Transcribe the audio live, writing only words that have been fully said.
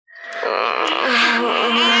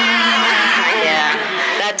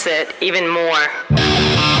That's it, even more.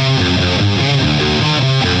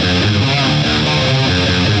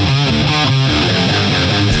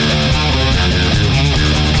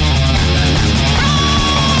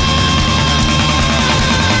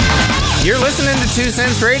 You're listening to 2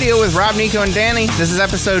 Cents Radio with Rob, Nico, and Danny. This is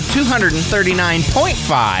episode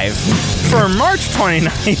 239.5 for March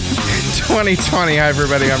 29th, 2020. Hi,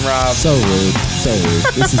 everybody. I'm Rob. So rude.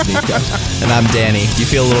 This is Nico. And I'm Danny. Do you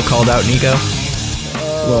feel a little called out, Nico?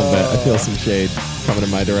 A little bit. I feel some shade coming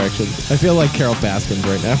in my direction. I feel like Carol Baskins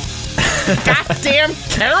right now. Goddamn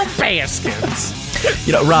Carol Baskins.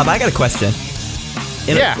 You know, Rob, I got a question.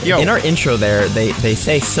 In our intro there, they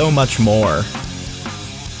say so much more.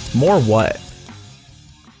 More what?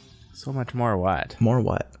 So much more what? More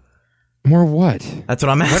what? More what? That's what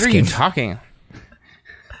I'm asking. What are you talking?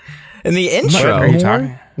 In the intro. What are you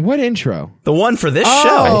talking? What intro? The one for this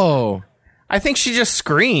show. Oh, I think she just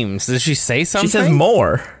screams. Does she say something? She says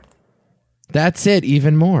more. that's it.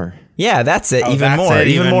 Even more. Yeah, that's it. Oh, even that's more. it,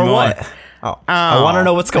 even even more more. what? Oh, I want to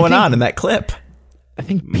know what's going on in that clip. I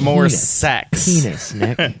think More penis. sex. Penis,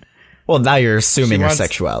 Nick. Well, now you're assuming She her wants-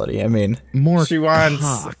 sexuality. I mean, More. She wants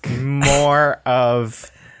cock. more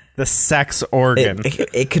of the sex organ.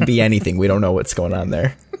 it could be anything. We don't know what's going on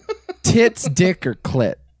there. Tits, dick, or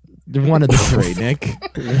clit. One of the three, Nick.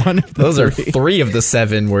 One of the Those are three. 3 of the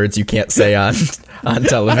 7 words you can't say on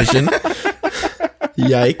television.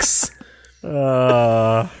 Yikes.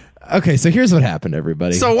 Okay, so here's what happened,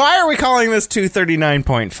 everybody. So why are we calling this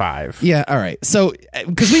 239.5? Yeah, all right. So,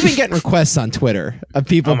 because we've been getting requests on Twitter of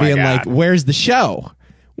people Oh my being God. like, where's the show?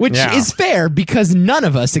 Which Yeah. is fair because none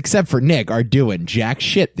of us, except for Nick, are doing jack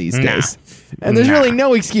shit these Nah. days. And there's Nah. really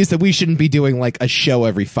no excuse that we shouldn't be doing like a show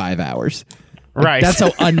every 5 hours. Like, Right. That's how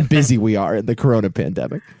unbusy we are in the corona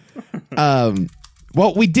pandemic.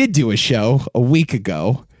 Well, we did do a show a week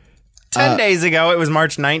ago. 10 days ago, it was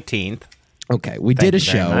March 19th. Okay, we did a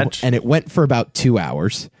you very show much. and it went for about 2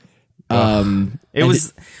 hours. It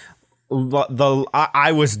was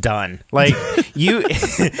I was done. Like you,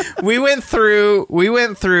 we went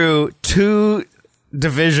through 2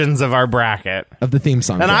 divisions of our bracket, Of the theme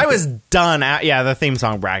song. and I bracket. was done. The theme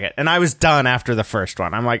song bracket, and I was done after the first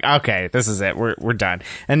one. I'm like, okay, this is it. We're done.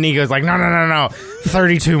 And Nico's like, no,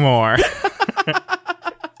 32 more.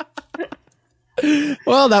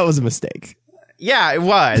 Well, that was a mistake. Yeah, it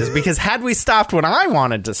was, because had we stopped when I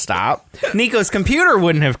wanted to stop, Nico's computer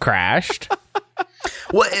wouldn't have crashed.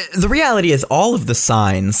 Well, the reality is all of the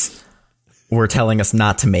signs were telling us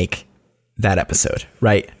not to make that episode,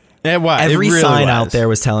 right? It was. Every it really sign was. out there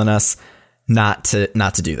was telling us not to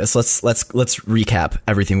do this. Let's recap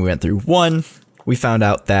everything we went through. 1, we found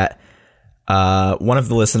out that one of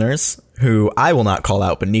the listeners, who I will not call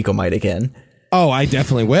out, but Nico might again, Oh, I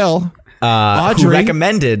definitely will. who Audrey.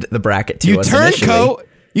 recommended the bracket to You us initially. turncoat.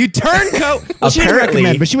 You turncoat. Well, she didn't Apparently-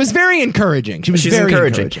 recommend, but she was very encouraging. She's very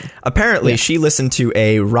encouraging. Apparently, she listened to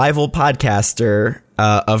a rival podcaster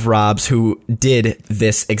of Rob's who did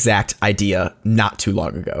this exact idea not too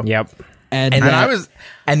long ago. Yep. And, And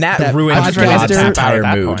And that that ruined podcaster- Rob's Tap out at entire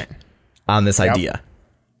that mood point. on this idea.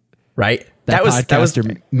 Right? that was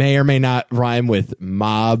podcaster may or may not rhyme with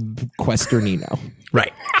Mob Questernino.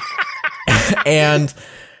 right. and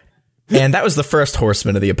that was the first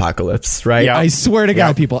horseman of the apocalypse, right? Yeah. I swear to God,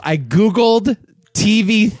 Yep. people, I Googled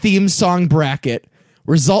TV theme song bracket.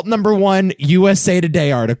 Result number 1, USA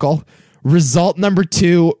Today article. Result number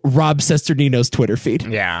 2, Rob Sesternino's Twitter feed.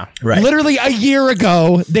 Yeah. Right. Literally a year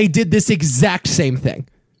ago, they did this exact same thing.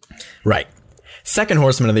 Right. Second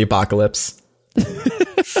horseman of the apocalypse.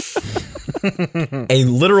 A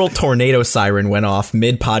literal tornado siren went off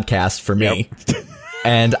mid-podcast for me.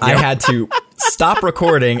 And I had to stop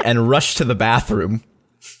recording and rush to the bathroom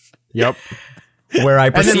Yep. where I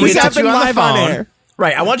then we proceeded got to... you on the phone. air.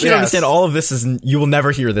 Right, I want you to Yes. understand all of this is... You will never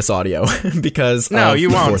hear this audio because No, of you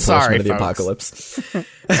the won't. fourth Sorry, horseman of the folks.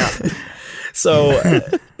 apocalypse. So,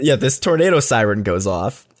 yeah, this tornado siren goes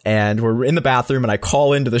off, and we're in the bathroom, and I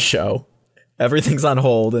call into the show. Everything's on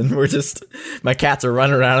hold, and we're just... My cats are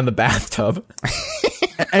running around in the bathtub.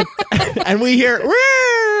 And we hear...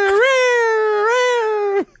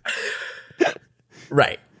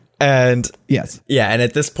 Right. And... Yes. Yeah, and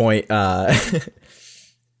at this point, we're...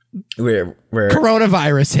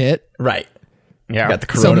 Coronavirus hit. Right. Yeah. Got the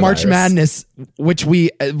coronavirus. So March Madness, which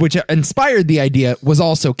inspired the idea, was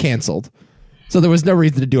also canceled. So there was no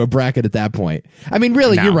reason to do a bracket at that point. I mean,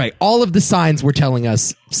 really, No. you're right. All of the signs were telling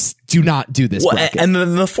us, do not do this Well, bracket. and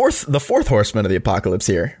then the fourth horseman of the apocalypse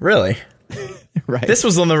here, really. right. This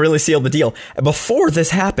was the one that really sealed the deal. Before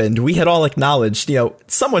this happened, we had all acknowledged,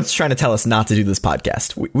 someone's trying to tell us not to do this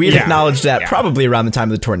podcast. We had acknowledged that probably around the time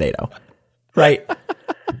of the tornado. Right?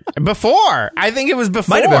 Before. I think it was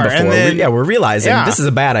before. Might have been before. And then, We're realizing Yeah. this is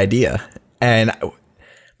a bad idea.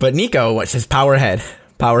 But Nico says power ahead.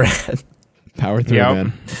 Power through, Yep.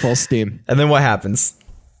 man. Full steam. And then what happens?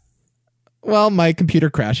 Well, my computer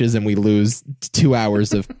crashes and we lose 2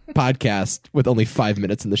 hours of podcast with only 5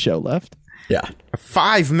 minutes in the show left. Yeah.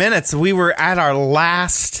 5 minutes. We were on the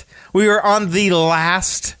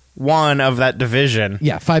last one of that division.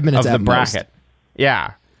 Yeah, 5 minutes of at the most. bracket.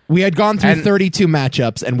 Yeah. We had gone through And- 32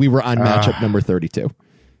 matchups and we were on matchup number 32.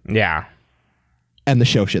 Yeah. And the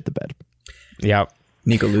show shit the bed. Yep.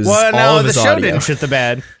 Nico loses Well, all no, of the his show audio. didn't shit the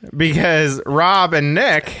bed because Rob and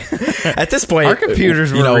Nick. At this point, Our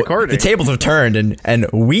computers were recording. The tables have turned, and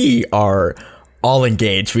we are all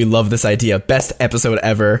engaged. We love this idea. Best episode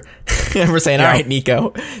ever. And we're saying, all right,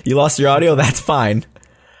 Nico, you lost your audio. That's fine.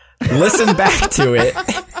 Listen back to it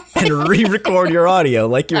and re-record your audio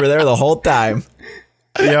like you were there the whole time.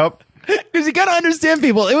 Yep. Because you got to understand,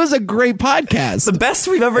 people, it was a great podcast. The best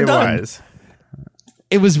we've ever It done. was.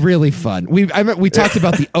 It was really fun. We talked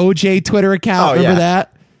about the OJ Twitter account. Oh, Remember yeah.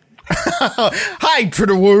 that? Hi to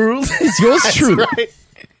the world. It's yours truly. Right.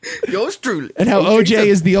 Yours truly. And how OJ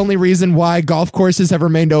is the only reason why golf courses have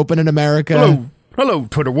remained open in America. Hello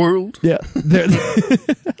to the world. Yeah.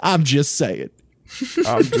 I'm just saying.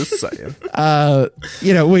 I'm just saying.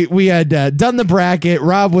 We had done the bracket.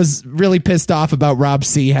 Rob was really pissed off about Rob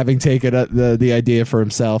C having taken the idea for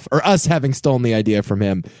himself, or us having stolen the idea from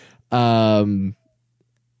him.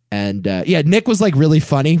 Nick was like really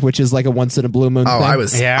funny, which is like a once in a blue moon thing. I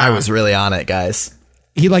was really on it, guys.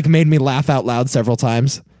 He like made me laugh out loud several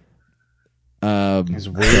times. It's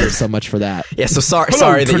weird. So much for that. Yeah, so sorry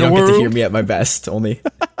that to you the don't get to world. hear me at my best. Only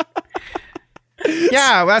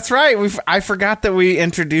Yeah, that's right. I forgot that we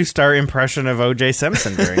introduced our impression of O.J.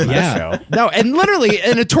 Simpson during that show. No, and literally,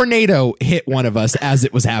 and a tornado hit one of us as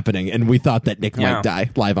it was happening, and we thought that Nick might die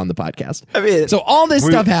live on the podcast. I mean, so all this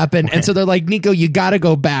stuff happened, and so they're like, Nico, you got to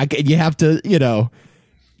go back, and you have to, you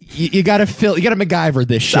got to MacGyver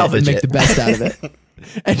this shit Salvage and make it. the best out of it,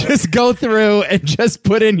 and just go through and just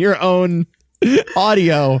put in your own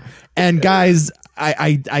audio. And guys,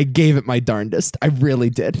 I gave it my darndest. I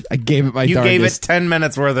really did. I gave it my You darndest. gave it 10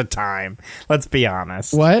 minutes worth of time. Let's be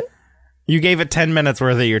honest. What? You gave it 10 minutes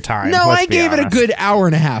worth of your time. No, Let's I be gave it a honest. good hour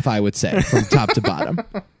and a half, I would say, from top to bottom.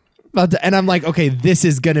 And I'm like, okay, this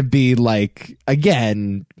is going to be like,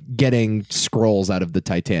 again, getting scrolls out of the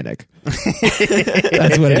Titanic.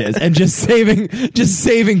 That's what it is. And just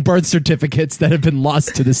saving birth certificates that have been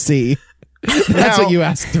lost to the sea. That's what you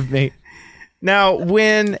asked of me. Now,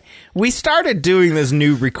 when we started doing this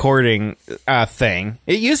new recording thing,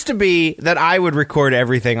 it used to be that I would record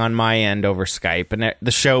everything on my end over Skype, and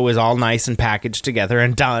the show was all nice and packaged together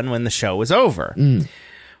and done when the show was over.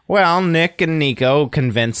 Well, Nick and Nico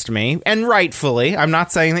convinced me, and rightfully, I'm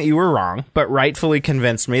not saying that you were wrong, but rightfully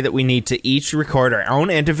convinced me that we need to each record our own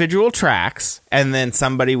individual tracks, and then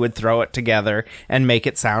somebody would throw it together and make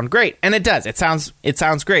it sound great. And it does. It sounds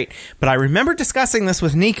great. But I remember discussing this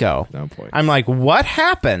with Nico. No point. I'm like, what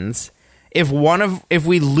happens if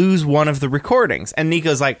we lose one of the recordings? And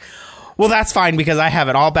Nico's like, well, that's fine because I have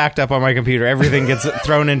it all backed up on my computer. Everything gets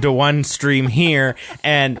thrown into one stream here,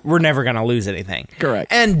 and we're never going to lose anything.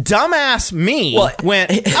 Correct. And dumbass me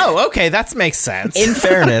went, oh, okay, that makes sense. in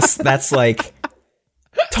fairness, that's like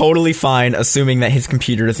totally fine, assuming that his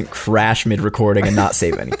computer doesn't crash mid-recording and not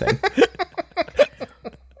save anything.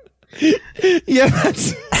 Yeah,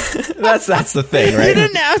 That's the thing, you right?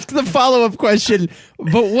 didn't ask the follow-up question,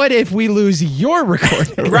 but what if we lose your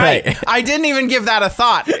recording? Right. I didn't even give that a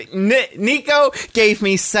thought. Nico gave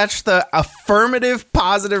me such the affirmative,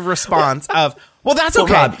 positive response of, well, that's Well,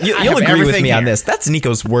 okay. Rob, I you'll have agree with everything me on here. this. That's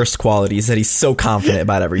Nico's worst quality, is that he's so confident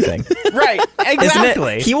about everything. Right. Isn't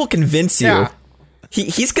Exactly. it? He will convince you. Yeah.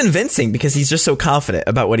 He's convincing because he's just so confident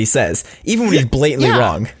about what he says, even when he's blatantly Yeah.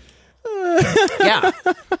 wrong. Yeah.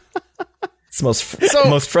 It's the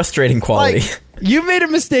most frustrating quality. like- You made a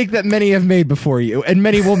mistake that many have made before you, and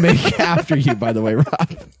many will make after you, by the way,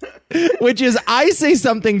 Rob. Which is, I say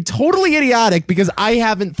something totally idiotic because I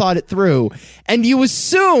haven't thought it through, and you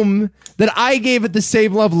assume that I gave it the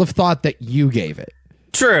same level of thought that you gave it.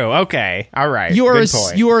 True. Okay. All right. You are Good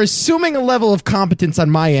point. you are assuming a level of competence on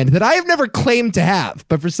my end that I have never claimed to have,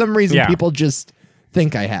 but for some reason Yeah. people just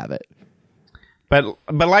think I have it. But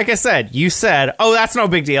like I said, you said, oh, that's no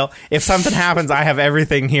big deal. If something happens, I have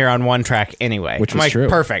everything here on one track anyway. Which I'm was like, true.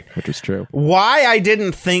 Perfect. Which was true. Why I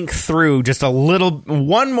didn't think through just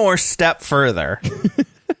one more step further,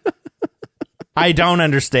 I don't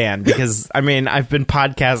understand. Because, I mean, I've been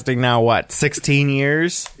podcasting now, 16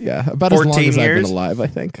 years? Yeah, about as long 14 as I've years? been alive, I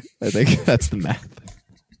think. I think that's the math.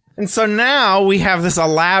 And so now we have this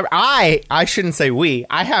elaborate. I shouldn't say we.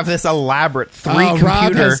 I have this elaborate Rob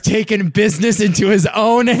has taken business into his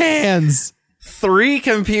own hands. 3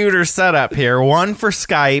 computer setup here. One for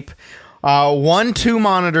Skype, one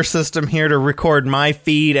 2-monitor system here to record my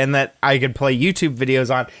feed and that I could play YouTube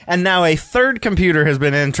videos on. And now a 3rd computer has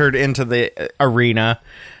been entered into the arena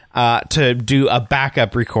to do a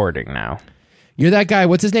backup recording now. You're that guy.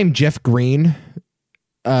 What's his name? Jeff Green.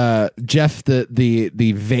 Jeff, the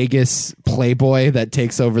Vegas playboy that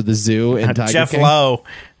takes over the zoo in Tiger Jeff King. Lowe.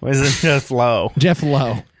 Was it Jeff Lowe? Jeff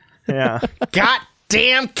Lowe. Yeah.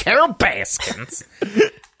 Goddamn Carol Baskins.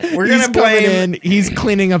 We're He's gonna blame. coming in. He's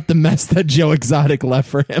cleaning up the mess that Joe Exotic left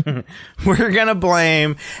for him. We're gonna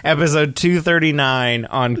blame episode 239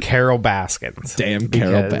 on Carol Baskins. Damn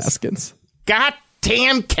Carol Baskins.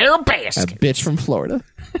 Goddamn Carol A Baskins. bitch from Florida.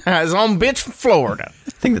 His own bitch from Florida.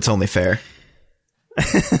 I think that's only fair.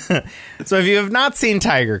 So if you have not seen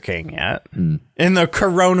Tiger King yet, in the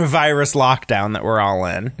coronavirus lockdown that we're all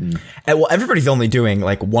in, And, well, everybody's only doing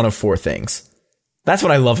like one of 4 things. That's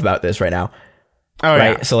what I love about this right now. oh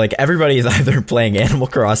Right? yeah, So like everybody is either playing Animal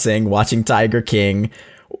Crossing, watching Tiger King,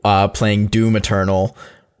 playing Doom Eternal,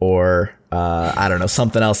 or I don't know,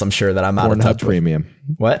 something else I'm sure that I'm out of Pornhub touch with. Premium.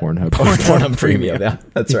 What? Pornhub Premium. Yeah,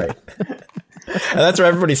 that's right. And that's where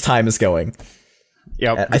everybody's time is going.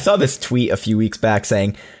 yep. I saw this tweet a few weeks back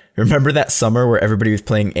saying, "Remember that summer where everybody was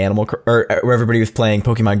playing where everybody was playing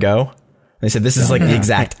Pokemon Go?" And they said this is like the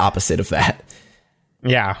exact opposite of that.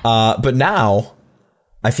 Yeah, But now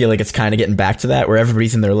I feel like it's kind of getting back to that where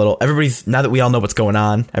everybody's in their everybody's now that we all know what's going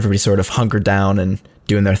on, everybody's sort of hunkered down and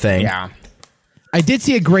doing their thing. yeah. I did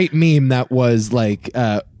see a great meme that was like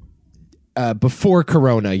before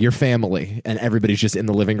Corona, your family, and everybody's just in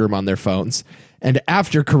the living room on their phones. And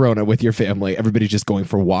after Corona with your family, everybody's just going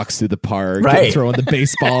for walks through the park, Right. and throwing the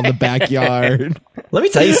baseball in the backyard. Let me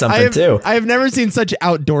tell you something too. I have never seen such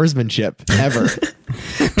outdoorsmanship ever.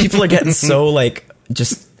 People are getting so like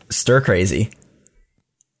just stir crazy.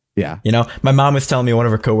 Yeah. You know, my mom was telling me one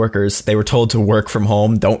of her coworkers, they were told to work from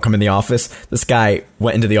home, don't come in the office. This guy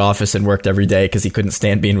went into the office and worked every day because he couldn't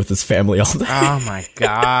stand being with his family all day. Oh my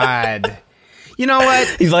god. You know what?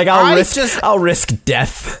 He's like, I'll risk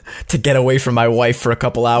death to get away from my wife for a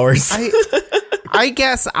couple hours. I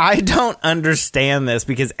guess I don't understand this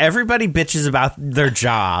because everybody bitches about their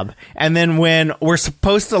job. And then when we're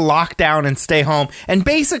supposed to lock down and stay home, and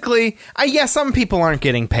basically, yes, some people aren't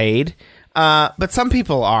getting paid, but some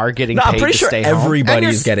people are getting paid I'm pretty to sure stay home.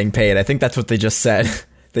 everybody's getting paid. I think that's what they just said.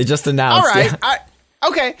 They just announced. All right. Yeah.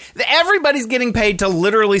 Okay. Everybody's getting paid to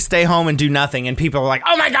literally stay home and do nothing. And people are like,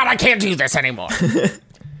 oh my God, I can't do this anymore.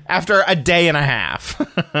 After a day and a half.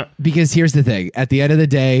 Because here's the thing. At the end of the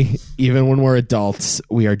day, even when we're adults,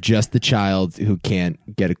 we are just the child who can't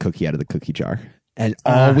get a cookie out of the cookie jar. And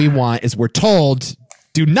all we want is we're told,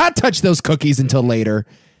 do not touch those cookies until later.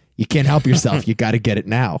 You can't help yourself. You got to get it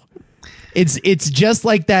now. It's just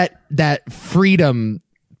like that freedom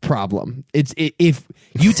problem. If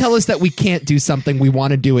you tell us that we can't do something, we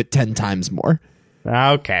want to do it 10 times more.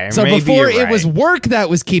 Okay. So maybe before you're it was right. work that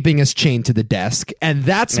was keeping us chained to the desk, and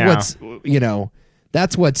that's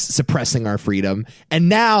that's what's suppressing our freedom. And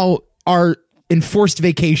now our enforced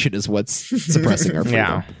vacation is what's suppressing our freedom.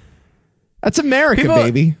 Yeah. That's America, People-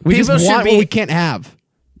 baby. We people just should want be- what we can't have.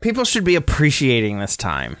 People should be appreciating this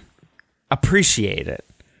time. Appreciate it.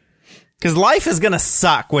 Because life is going to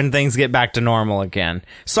suck when things get back to normal again.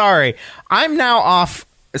 Sorry, I'm now off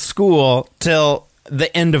school till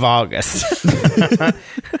the end of August.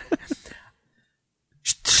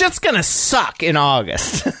 Shit's going to suck in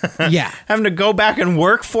August. Yeah. Having to go back and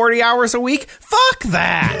work 40 hours a week? Fuck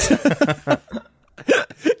that.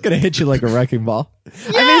 Gonna hit you like a wrecking ball. I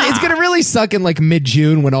mean, it's gonna really suck in like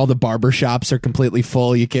mid-June when all the barber shops are completely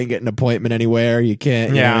full. You can't get an appointment anywhere. You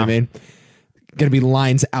can't, you know what I mean? Gonna be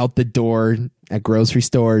lines out the door at grocery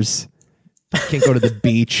stores. Can't go to the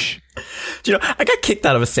beach. Do you know, I got kicked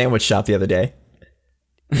out of a sandwich shop the other day.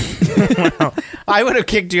 I would have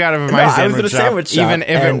kicked you out of my I was sandwich at a sandwich shop, even if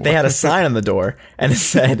and they had a sign on the door, and it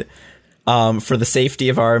said, for the safety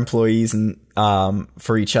of our employees and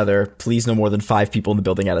for each other, please no more than 5 people in the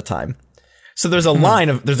building at a time. So there's a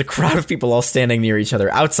there's a crowd of people all standing near each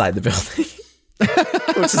other outside the building,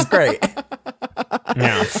 which is great.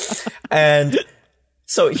 Yeah. And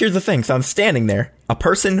so here's the thing. So I'm standing there. A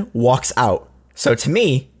person walks out. So to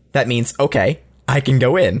me, that means, okay, I can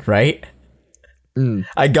go in, right?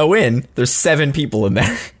 I go in. There's 7 people in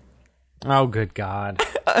there. Oh, good God.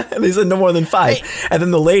 And they said no more than 5. Hey, and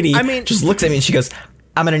then the lady I mean- just looks at me and she goes,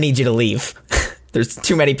 I'm going to need you to leave. There's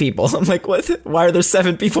too many people. I'm like, what? Why are there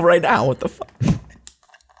 7 people right now? What the fuck?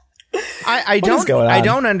 I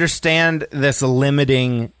don't understand this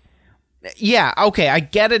limiting. Yeah, okay, I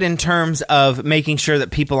get it in terms of making sure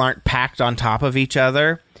that people aren't packed on top of each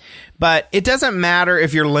other, but it doesn't matter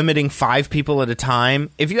if you're limiting 5 people at a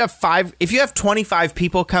time. If you have 25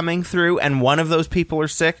 people coming through and one of those people are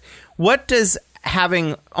sick, what does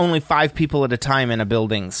having only 5 people at a time in a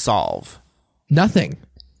building solve? Nothing.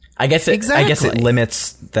 I guess it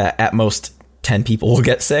limits that at most 10 people will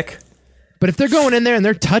get sick. But if they're going in there and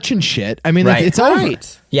they're touching shit, I mean, Right. it's over.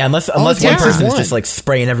 Right. Yeah, unless one person is just like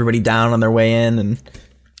spraying everybody down on their way in, and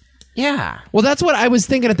Yeah. Well, that's what I was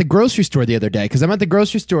thinking at the grocery store the other day, because I'm at the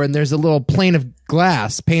grocery store and there's a little pane of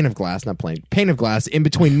glass in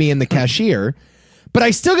between me and the cashier, but I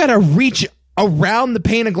still got to reach around the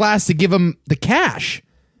pane of glass to give him the cash.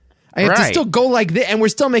 I have to Right. still go like this, and we're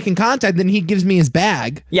still making contact. Then he gives me his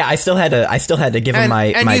bag. yeah, I still had to give him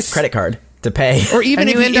my credit card to pay. Or even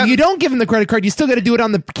And if you don't give him the credit card, you still got to do it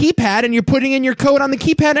on the keypad, and you're putting in your code on the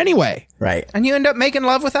keypad anyway. Right. And you end up making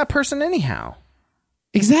love with that person anyhow.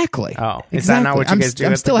 Exactly. Oh, is that not what you guys do I'm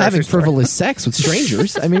at the still having grocery store? frivolous sex with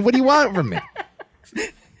strangers. I mean, what do you want from me?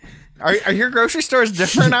 Are your grocery stores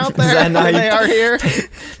different out there that than not how they you- are here?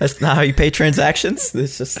 That's not how you pay transactions.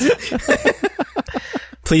 It's just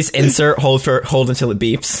please insert hold until it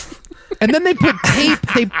beeps. And then they put tape.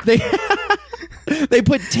 They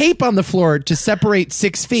put tape on the floor to separate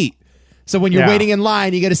 6 feet. So when you're Yeah. waiting in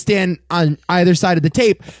line, you got to stand on either side of the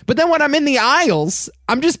tape. But then when I'm in the aisles,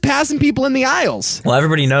 I'm just passing people in the aisles. Well,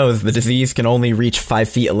 everybody knows the disease can only reach 5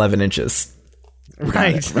 feet 11 inches.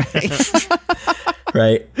 Right.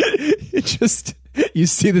 Right. It just, you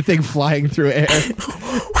see the thing flying through air.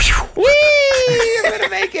 Whee! I'm gonna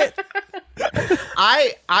make it.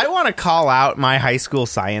 I want to call out my high school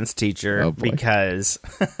science teacher Oh, boy. because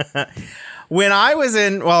when I was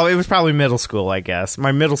it was probably middle school, I guess.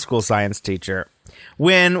 My middle school science teacher,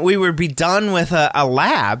 when we would be done with a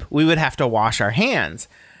lab, we would have to wash our hands.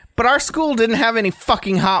 But our school didn't have any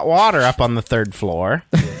fucking hot water up on the 3rd floor.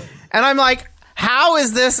 And I'm like, how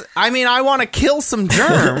is this? I mean, I want to kill some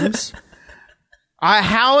germs.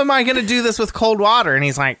 How am I going to do this with cold water? And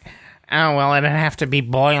he's like, oh, well, it'd have to be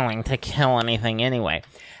boiling to kill anything anyway.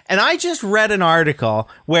 And I just read an article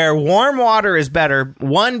where warm water is better,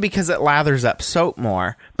 1, because it lathers up soap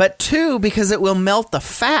more, but 2, because it will melt the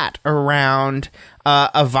fat around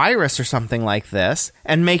a virus or something like this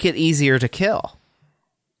and make it easier to kill.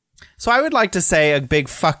 So I would like to say a big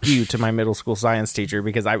fuck you to my middle school science teacher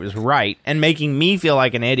because I was right and making me feel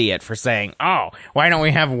like an idiot for saying, oh, why don't we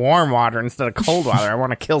have warm water instead of cold water? I want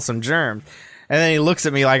to kill some germs. And then he looks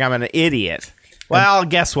at me like I'm an idiot. Well,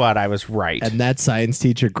 guess what? I was right. And that science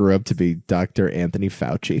teacher grew up to be Dr. Anthony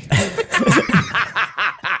Fauci.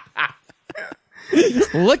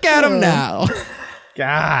 Look at him now.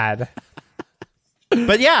 God.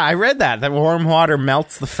 But yeah, I read that warm water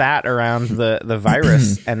melts the fat around the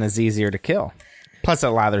virus and is easier to kill. Plus, it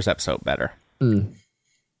lathers up soap better.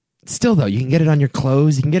 Still, though, you can get it on your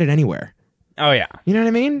clothes. You can get it anywhere. Oh, yeah. You know what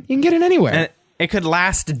I mean? You can get it anywhere. And it could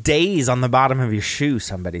last days on the bottom of your shoe,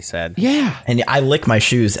 somebody said. Yeah. And I lick my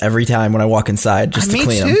shoes every time when I walk inside just to Me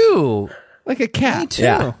clean them. too. Like a cat. Me too.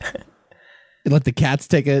 Yeah. You let the cats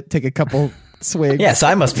take a couple swigs. Yeah, so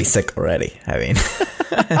I must be sick already. I mean,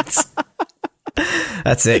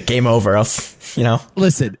 that's it. Game over. Else,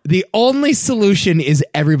 Listen, the only solution is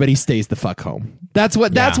everybody stays the fuck home. That's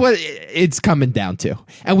what it's coming down to.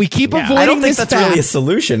 And we keep avoiding I don't think this that's fact. really a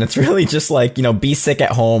solution. It's really just like, be sick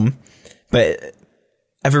at home, but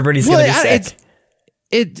everybody's going to be sick.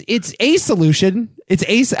 It's a solution.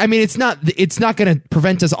 I mean, it's not going to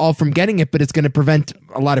prevent us all from getting it, but it's going to prevent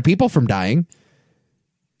a lot of people from dying.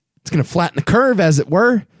 It's going to flatten the curve, as it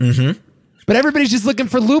were. Mm-hmm. But everybody's just looking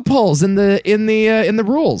for loopholes in the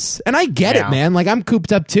rules, and I get it, man. Like, I'm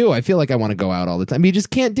cooped up too. I feel like I want to go out all the time. You just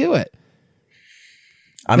can't do it.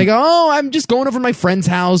 They go, oh, I'm just going over to my friend's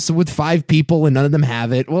house with 5 people and none of them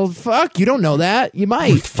have it. Well, fuck, you don't know that. You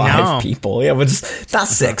might. 5 people. Yeah, but just not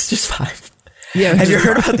 6, just 5. Yeah. Have you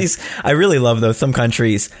heard about these? I really love those. Some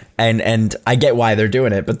countries, and I get why they're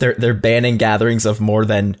doing it, but they're banning gatherings of more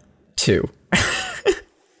than 2.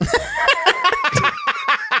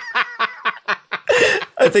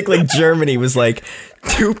 I think like Germany was like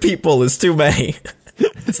 2 people is too many.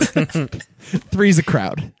 3's a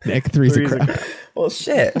crowd, Nick. 3's a crowd. Well,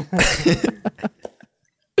 shit.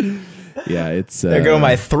 Yeah, it's There go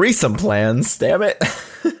my threesome plans. Damn it.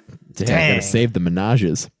 Damn, gotta save the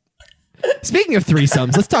menages. Speaking of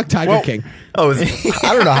threesomes, let's talk Tiger King. Oh,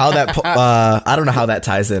 I don't know how that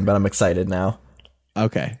ties in, but I'm excited now.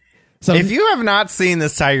 Okay, so If you have not seen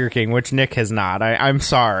this Tiger King, which Nick has not, I'm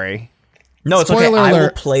sorry. No, it's Spoiler okay. I will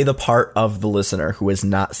alert. play the part of the listener who has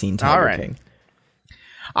not seen Tiger All right. King.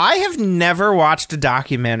 I have never watched a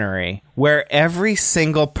documentary where every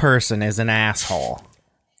single person is an asshole.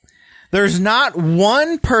 There's not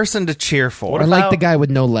one person to cheer for. I like the guy with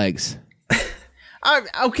no legs.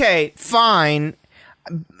 Okay, fine.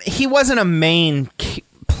 He wasn't a main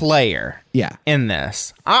player. Yeah. In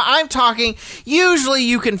this, I'm talking. Usually,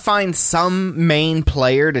 you can find some main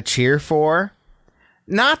player to cheer for.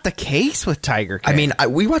 Not the case with Tiger King. I mean,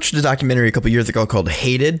 we watched a documentary a couple years ago called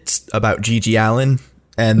Hated about Gigi Allen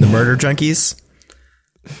and the murder junkies.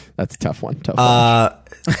 That's a tough one. Tough I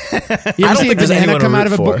You ever don't see a think there's banana anyone to come out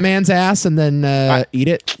root of a for. man's ass and then eat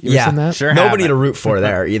it? You ever seen that? Sure Nobody haven't. to root for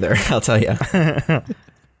there either, I'll tell you.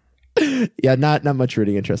 Yeah, not much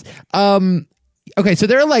rooting interest. Okay, so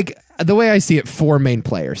there are like, the way I see it, 4 main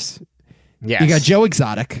players. Yes. You got Joe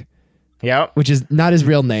Exotic, Yep. which is not his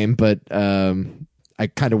real name, but I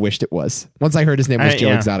kind of wished it was. Once I heard his name was Joe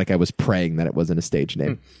yeah. Exotic, I was praying that it wasn't a stage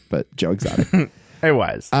name, but Joe Exotic. It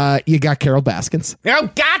was. You got Carol Baskins. Oh,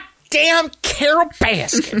 goddamn Carol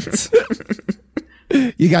Baskins.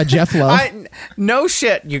 You got Jeff Lowe. No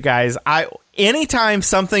shit, you guys. Anytime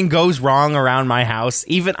something goes wrong around my house,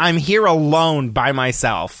 even I'm here alone by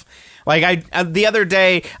myself. Like the other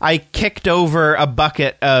day, I kicked over a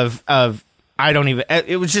bucket of I don't even.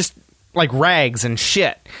 It was just like rags and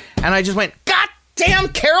shit, and I just went, God damn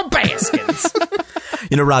Carol Baskins.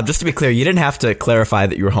 You know, Rob, just to be clear, you didn't have to clarify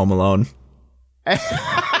that you were home alone.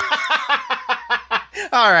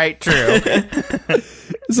 All right, true.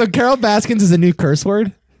 So Carol Baskins is a new curse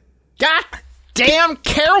word. God damn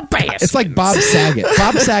Carol Baskins. It's like Bob Saget.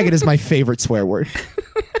 Bob Saget is my favorite swear word.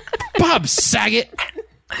 Bob Saget.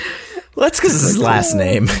 Well, that's because his last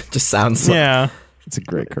name just sounds like... Yeah, It's a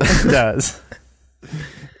great curse. it does.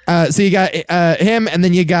 So you got him, and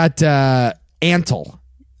then you got Antle.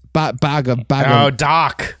 Oh,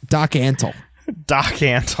 Doc Antle.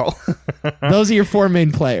 Antle. Those are your 4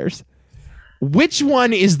 main players. Which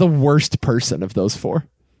one is the worst person of those 4?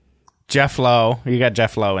 Jeff Lowe. You got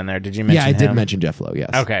Jeff Lowe in there. Did you mention Yeah, I did him? mention Jeff Lowe, yes.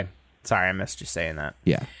 Okay. Sorry, I missed you saying that.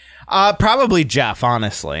 Yeah. Probably Jeff,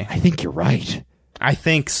 honestly. I think you're right. I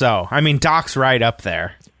think so. I mean, Doc's right up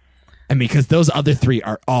there. I mean, because those other 3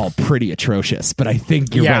 are all pretty atrocious, but I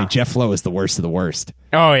think you're Yeah. right. Jeff Lowe is the worst of the worst.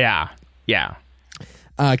 Oh, yeah. Yeah.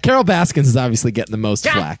 Carol Baskins is obviously getting the most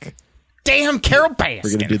God flack. Damn Carol Baskins.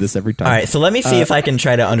 We're going to do this every time. All right, so let me see if I can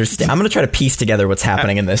try to understand. I'm going to try to piece together what's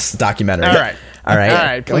happening in this documentary. All right. All right. All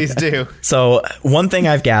right, please do. So one thing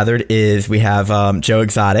I've gathered is we have Joe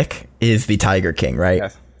Exotic is the Tiger King,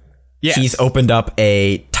 right? Yes. He's opened up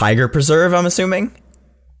a tiger preserve, I'm assuming.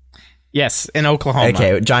 Yes, in Oklahoma.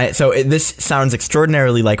 Okay, giant. So this sounds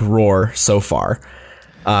extraordinarily like Roar so far.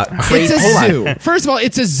 Crazy. It's hold a on. zoo. First of all,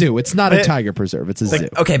 it's a zoo. It's not a tiger preserve. It's a zoo.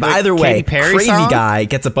 Okay, but The either way, Katy Perry crazy song? guy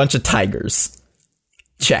gets a bunch of tigers.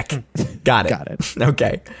 Check. Got it. Got it.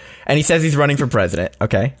 Okay. And he says he's running for president.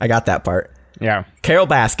 Okay, I got that part. Yeah. Carol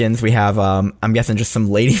Baskins, we have, I'm guessing just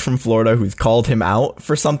some lady from Florida who's called him out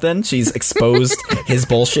for something. She's exposed his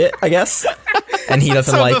bullshit, I guess. And he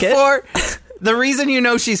doesn't like it. The reason you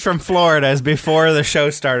know she's from Florida is before the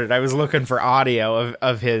show started, I was looking for audio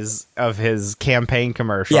of his campaign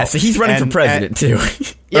commercial. Yeah, so he's running for president too.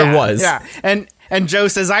 Yeah, or was. Yeah. And Joe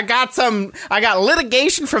says, I got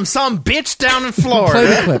litigation from some bitch down in Play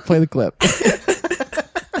Florida. the clip.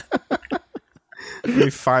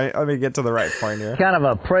 Let me get to the right point here. Kind of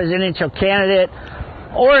a presidential candidate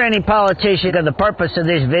or any politician. The purpose of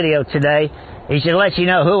this video today is to let you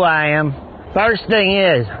know who I am. First thing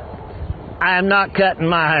is, I am not cutting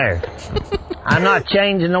my hair. I'm not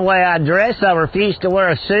changing the way I dress. I refuse to wear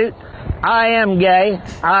a suit. I am gay.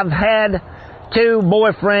 I've had 2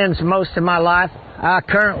 boyfriends most of my life. I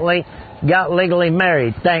currently got legally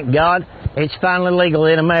married. Thank God. It's finally legal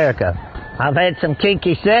in America. I've had some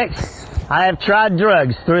kinky sex. I have tried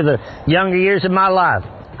drugs through the younger years of my life.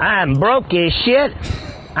 I am broke as shit.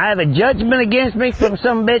 I have a judgment against me from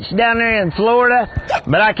some bitch down there in Florida,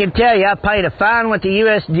 but I can tell you I paid a fine with the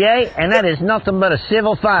USDA, and that is nothing but a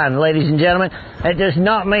civil fine, ladies and gentlemen. It does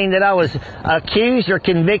not mean that I was accused or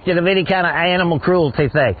convicted of any kind of animal cruelty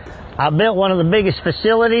thing. I built one of the biggest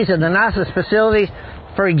facilities and the nicest facilities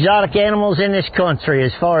for exotic animals in this country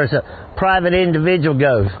as far as a private individual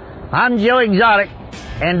goes. I'm Joe Exotic,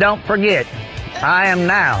 and don't forget, I am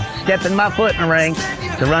now stepping my foot in the ring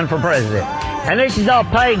to run for president. And this is all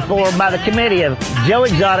paid for by the committee of Joe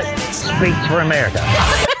Exotic Speaks for America.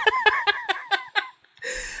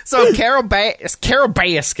 So Carol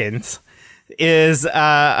Baskins is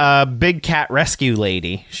a big cat rescue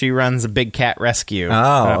lady. She runs a big cat rescue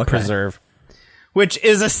okay. preserve, which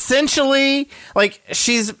is essentially like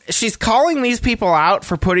she's calling these people out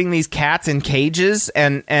for putting these cats in cages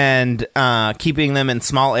and keeping them in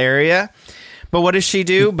small area. But what does she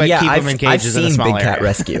do? But keep them in cages in a small area. I've seen Big Cat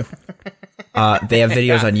Rescue. They have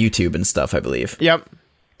videos on YouTube and stuff, I believe. Yep.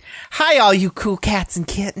 Hi, all you cool cats and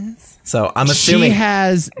kittens. So I'm assuming she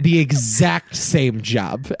has the exact same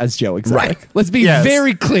job as Joe Exotic. Right. Let's be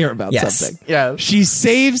very clear about Yes. something. Yeah. She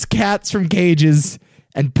saves cats from cages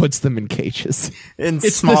and puts them in cages. In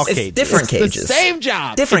small cages. it's different cages. The same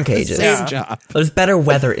job. Different It's the cages. same job. There's better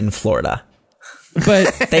weather in Florida.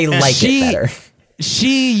 But They like it better.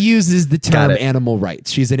 She uses the Got term it. animal rights.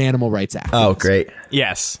 She's an animal rights activist. Oh, great.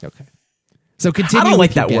 Yes. Okay. So continue. I don't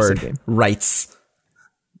like with your that word. guessing game. Rights.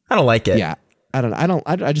 I don't like it. Yeah.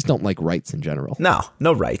 I just don't like rights in general.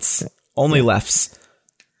 No rights. Only lefts.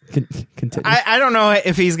 Continue. I don't know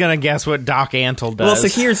if he's going to guess what Doc Antle does. Well, so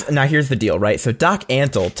here's the deal, right? So Doc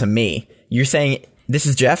Antle, to me, you're saying this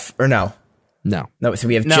is Jeff or no? no. No, so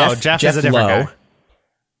we have No, Jeff is a different Lowe. guy.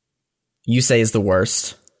 You say is the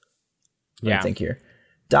worst. Let me think here.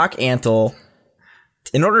 Doc Antle,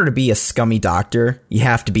 in order to be a scummy doctor, you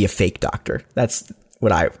have to be a fake doctor. That's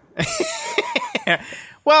what I...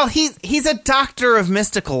 Well, he's a doctor of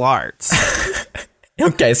mystical arts.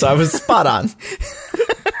 Okay, so I was spot on.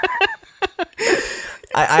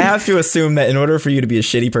 I have to assume that in order for you to be a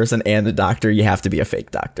shitty person and a doctor, you have to be a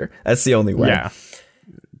fake doctor. That's the only way. Yeah.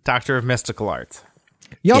 Doctor of mystical arts.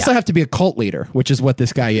 You also have to be a cult leader, which is what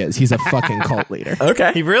this guy is. He's a fucking cult leader.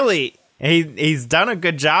 Okay. He really he's done a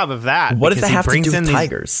good job of that. What does because that he have to brings do in with these-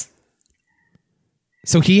 tigers?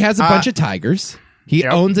 So he has a bunch of tigers. He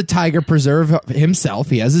Yep. owns a tiger preserve himself.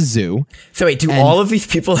 He has a zoo. So wait, do all of these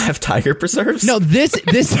people have tiger preserves? No, this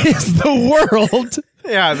is the world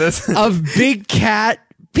Yeah, this of big cat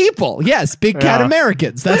people. Yes, big cat Yeah.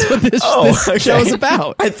 Americans. That's what this okay. show is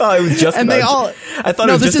about. I thought it was just And about they all- I thought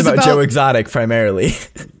No, it was this just is about Joe about- Exotic primarily.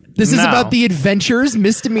 This is No. about the adventures,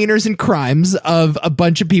 misdemeanors, and crimes of a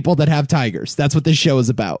bunch of people that have tigers. That's what this show is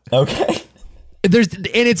about. Okay. And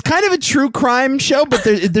it's kind of a true crime show, but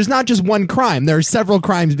there's not just one crime. There are several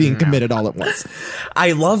crimes being committed all at once.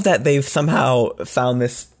 I love that they've somehow found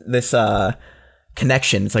this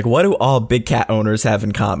connection. It's like, what do all big cat owners have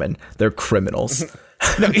in common? They're criminals.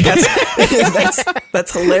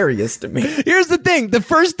 That's hilarious to me. Here's the thing. The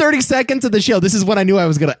first 30 seconds of the show, this is when I knew I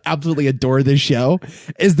was going to absolutely adore this show,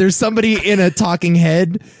 is there's somebody in a talking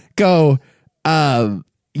head go, monkey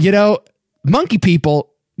people,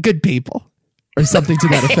 good people, or something to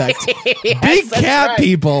that effect. Big cat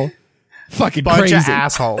people, fucking bunch crazy. of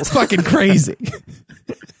assholes. Fucking crazy.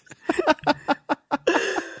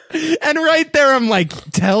 And right there, I'm like,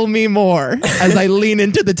 tell me more as I lean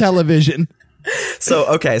into the television.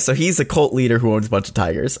 So he's a cult leader who owns a bunch of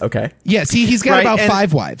tigers. Okay. Yes, he's got Right, about and-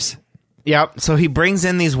 5 wives. Yep. So he brings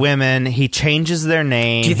in these women. He changes their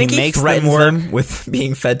name. Do you think he makes threatens them work? them with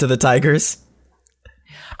being fed to the tigers?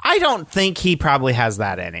 I don't think he probably has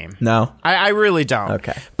that in him. No. I really don't.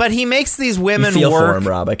 Okay. But he makes these You women feel for work. him,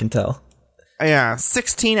 Rob. I can tell. Yeah,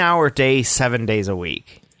 16-hour days, 7 days a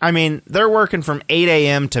week. I mean, they're working from 8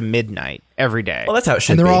 a.m. to midnight every day. Well, that's how it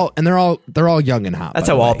should And be. they're all young and hot. That's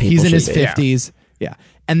by the how all way. people He's in his should be, yeah. 50s. Yeah.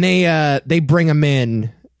 And they bring him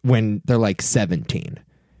in when they're like 17.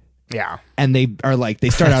 Yeah. And they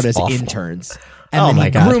start out That's as awful. interns. And Oh then my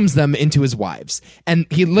he God. grooms them into his wives. And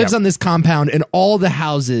he lives on this compound, and all the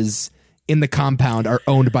houses in the compound are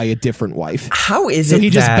owned by a different wife. How is So it he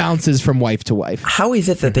just that, bounces from wife to wife. How is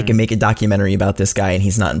it that they can make a documentary about this guy and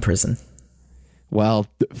he's not in prison? Well,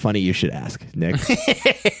 funny you should ask, Nick.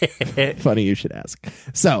 Funny you should ask.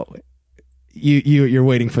 So you're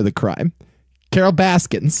waiting for the crime. Carol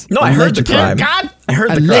Baskins. No, I heard the allegedly- crime. God I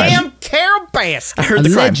heard the Alleged- crime. damn Carol Baskin. I heard the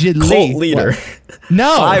crime. Allegedly. Cult leader.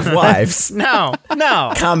 No. 5 wives. No.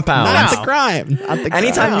 Compound. Not No. the crime. Not the crime.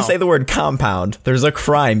 Anytime you say the word compound, there's a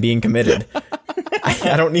crime being committed.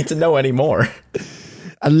 I don't need to know anymore.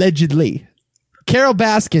 Allegedly. Carol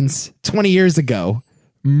Baskins, 20 years ago,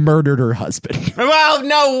 murdered her husband. Well,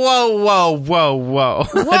 no, whoa.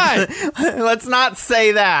 What? Let's not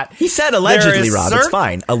say that. He said allegedly, is Rob. It's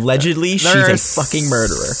fine. Allegedly, she's There a is fucking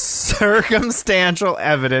murderer. Circumstantial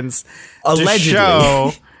evidence Allegedly. to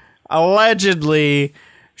show allegedly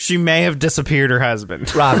she may have disappeared her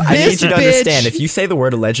husband. Rob, I need This you to bitch- understand, if you say the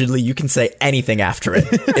word allegedly, you can say anything after it.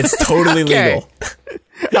 It's totally Okay. legal.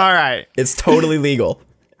 All right. It's totally legal.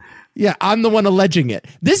 Yeah, I'm the one alleging it.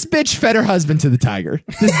 This bitch fed her husband to the tiger.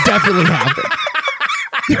 This definitely happened.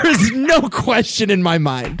 There is no question in my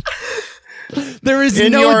mind. There is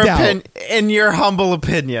no doubt. In your humble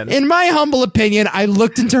opinion. In my humble opinion, I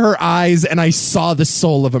looked into her eyes and I saw the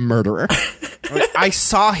soul of a murderer. I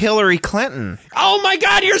saw Hillary Clinton. Oh my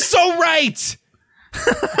God, you're so right.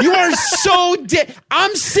 You are so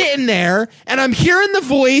I'm sitting there and I'm hearing the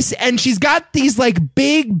voice and she's got these like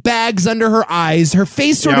big bags under her eyes. Her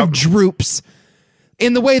face sort of droops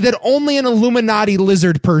in the way that only an Illuminati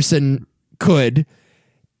lizard person could.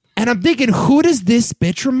 And I'm thinking, who does this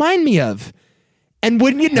bitch remind me of? And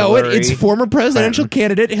wouldn't you know it, it's former presidential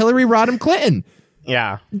candidate Hillary Rodham Clinton.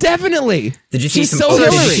 Yeah. Definitely. Did you see She's some? so Did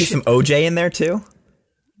you Hillary. see some OJ in there too?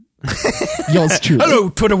 Yours truly. Hello,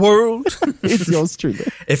 Twitter world. It's yours truly.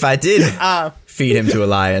 If I did feed him to a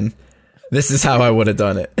lion, this is how I would have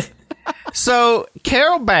done it. So,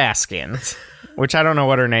 Carol Baskins, which I don't know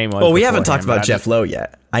what her name was. Well, we haven't talked beforehand, about Jeff Lowe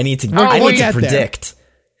yet. I need to. we'll I need get to there. predict.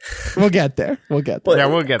 We'll get there. We'll get there. Yeah,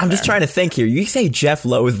 we'll get I'm there. just trying to think here. You say Jeff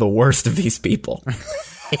Lowe is the worst of these people.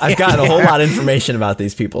 I've gotten a whole lot of information about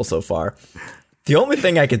these people so far. The only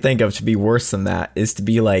thing I could think of to be worse than that is to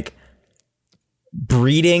be like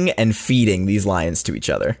breeding and feeding these lions to each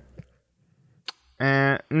other.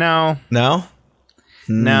 No. No?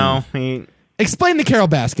 No. Explain the Carol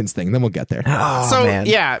Baskins thing, then we'll get there. Oh, So man.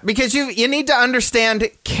 yeah, because you need to understand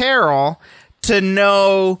Carol to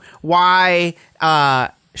know why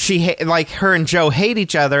like her and Joe hate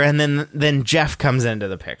each other, and then Jeff comes into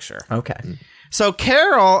the picture. Okay. So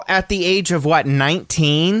Carol, at the age of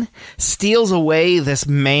 19, steals away this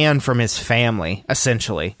man from his family,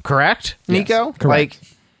 essentially. Correct, Nico? correct. Like,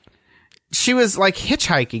 she was like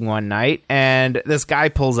hitchhiking one night, and this guy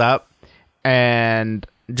pulls up and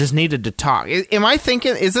just needed to talk. Am I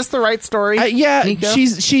thinking? Is this the right story? Yeah, Nico?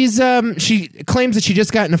 she claims that she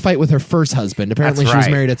just got in a fight with her first husband. Apparently, That's she was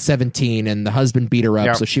right. married at 17, and the husband beat her up.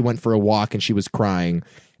 Yep. So she went for a walk, and she was crying.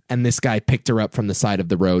 And this guy picked her up from the side of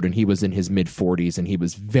the road, and he was in his mid-40s, and he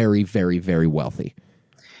was very, very, very wealthy.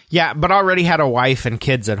 Yeah, but already had a wife and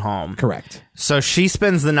kids at home. Correct. So she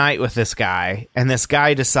spends the night with this guy, and this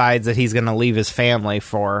guy decides that he's going to leave his family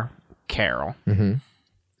for Carol. Mm-hmm.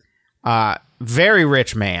 Very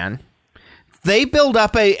rich man. They build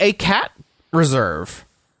up a cat reserve.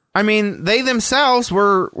 I mean, they themselves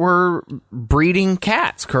were breeding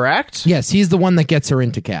cats, correct? Yes, he's the one that gets her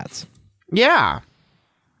into cats. Yeah.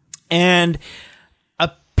 And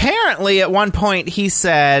apparently at one point he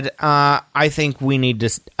said, I think we need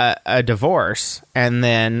a divorce. And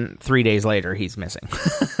then 3 days later, he's missing.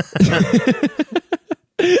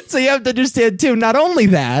 So you have to understand, too, not only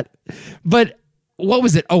that, but what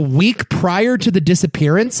was it? A week prior to the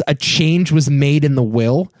disappearance, a change was made in the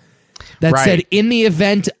will that Right. said, in the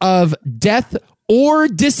event of death or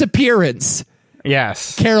disappearance,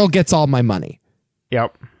 Yes. Carol gets all my money.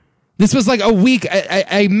 Yep. This was like a week.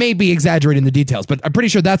 I may be exaggerating the details, but I'm pretty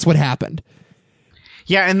sure that's what happened.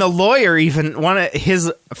 Yeah, and the lawyer, even one of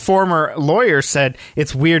his former lawyers, said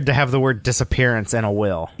it's weird to have the word disappearance in a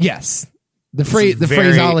will. Yes. The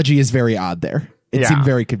phraseology is very odd there. It Yeah. seemed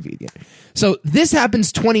very convenient. So this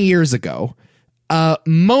happens 20 years ago.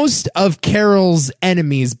 Most of Carol's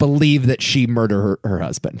enemies believe that she murdered her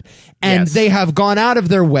husband. And Yes. they have gone out of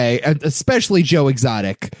their way, especially Joe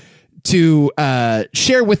Exotic, to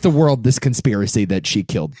share with the world this conspiracy that she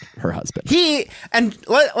killed her husband.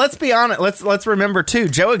 Let's be honest. Let's remember too.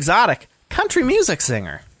 Joe Exotic, country music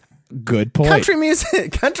singer. Good point. Country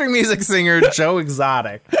music singer Joe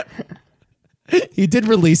Exotic. He did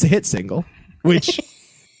release a hit single, which,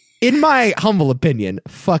 in my humble opinion,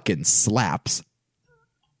 fucking slaps.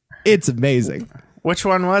 It's amazing. Which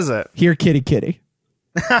one was it? Here, kitty, kitty.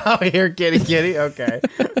 Oh, here, kitty, kitty. Okay.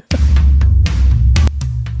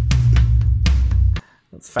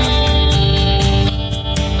 That's fast.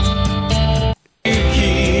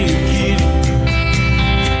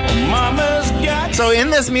 So in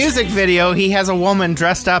this music video, he has a woman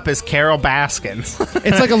dressed up as Carol Baskins.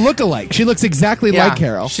 It's like a lookalike. She looks exactly like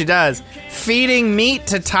Carol. She does. Feeding meat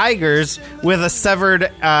to tigers with a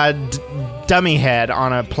severed dummy head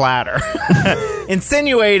on a platter.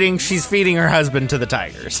 Insinuating she's feeding her husband to the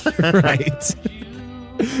tigers. Right.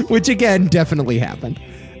 Which, again, definitely happened.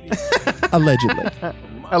 Allegedly.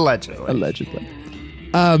 Allegedly.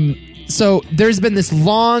 So there's been this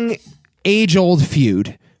long, age-old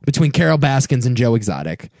feud between Carol Baskins and Joe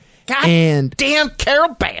Exotic. God and damn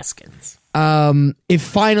Carol Baskins. it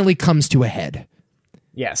finally comes to a head.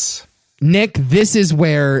 Yes. Nick, this is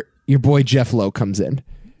where your boy Jeff Lowe comes in.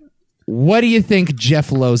 What do you think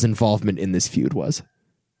Jeff Lowe's involvement in this feud was?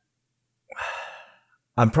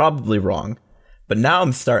 I'm probably wrong, but now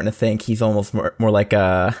I'm starting to think he's almost more like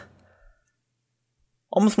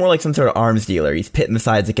almost more like some sort of arms dealer. He's pitting the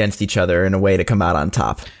sides against each other in a way to come out on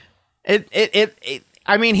top.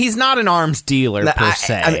 I mean, he's not an arms dealer per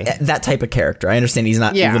se. I mean, that type of character. I understand he's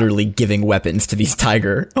not literally giving weapons to these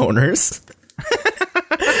tiger owners.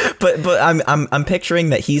 But I'm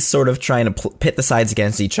picturing that he's sort of trying to pit the sides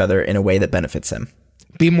against each other in a way that benefits him.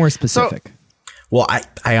 Be more specific. Well,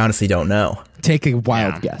 I honestly don't know. Take a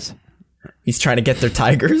wild guess. He's trying to get their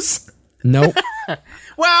tigers. Nope.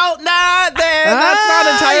 Well, that's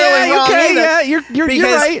not entirely wrong okay, either. yeah, you're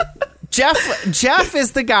Because right. Jeff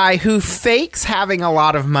is the guy who fakes having a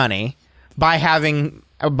lot of money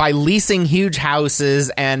by leasing huge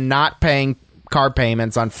houses and not paying car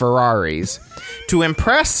payments on Ferraris to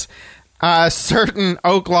impress certain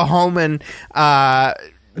Oklahoman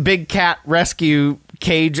big cat rescue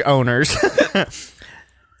cage owners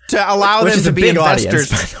to allow Which them is to a be big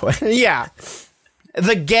investors. audience, by the way. Yeah,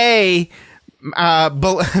 the gay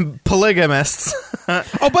polygamists.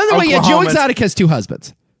 Oh, by the way, yeah, Joe Oklahomans. Exotic has 2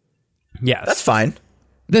 husbands. Yes, That's fine.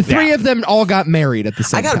 The 3 of them all got married at the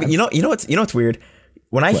same I gotta time. be, you know what's weird?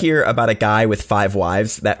 When I hear about a guy with 5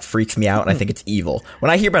 wives, that freaks me out, and I think it's evil.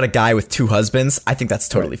 When I hear about a guy with 2 husbands, I think that's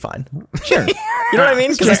totally fine. Sure. You know what I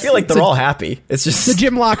mean? Because I feel like they're all happy. It's just The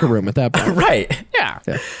gym locker room at that point. right. yeah.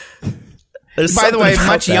 There's By the way, something about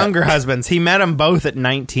much that. younger husbands. He met them both at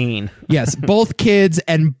 19. Yes, both kids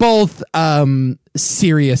and both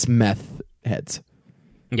serious meth heads.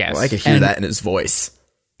 Yes. Well, I could hear that in his voice.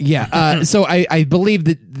 Yeah, so I believe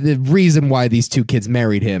that the reason why these 2 kids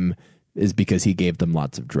married him is because he gave them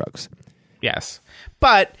lots of drugs. Yes.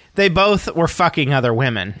 But they both were fucking other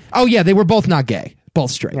women. Oh, yeah, they were both not gay.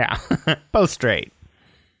 Both straight. Yeah. Both straight.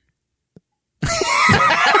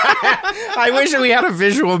 I wish we had a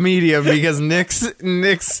visual medium because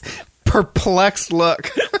Nick's perplexed look.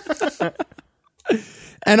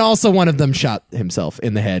 And also one of them shot himself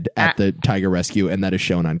in the head at the tiger rescue, and that is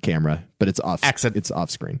shown on camera, but it's off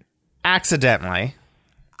screen. Accidentally.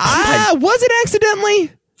 Was it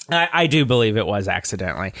accidentally? I do believe it was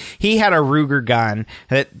accidentally. He had a Ruger gun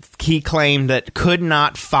that he claimed that could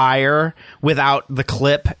not fire without the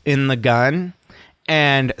clip in the gun.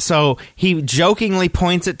 And so he jokingly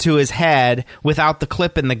points it to his head without the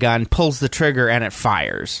clip in the gun, pulls the trigger, and it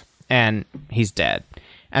fires. And he's dead.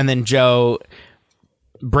 And then Joe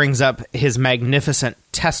brings up his magnificent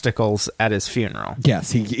testicles at his funeral.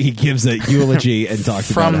 Yes, he gives a eulogy and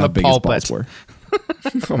talks From about how the big pulpit. his balls were.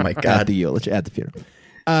 Oh my At god. the eulogy, at the funeral.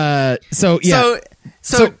 So yeah.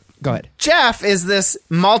 So Go ahead. Jeff is this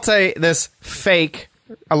fake,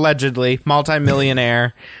 allegedly,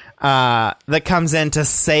 multimillionaire that comes in to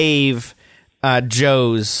save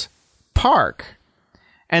Joe's park.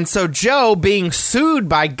 And so Joe, being sued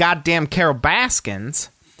by goddamn Carol Baskins,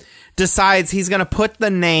 decides he's going to put the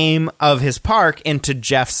name of his park into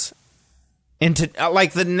Jeff's...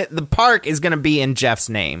 the park is going to be in Jeff's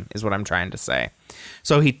name, is what I'm trying to say.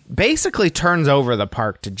 So he basically turns over the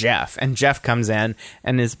park to Jeff, and Jeff comes in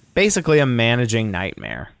and is basically a managing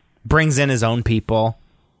nightmare. Brings in his own people.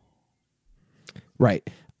 Right.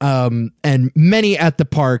 And many at the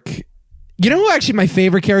park. You know who actually my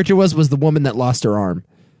favorite character was the woman that lost her arm.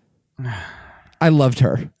 I loved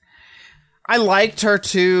her. I liked her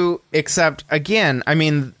too, except, again, I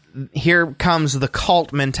mean, here comes the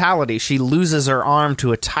cult mentality. She loses her arm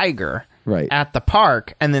to a tiger at the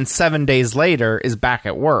park, and then 7 days later is back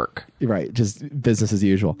at work. Right, just business as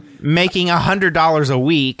usual. Making $100 a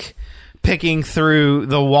week, picking through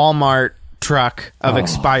the Walmart truck of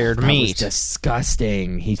expired that meat. was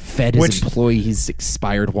disgusting. He fed his employees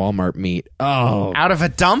expired Walmart meat. Oh. Out of a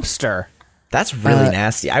dumpster. That's really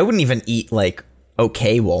nasty. I wouldn't even eat like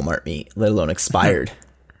okay Walmart meat, let alone expired.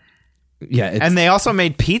 Yeah, And they also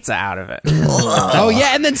made pizza out of it. oh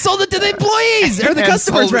yeah, and then sold it to the employees or the And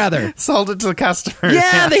customers rather. Sold it to the customers.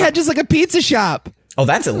 Yeah, they had just like a pizza shop. Oh,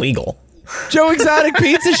 that's illegal. Joe Exotic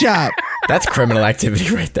Pizza Shop. That's criminal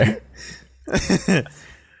activity right there.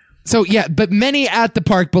 So yeah, but many at the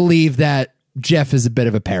park believe that Jeff is a bit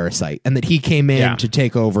of a parasite and that he came in to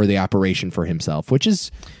take over the operation for himself, which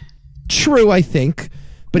is true, I think.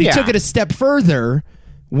 But he took it a step further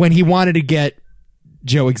when he wanted to get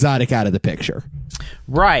Joe Exotic out of the picture.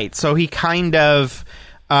 Right. So he kind of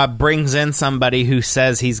brings in somebody who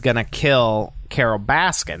says he's going to kill Carol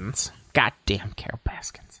Baskins. Goddamn Carol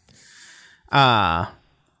Baskins.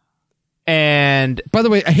 And by the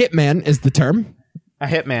way, a hitman is the term. A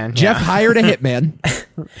hitman. Jeff hired a hitman.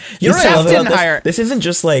 You know what I love didn't about hire- this? This isn't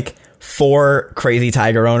just like 4 crazy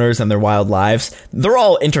tiger owners and their wild lives. They're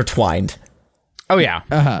all intertwined. Oh, yeah.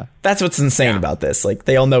 That's what's insane about this. Like,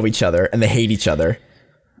 they all know each other and they hate each other.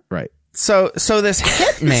 Right. So this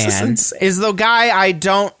hitman insane. is the guy I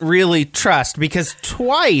don't really trust because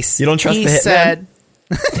twice You don't trust he the hitman? said...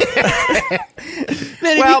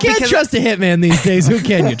 Man, Well, if you can't because- trust a hitman these days, who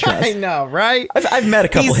can you trust? I know, right? I've met a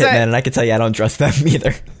couple He said- hitmen and I can tell you I don't trust them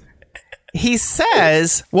either. He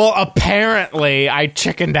says, well, apparently I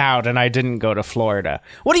chickened out and I didn't go to Florida.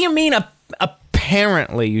 What do you mean,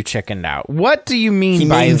 apparently you chickened out? What do you mean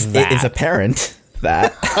by that? It is apparent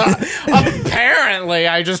that. Apparently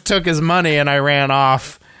I just took his money and I ran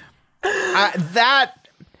off.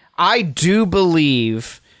 I do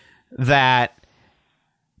believe that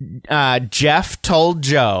Jeff told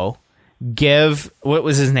Joe, what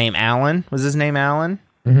was his name? Alan? Was his name Alan?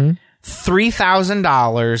 Mm-hmm.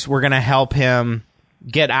 $3,000. We're going to help him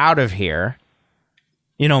get out of here,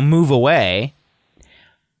 move away.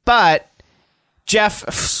 But Jeff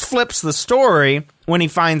flips the story when he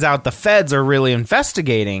finds out the feds are really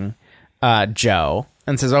investigating Joe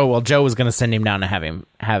and says, oh, well, Joe was going to send him down to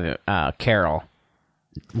have Carol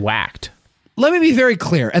whacked. Let me be very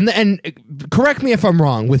clear, and correct me if I'm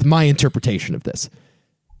wrong with my interpretation of this.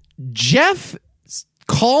 Jeff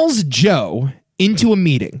calls Joe into a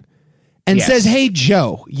meeting and says, hey,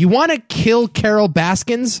 Joe, you want to kill Carol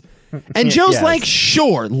Baskins? And Joe's like,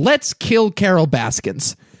 sure, let's kill Carol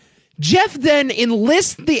Baskins. Jeff then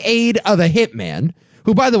enlists the aid of a hitman,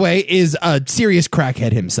 who, by the way, is a serious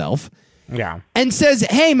crackhead himself. Yeah. And says,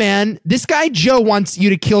 hey, man, this guy Joe wants you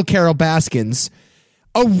to kill Carol Baskins,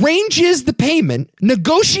 arranges the payment,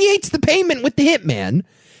 negotiates the payment with the hitman,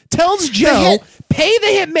 tells Joe, pay the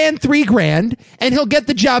hitman $3,000 and he'll get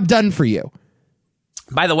the job done for you.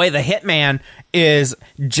 By the way, the hitman is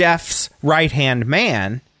Jeff's right-hand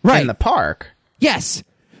man in the park. Yes.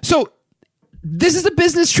 So this is a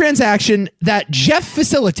business transaction that Jeff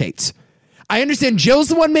facilitates. I understand Joe's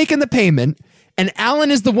the one making the payment and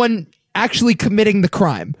Alan is the one actually committing the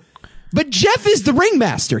crime. But Jeff is the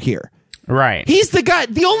ringmaster here. Right. He's the guy.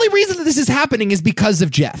 The only reason that this is happening is because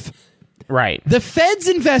of Jeff. Right. The feds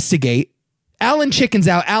investigate. Alan chickens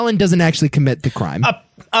out. Alan doesn't actually commit the crime.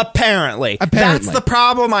 Apparently. That's the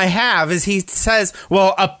problem I have, is he says,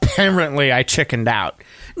 well, apparently I chickened out.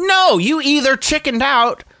 No, you either chickened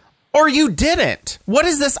out or you didn't. What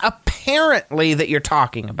is this apparently that you're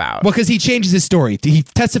talking about? Well, because he changes his story. He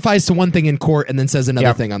testifies to one thing in court and then says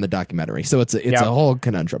another thing on the documentary. So it's a whole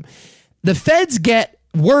conundrum. The feds get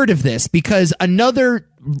word of this because another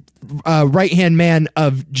right-hand man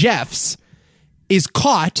of Jeff's is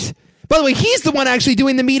caught. By the way, he's the one actually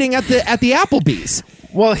doing the meeting at the Applebee's.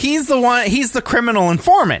 Well, he's the criminal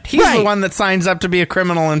informant. He's the one that signs up to be a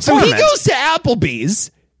criminal informant. So he goes to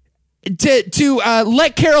Applebee's to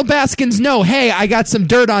let Carol Baskins know, hey, I got some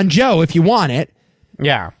dirt on Joe if you want it.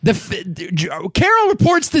 Yeah. Carol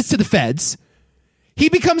reports this to the feds. He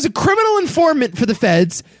becomes a criminal informant for the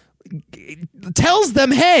feds, tells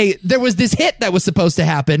them, hey, there was this hit that was supposed to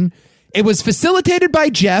happen. It was facilitated by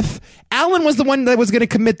Jeff. Alan was the one that was going to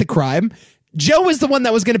commit the crime. Joe was the one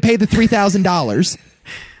that was going to pay the $3,000.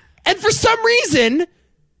 And for some reason,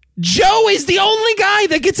 Joe is the only guy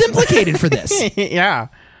that gets implicated for this. Yeah.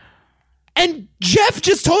 And Jeff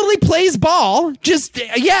just totally plays ball. This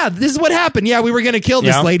is what happened. Yeah, we were going to kill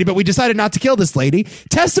this lady, but we decided not to kill this lady.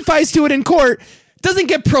 Testifies to it in court. Doesn't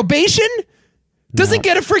get probation. Doesn't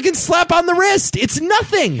get a freaking slap on the wrist. It's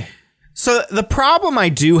nothing. So the problem I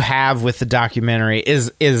do have with the documentary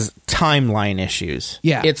is timeline issues.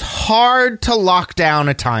 Yeah. It's hard to lock down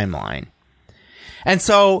a timeline. And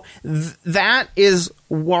so that is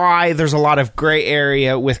why there's a lot of gray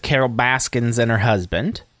area with Carol Baskins and her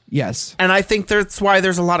husband. Yes. And I think that's why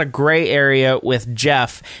there's a lot of gray area with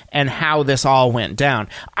Jeff and how this all went down.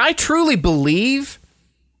 I truly believe,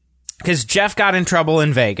 because Jeff got in trouble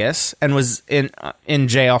in Vegas and was in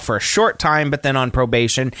jail for a short time, but then on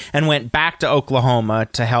probation, and went back to Oklahoma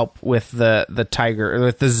to help with the tiger,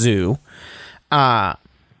 with the zoo. I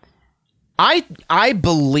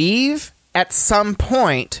believe at some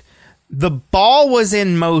point the ball was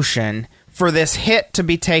in motion for this hit to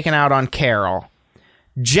be taken out on Carol.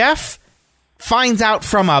 Jeff finds out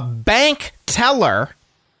from a bank teller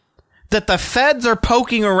that the feds are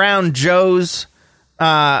poking around Joe's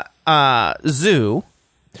zoo.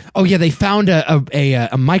 Oh yeah, they found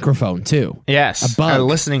a microphone too. Yes, a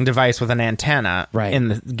listening device with an antenna in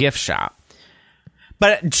the gift shop.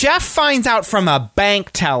 But Jeff finds out from a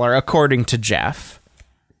bank teller, according to Jeff,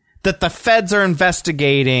 that the feds are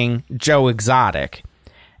investigating Joe Exotic.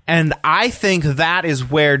 And I think that is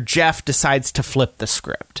where Jeff decides to flip the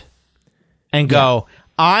script and go,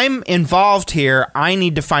 I'm involved here. I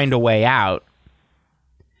need to find a way out.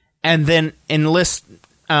 And then enlist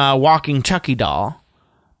Walking Chucky Doll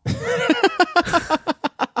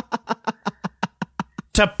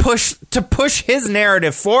to push his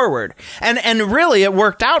narrative forward. And really it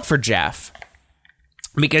worked out for Jeff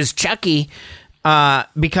because Chucky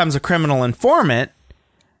becomes a criminal informant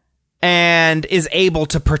and is able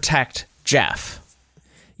to protect Jeff.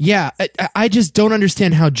 Yeah, I just don't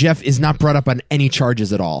understand how Jeff is not brought up on any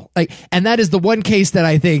charges at all. Like, and that is the one case that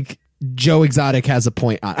I think Joe Exotic has a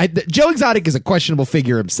point on. Joe Exotic is a questionable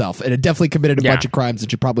figure himself, and had definitely committed a bunch of crimes and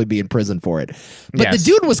should probably be in prison for it. But the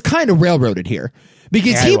dude was kind of railroaded here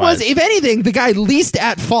because he was, if anything, the guy least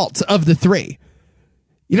at fault of the three.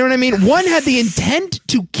 You know what I mean? One had the intent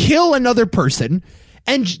to kill another person,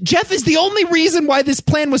 and Jeff is the only reason why this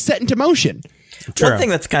plan was set into motion. True. One thing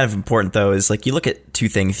that's kind of important, though, is like you look at two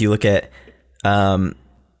things. You look at the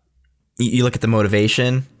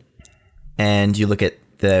motivation, and you look at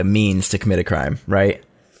the means to commit a crime, right?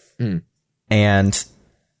 And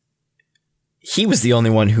he was the only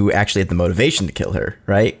one who actually had the motivation to kill her,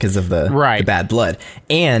 right? Because of the bad blood,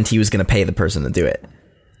 and he was going to pay the person to do it.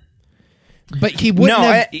 But he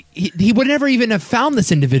wouldn't he would never even have found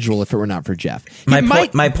this individual if it were not for Jeff. My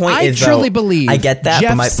point is, I truly believe I get that,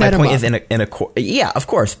 Jeff but my point is in a court. Yeah, of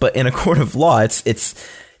course, but in a court of law, it's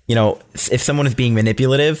if someone is being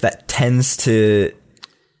manipulative, that tends to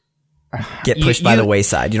get pushed by the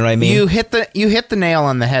wayside. You know what I mean? You hit the nail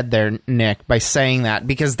on the head there, Nick, by saying that,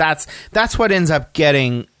 because that's what ends up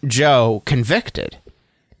getting Joe convicted.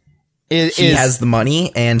 He has the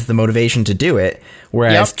money and the motivation to do it,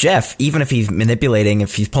 whereas Jeff, even if he's manipulating,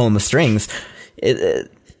 if he's pulling the strings,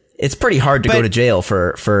 it's pretty hard to go to jail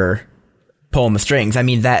for pulling the strings. I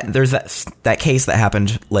mean, there's that case that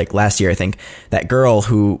happened like last year, I think, that girl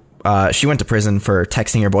who she went to prison for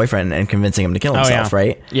texting her boyfriend and convincing him to kill himself,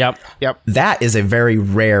 right? Yep. That is a very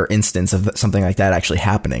rare instance of something like that actually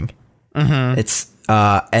happening. Mm-hmm. It's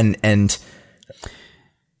and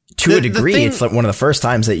to a degree, it's like one of the first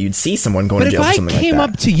times that you'd see someone going to jail for something like that. But if I came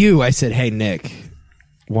up to you, I said, "Hey, Nick,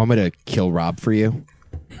 want me to kill Rob for you?"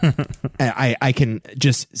 I can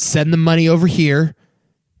just send the money over here,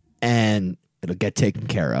 and it'll get taken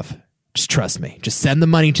care of. Just trust me. Just send the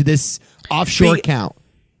money to this offshore account.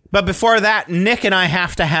 But before that, Nick and I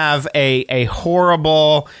have to have a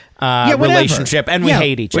horrible relationship, and we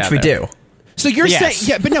hate each other. Which we do. So you're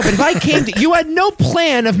saying, but if I came to you, had no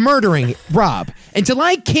plan of murdering Rob until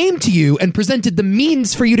I came to you and presented the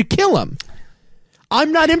means for you to kill him.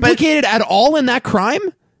 I'm not implicated at all in that crime.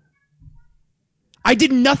 I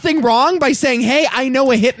did nothing wrong by saying, "Hey, I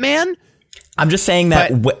know a hitman." I'm just saying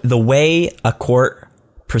that the way a court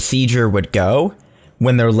procedure would go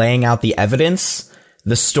when they're laying out the evidence,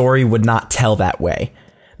 the story would not tell that way.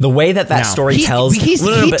 The way that story tells... He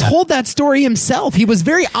told that story himself. He was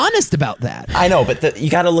very honest about that. I know, but you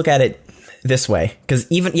got to look at it this way. Because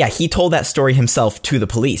he told that story himself to the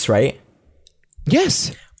police, right?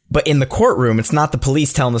 Yes. But in the courtroom, it's not the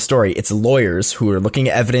police telling the story. It's lawyers who are looking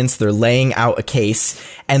at evidence. They're laying out a case.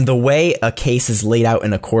 And the way a case is laid out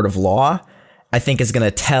in a court of law, I think, is going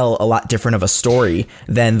to tell a lot different of a story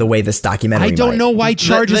than the way this documentary I don't know why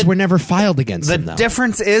charges were never filed against him, though. The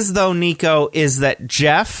difference is, though, Nico, is that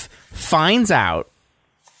Jeff finds out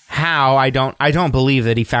how. I don't believe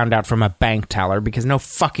that he found out from a bank teller, because no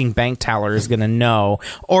fucking bank teller is going to know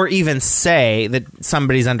or even say that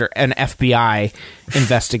somebody's under an FBI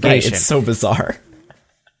investigation. Right, it's so bizarre.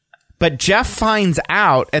 But Jeff finds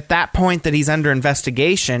out at that point that he's under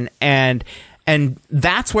investigation, and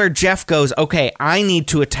that's where Jeff goes, okay, I need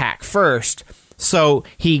to attack first. So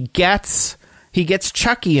he gets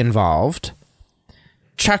Chucky involved.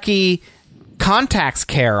 Chucky contacts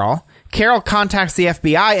Carol. Carol contacts the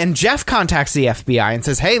FBI, and Jeff contacts the FBI and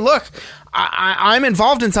says, "Hey, look, I'm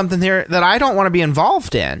involved in something here that I don't want to be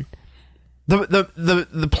involved in.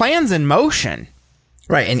 The plan's in motion."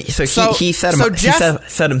 Right, and so he set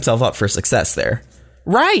himself up for success there.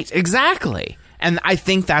 Right, exactly. And I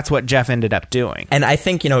think that's what Jeff ended up doing. And I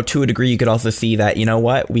think, to a degree, you could also see that, you know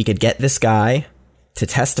what, we could get this guy to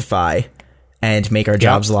testify and make our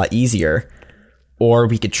jobs a lot easier. Or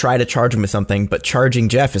we could try to charge him with something, but charging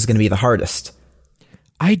Jeff is going to be the hardest.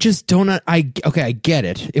 I just don't... I get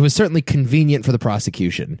it. It was certainly convenient for the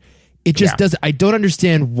prosecution. It just doesn't... I don't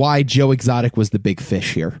understand why Joe Exotic was the big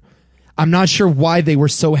fish here. I'm not sure why they were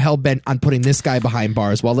so hell-bent on putting this guy behind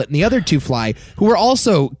bars while letting the other two fly, who were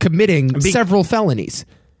also committing several felonies.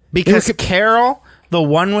 Because Carol, the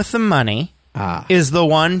one with the money, is the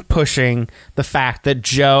one pushing the fact that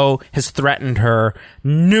Joe has threatened her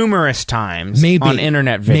numerous times on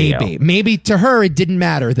internet video. Maybe to her it didn't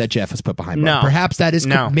matter that Jeff was put behind bars. Perhaps that is...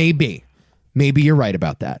 Maybe you're right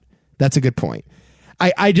about that. That's a good point.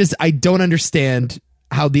 I don't understand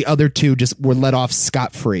how the other two just were let off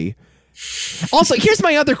scot-free. Also, here's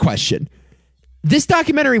my other question. This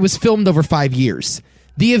documentary was filmed over 5 years.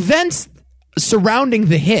 The events surrounding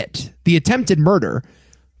the hit, the attempted murder,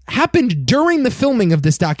 happened during the filming of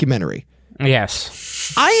this documentary. Yes.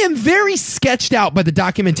 I am very sketched out by the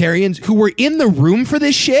documentarians who were in the room for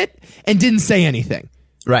this shit and didn't say anything.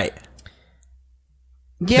 Right.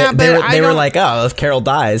 Yeah, they were like, oh, if Carol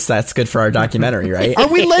dies, that's good for our documentary, right? Are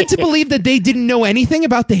we led to believe that they didn't know anything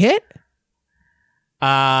about the hit?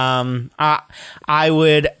 I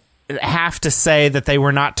would have to say that they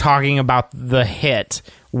were not talking about the hit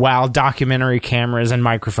while documentary cameras and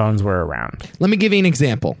microphones were around. Let me give you an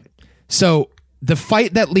example. So the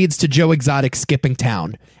fight that leads to Joe Exotic skipping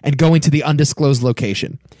town and going to the undisclosed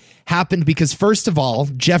location happened because, first of all,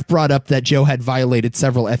 Jeff brought up that Joe had violated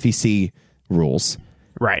several FEC rules.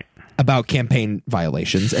 Right. About campaign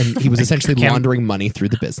violations, and he was essentially laundering money through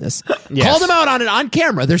the business. Yes. Called him out on it on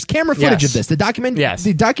camera. There's camera footage of this. The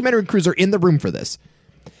documentary crews are in the room for this.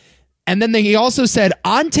 And then he also said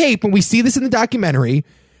on tape, when we see this in the documentary,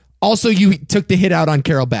 also you took the hit out on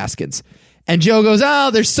Carol Baskins. And Joe goes,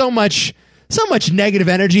 oh, there's so much negative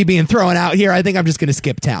energy being thrown out here. I think I'm just going to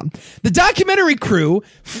skip town. The documentary crew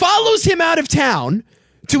follows him out of town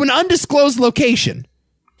to an undisclosed location.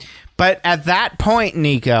 But at that point,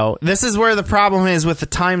 Nico, this is where the problem is with the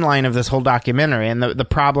timeline of this whole documentary and the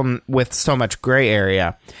problem with so much gray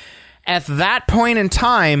area. At that point in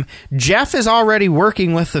time, Jeff is already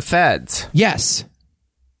working with the feds. Yes.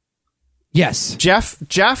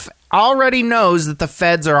 Jeff already knows that the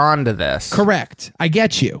feds are onto this. Correct. I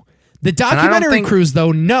get you. The documentary crews,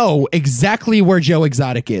 though, know exactly where Joe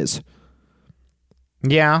Exotic is.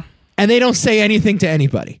 Yeah. And they don't say anything to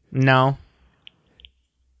anybody. No.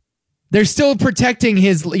 They're still protecting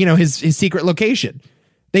his secret location.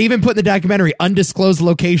 They even put in the documentary undisclosed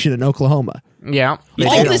location in Oklahoma. Yeah.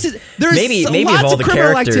 All this is there's maybe lots of all of the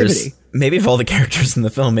criminal characters, activity. maybe of all the characters in the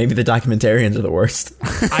film, maybe the documentarians are the worst.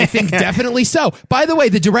 I think definitely so. By the way,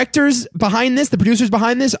 the directors behind this, the producers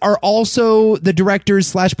behind this, are also the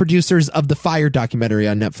directors/producers of the Fire documentary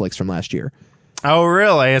on Netflix from last year. Oh,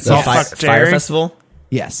 really? It's The all Fire fuck Jerry? Festival.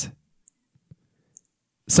 Yes.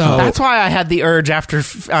 So That's why I had the urge after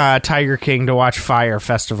Tiger King to watch Fire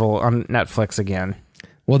Festival on Netflix again.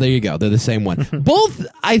 well, there you go. They're the same one. Both,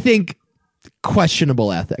 I think,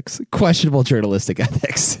 questionable ethics, questionable journalistic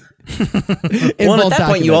ethics. Well, at that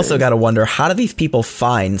point, you also got to wonder, how do these people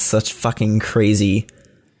find such fucking crazy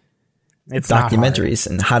documentaries,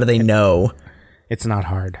 and how do they know? It's not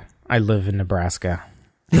hard. I live in Nebraska.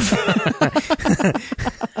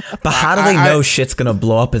 But how do they know shit's gonna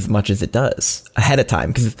blow up as much as it does ahead of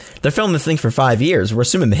time? Because they're filming this thing for 5 years. We're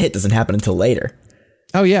assuming the hit doesn't happen until later.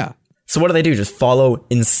 Oh, yeah. So what do they do? Just follow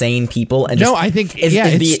insane people? And just, No, I think, is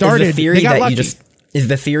the theory they got that lucky. is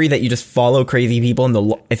the theory that you just follow crazy people,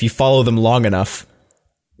 and if you follow them long enough,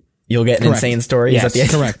 you'll get an Correct. insane story? Yes. Is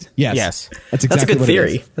that the Correct. Yes. Yes. That's exactly That's a good what it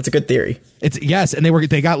theory. is. That's a good theory. Yes, and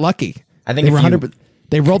they got lucky. I think they if were you- 100%.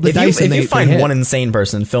 They rolled the If dice you, and if they you find hit. one insane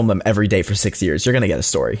person, film them every day for 6 years, you're gonna get a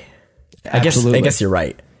story. I Absolutely. guess you're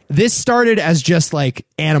right. This started as just like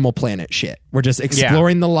Animal Planet shit. We're just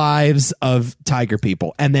exploring the lives of tiger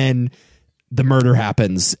people, and then the murder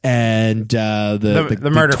happens, and the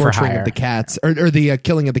murder for torturing hire. of the cats, or the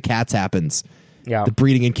killing of the cats happens. Yeah. The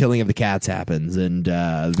breeding and killing of the cats happens, and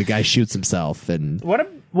the guy shoots himself. And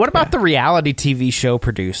What about the reality TV show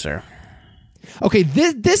producer? okay,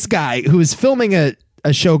 this guy who is filming a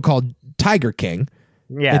show called Tiger King.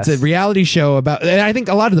 Yes. It's a reality show about, and I think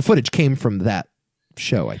a lot of the footage came from that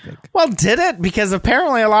show, I think. Well, did it? Because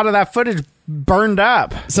apparently a lot of that footage burned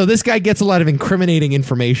up. So this guy gets a lot of incriminating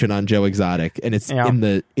information on Joe Exotic, and it's Yeah. in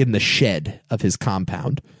the shed of his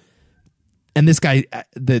compound. And this guy,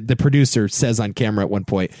 the producer, says on camera at one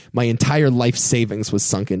point, "My entire life savings was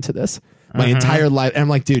sunk into this. My entire life." And I'm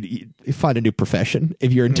like, dude, you find a new profession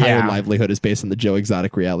if your entire Yeah. livelihood is based on the Joe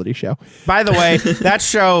Exotic reality show. By the way, that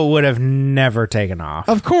show would have never taken off.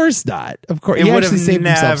 Of course not. Of course, It he would actually have saved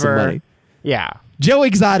himself some never. money. Yeah. Joe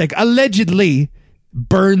Exotic allegedly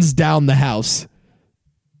burns down the house,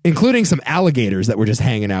 including some alligators that were just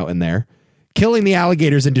hanging out in there, killing the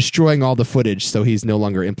alligators and destroying all the footage so he's no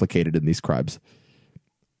longer implicated in these crimes.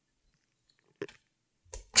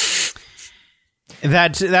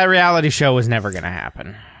 That reality show was never going to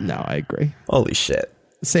happen. No, I agree. Holy shit.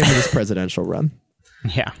 Same with his presidential run.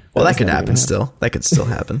 Yeah. Well, that was could never happen gonna still. That could still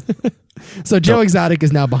happen. So Joe Exotic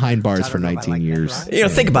is now behind bars for 19 years. You know,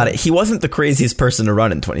 think about it. He wasn't the craziest person to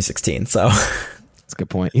run in 2016, so That's a good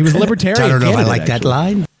point. He was libertarian. I don't know if I candidate, like that actually.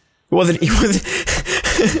 line. he wasn't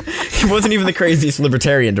he wasn't even the craziest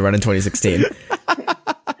libertarian to run in 2016.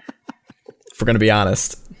 If we're gonna be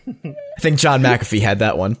honest, I think John McAfee had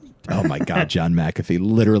that one. Oh my God, John McAfee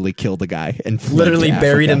literally killed a guy and fled Literally to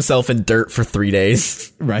buried Africa. himself in dirt for 3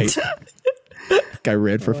 days. Right. Guy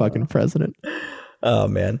ran for fucking president. Oh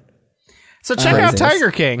man. So check out Craziness.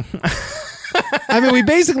 Tiger King. I mean, we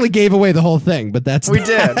basically gave away the whole thing, but We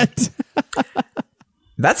did.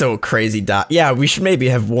 That's a crazy dot. Yeah, we should maybe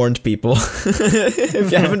have warned people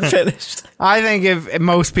if you haven't finished. I think if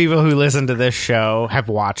most people who listen to this show have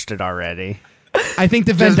watched it already. I think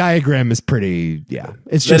the Venn diagram is pretty,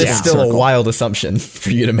 it's That just is a still circle. a wild assumption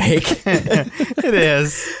for you to make. It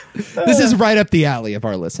is. This is right up the alley of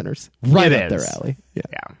our listeners. Right It up is. their alley. Yeah.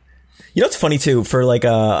 Yeah. You know what's funny too, for like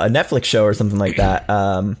a Netflix show or something like that,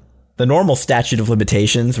 the normal statute of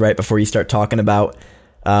limitations right before you start talking about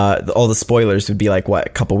all the spoilers would be like, what, a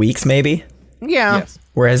couple weeks maybe? Yeah. Yes.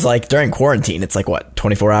 Whereas like during quarantine, it's like, what,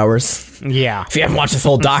 24 hours? Yeah. If you haven't watched this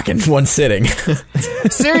whole doc in one sitting.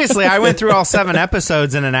 Seriously, I went through all 7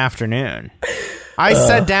 episodes in an afternoon. I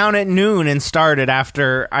sat down at noon and started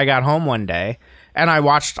after I got home one day, and I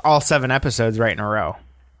watched all 7 episodes right in a row.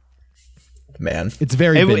 Man. It's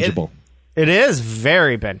very It- bingeable. It is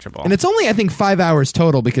very bingeable. And it's only, I think, 5 hours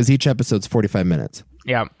total because each episode's 45 minutes.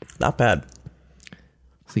 Yeah. Not bad.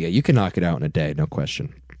 So yeah, you can knock it out in a day, no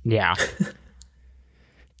question. Yeah.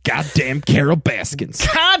 Goddamn Carol Baskins.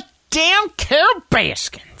 Goddamn Carol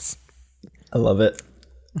Baskins. I love it.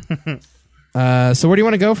 So where do you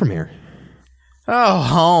want to go from here? Oh,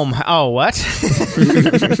 home. Oh, what?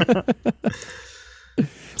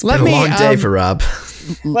 Let Been a long day for Rob.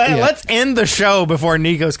 Let's end the show before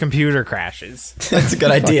Nico's computer crashes. That's a good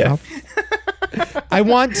idea. I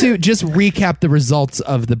want to just recap the results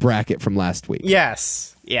of the bracket from last week.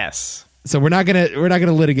 Yes. Yes. So we're not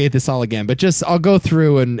gonna litigate this all again, but just I'll go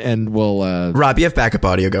through and we'll Rob, you have backup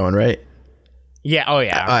audio going, right? Yeah. Oh,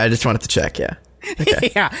 yeah. I just wanted to check, yeah.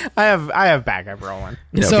 Yeah. I have backup rolling.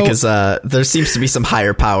 You know, So- because there seems to be some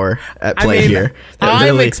higher power at play here. that I'm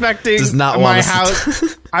really expecting does not my want us to-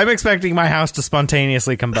 house. I'm expecting my house to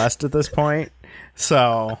spontaneously combust at this point.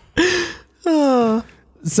 So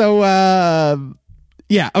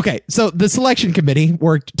yeah, okay. So the selection committee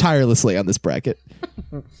worked tirelessly on this bracket.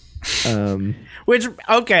 which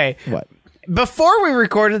okay. What? Before we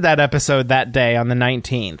recorded that episode that day on the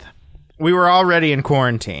 19th, we were already in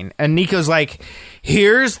quarantine, and Nico's like,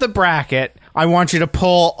 here's the bracket. I want you to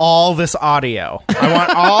pull all this audio. I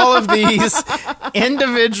want all of these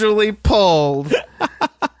individually pulled.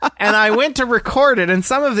 And I went to record it, and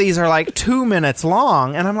some of these are like 2 minutes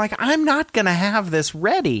long, and I'm like, I'm not going to have this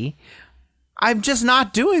ready. I'm just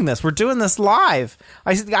not doing this. We're doing this live.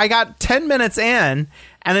 I got 10 minutes in,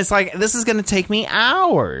 and it's like, this is going to take me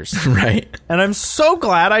hours. Right. And I'm so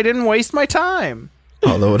glad I didn't waste my time.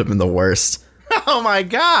 Oh, that would have been the worst. Oh my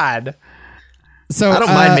God. So I don't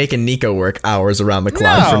mind making Nico work hours around the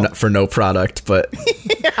clock No. for no product, but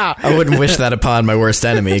Yeah. I wouldn't wish that upon my worst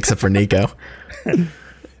enemy, except for Nico.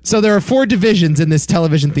 So there are 4 divisions in this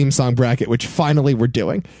television theme song bracket, which finally we're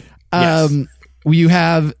doing. Yes. You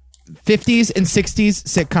have 50s and 60s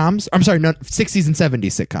sitcoms. I'm sorry, no, 60s and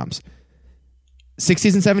 70s sitcoms.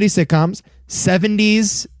 60s and 70s sitcoms.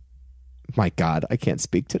 70s. My God, I can't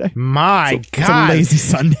speak today. My It's a God. lazy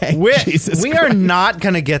Sunday. Jesus We are not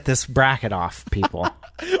going to get this bracket off, people.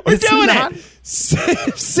 We're doing it.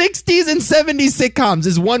 60s and 70s sitcoms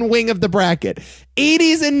is one wing of the bracket.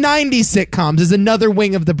 80s and 90s sitcoms is another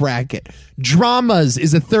wing of the bracket. Dramas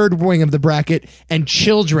is a third wing of the bracket, and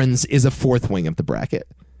children's is a fourth wing of the bracket.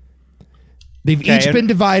 They've Okay, each and- been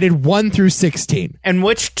divided 1 through 16. And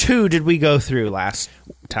which 2 did we go through last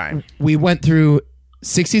time? We went through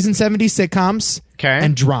 60s and 70s sitcoms Okay.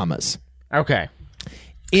 and dramas. Okay.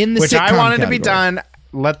 In the Which I sitcom wanted to be category. done.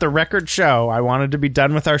 Let the record show. I wanted to be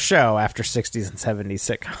done with our show after 60s and 70s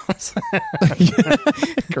sitcoms.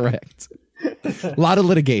 Correct. A lot of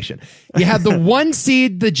litigation. You had the 1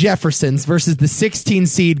 seed, the Jeffersons, versus the 16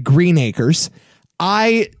 seed Green Acres.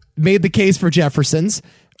 I made the case for Jeffersons.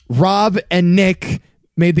 Rob and Nick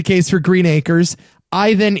made the case for Green Acres.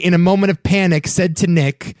 I then, in a moment of panic, said to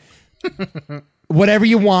Nick, whatever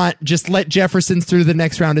you want, just let Jeffersons through the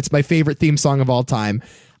next round. It's my favorite theme song of all time.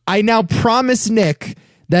 I now promise Nick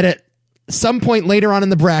that at some point later on in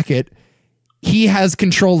the bracket, he has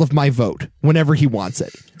control of my vote whenever he wants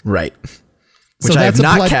it. Right. So Which I that's have a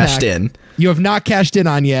not blood cashed pact. in. You have not cashed in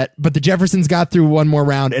on yet, but the Jeffersons got through one more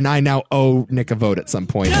round, and I now owe Nick a vote at some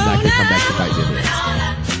point, and that could come back to bite me in the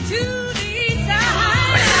ass.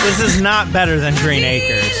 This is not better than Green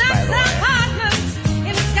Acres, by the way.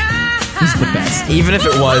 This is the best. Even if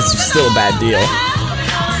it was, still a bad deal.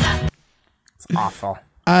 It's awful.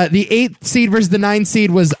 The 8th seed versus the 9th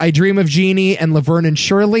seed was I Dream of Jeannie and Laverne and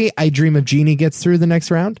Shirley. I Dream of Jeannie gets through the next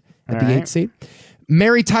round at the 8th seed.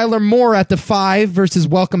 Mary Tyler Moore at the 5 versus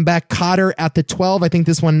Welcome Back Kotter at the 12. I think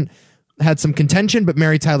this one had some contention, but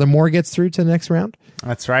Mary Tyler Moore gets through to the next round.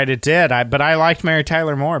 That's right, it did. But I liked Mary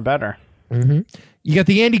Tyler Moore better. You got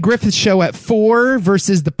the Andy Griffith Show at 4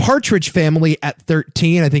 versus the Partridge Family at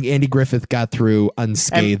 13. I think Andy Griffith got through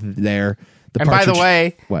unscathed there. And by the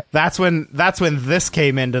way, what? That's when this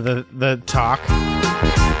came into the talk.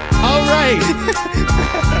 All right.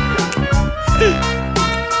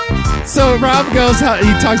 So Rob he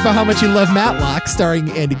talks about how much he loved Matlock,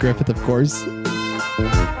 starring Andy Griffith, of course.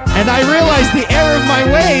 And I realized the error of my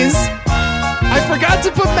ways. I forgot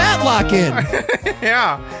to put Matlock in.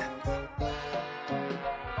 Yeah.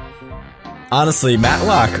 Honestly,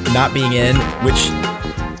 Matlock not being in, which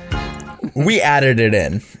we added it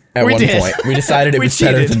in at one point. We decided it was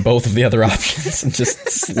better than both of the other options and just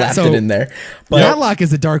slapped it in there. But Matlock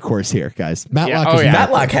is a dark horse here, guys.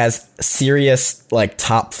 Matlock has serious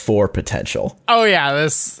top 4 potential. Oh yeah,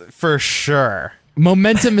 this for sure.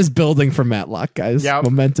 Momentum is building for Matlock, guys. Yep.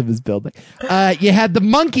 Momentum is building. You had the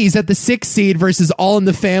Monkees at the 6th seed versus All in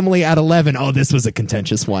the Family at 11. Oh, this was a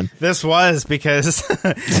contentious one. This was because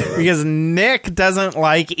Nick doesn't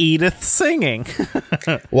like Edith singing.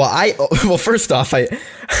 Well, first off, I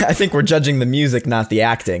think we're judging the music, not the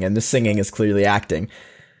acting, and the singing is clearly acting.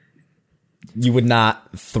 You would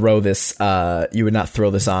not throw this. You would not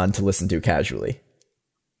throw this on to listen to casually.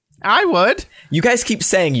 I would. You guys keep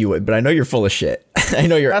saying you would, but I know you're full of shit. I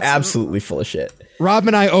know you're absolutely full of shit. Rob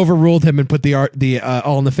and I overruled him and put the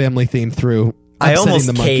All in the Family theme through. I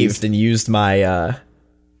almost caved and used my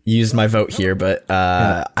vote here, but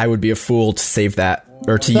I would be a fool to save that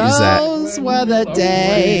or to use that. Those were the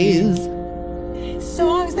days.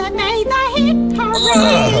 Songs that made the hit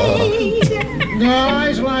parade.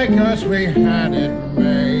 Guys like us, we had it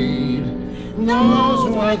made.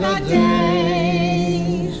 Those were the days.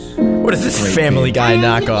 What is this Family Guy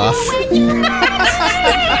knockoff?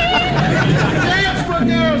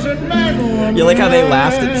 You like how they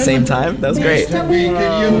laughed at the same time? That was great.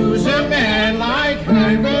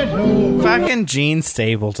 Fucking Gene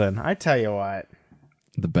Stapleton. I tell you what.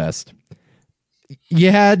 The best.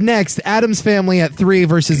 You had next Addams Family at 3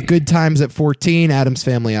 versus Good Times at 14. Addams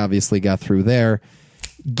Family obviously got through there.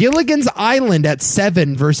 Gilligan's Island at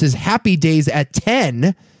 7 versus Happy Days at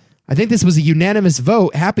 10. I think this was a unanimous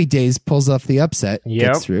vote. Happy Days pulls off the upset.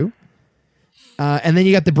 Yep. Gets through. And then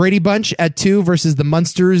you got the Brady Bunch at 2 versus the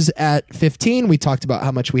Munsters at 15. We talked about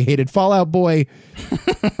how much we hated Fall Out Boy.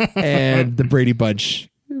 And the Brady Bunch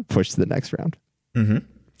pushed to the next round. Mm-hmm.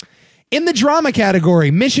 In the drama category,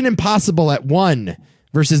 Mission Impossible at 1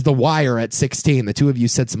 versus The Wire at 16. The two of you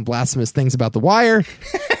said some blasphemous things about The Wire.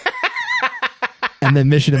 And then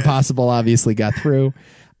Mission Impossible obviously got through.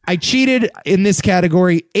 I cheated in this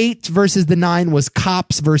category. 8 versus the 9 was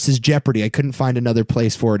Cops versus Jeopardy. I couldn't find another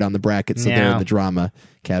place for it on the bracket, so they're in the drama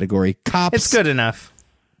category. Cops. It's good enough.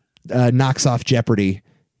 Knocks off Jeopardy,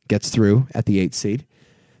 gets through at the 8th seed.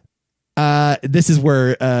 This is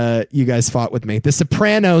where you guys fought with me. The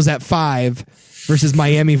Sopranos at 5 versus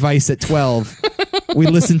Miami Vice at 12. We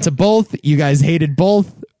listened to both. You guys hated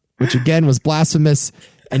both, which again was blasphemous,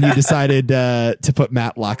 and you decided to put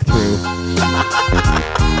Matlock through.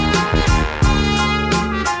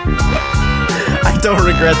 I don't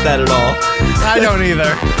regret that at all. I don't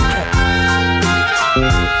either.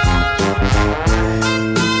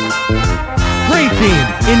 Great theme,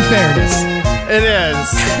 in fairness. It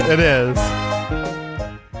is.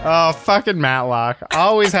 Oh, fucking Matlock!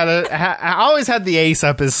 Always had the ace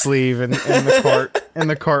up his sleeve in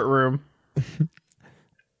the courtroom.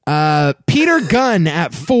 Peter Gunn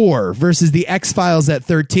at 4 versus the X-Files at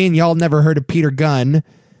 13. Y'all never heard of Peter Gunn.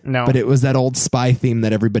 No. But it was that old spy theme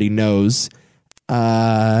that everybody knows.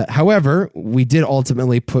 However, we did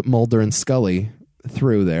ultimately put Mulder and Scully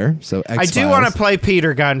through there. So X-Files. I do want to play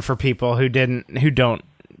Peter Gunn for people who don't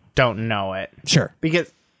know it. Sure.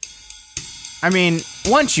 Because I mean,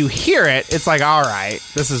 once you hear it, it's like, all right,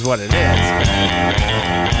 this is what it is.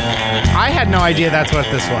 I had no idea that's what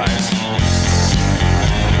this was.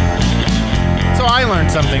 So I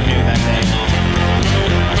learned something new that day.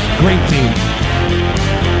 Great theme.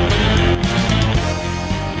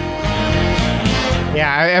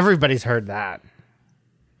 Yeah, everybody's heard that.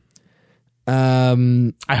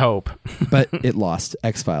 I hope. But it lost.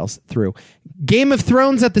 X-Files through. Game of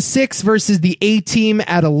Thrones at the 6 versus the A-Team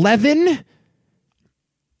at 11.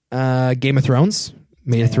 Game of Thrones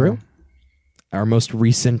made it through. Our most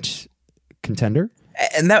recent contender.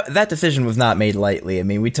 And that decision was not made lightly. I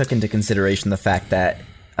mean, we took into consideration the fact that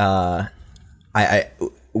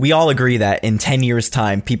we all agree that in 10 years'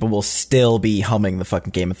 time, people will still be humming the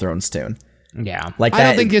fucking Game of Thrones tune. Yeah. Like I that,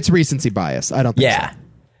 don't think it's recency bias. I don't think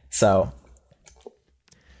so.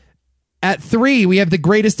 At 3, we have The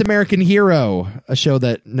Greatest American Hero, a show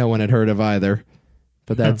that no one had heard of either.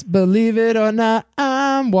 But that's Believe It or Not,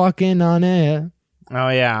 I'm Walking on Air. Oh,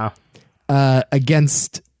 yeah.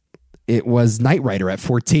 Against, it was Knight Rider at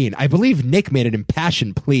 14. I believe Nick made an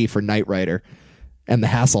impassioned plea for Knight Rider and the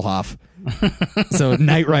Hasselhoff. So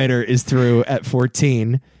Knight Rider is through at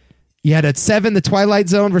 14. You had at 7, The Twilight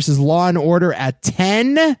Zone versus Law and Order at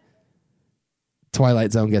 10.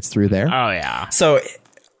 Twilight Zone gets through there. Oh, yeah. So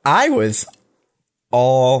I was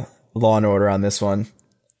all Law and Order on this one.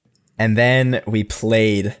 And then we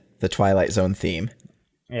played the Twilight Zone theme.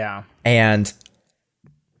 Yeah. And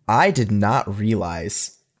I did not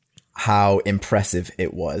realize how impressive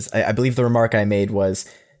it was. I believe the remark I made was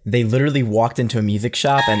they literally walked into a music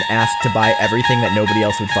shop and asked to buy everything that nobody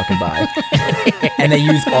else would fucking buy. And they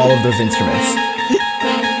used all of those instruments.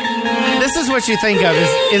 This is what you think of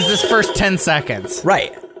is this first 10 seconds.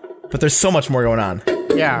 Right. But there's so much more going on.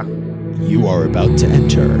 Yeah. You are about to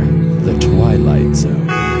enter the Twilight Zone.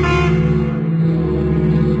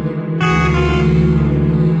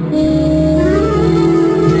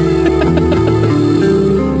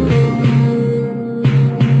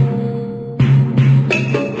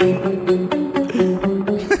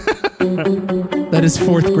 That is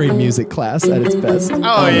 4th grade music class at its best.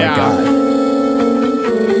 Oh yeah. My God.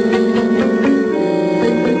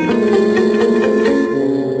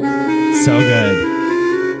 So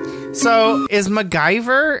good. So is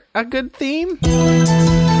MacGyver a good theme? Because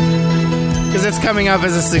it's coming up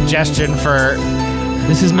as a suggestion for.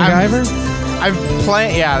 This is MacGyver? I'm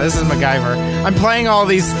playing. Yeah, this is MacGyver. I'm playing all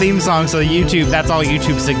these theme songs on YouTube. That's all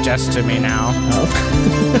YouTube suggests to me now. Oh.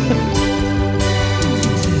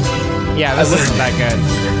 Yeah, this isn't that good.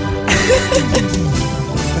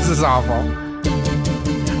 This is awful.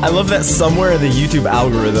 I love that somewhere in the YouTube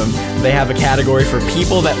algorithm, they have a category for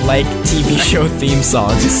people that like TV show theme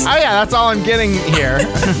songs. Oh yeah, that's all I'm getting here.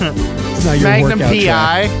 It's not your Magnum workout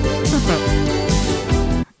PI. track.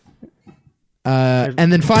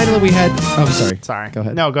 And then finally we had... Oh, I'm sorry. Sorry. Go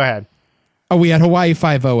ahead. No, go ahead. Oh, we had Hawaii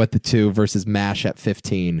Five-0 at the 2 versus MASH at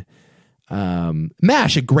 15.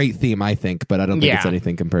 MASH, a great theme, I think, but I don't think it's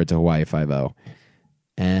anything compared to Hawaii Five-0.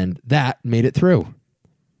 And that made it through.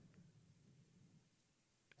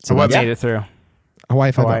 So what made it through?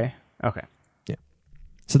 Hawaii Five-0. Hawaii? Okay. Yeah.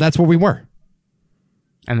 So that's where we were.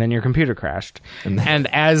 And then your computer crashed. And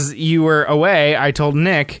as you were away, I told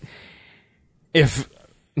Nick, if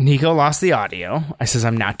Nico lost the audio, I says,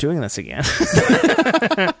 I'm not doing this again.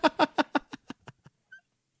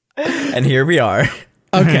 And here we are.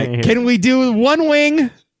 Okay. Can we do one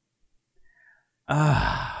wing?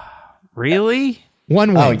 Really?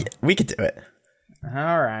 One wing. Oh, yeah, we could do it.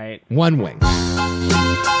 All right. One wing.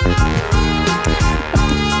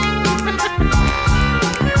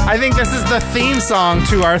 I think this is the theme song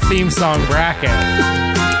to our theme song bracket.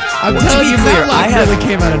 I'm telling you, clear, Matlock I have- really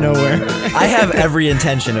came out of nowhere. I have every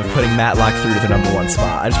intention of putting Matlock through to the #1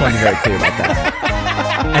 spot. I just want to be very clear about that.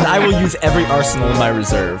 And I will use every arsenal in my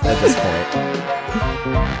reserve at this point.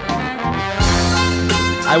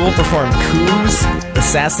 I will perform coups,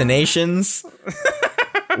 assassinations.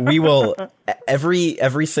 We will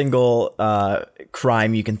every single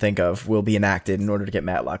crime you can think of will be enacted in order to get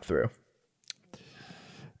Matlock through.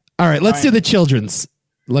 All right, let's do the children's.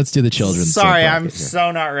 Let's do the children's. Sorry, bracket I'm here.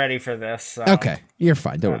 so not ready for this. So. Okay, you're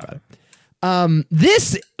fine. Don't worry about it.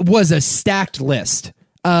 This was a stacked list.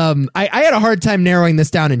 I had a hard time narrowing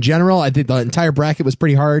this down in general. I think the entire bracket was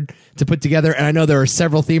pretty hard to put together, and I know there are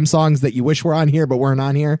several theme songs that you wish were on here but weren't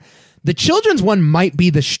on here. The children's one might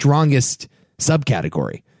be the strongest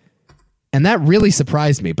subcategory, and that really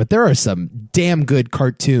surprised me. But there are some damn good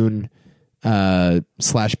cartoon /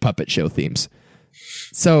 puppet show themes.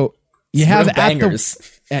 So you have Real bangers.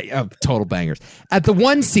 total bangers. At the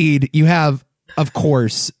 1 seed, you have, of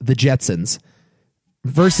course, the Jetsons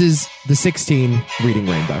versus the 16 Reading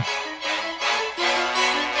Rainbow.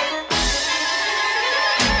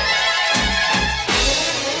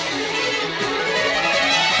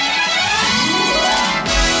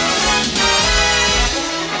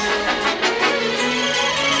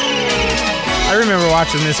 I remember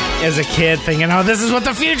watching this as a kid thinking, oh, this is what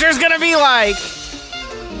the future is going to be like.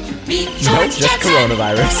 Nope, just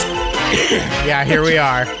coronavirus. Yeah, here we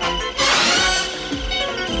are.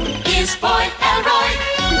 Is boy Elroy,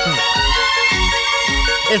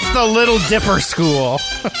 It's the Little Dipper School.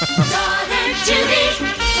 daughter Judy,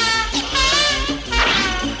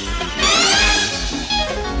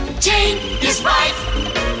 Jane, his wife,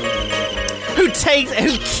 Who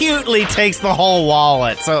cutely takes the whole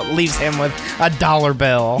wallet, so it leaves him with a $1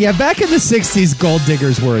 bill. Yeah, back in the 60s, gold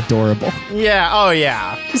diggers were adorable. Yeah, oh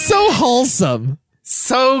yeah. So wholesome.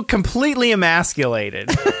 So completely emasculated.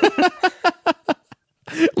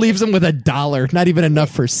 Leaves them with $1. Not even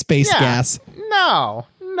enough for space gas. No.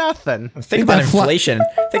 nothing. Think about that fly- inflation.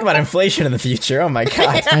 Think about inflation in the future. Oh my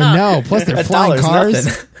god. I know. Plus, they're $1 flying is cars.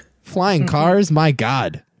 nothing. Flying cars. My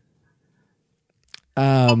God.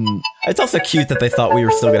 It's also cute that they thought we were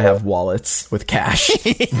still gonna have wallets with cash.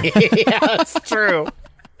 Yeah, that's true.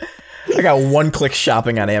 I got one-click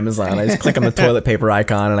shopping on Amazon. I just click on the toilet paper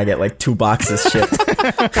icon and I get like 2 boxes shipped.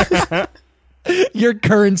 Your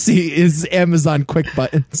currency is Amazon Quick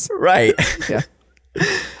Buttons. Right. Yeah.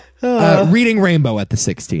 Reading Rainbow at the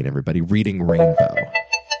 16, everybody. Reading Rainbow.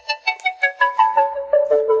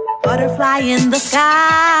 Butterfly in the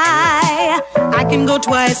sky, I can go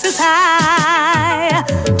twice as high.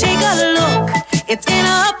 Take a look, it's in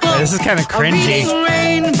a book. This is kind of cringy.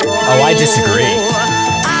 Oh, I disagree.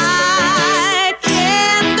 I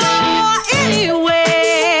can go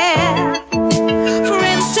anywhere.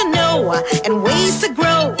 Friends to know and ways to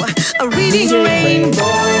grow. A reading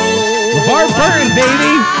rainbow. LeVar Burton,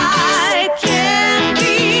 baby. I can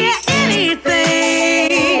be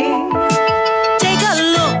anything. Take a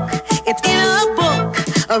look, it's in a book.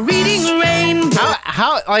 A reading rainbow.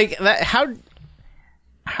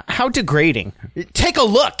 How degrading. Take a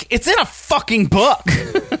look. It's in a fucking book.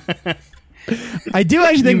 I do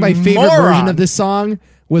actually think my favorite version of this song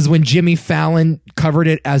was when Jimmy Fallon covered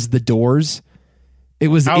it as The Doors. It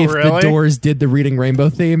was Oh, if really? The Doors did the Reading Rainbow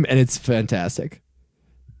theme, and it's fantastic.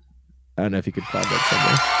 I don't know if you could find that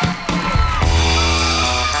somewhere.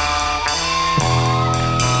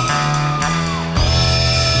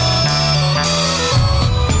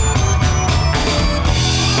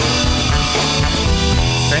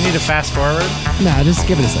 Do I need to fast forward? Nah, just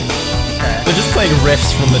give it a second. They're just playing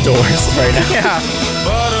riffs from the Doors right now. Yeah.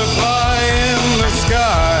 Butterfly in the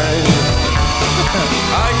sky.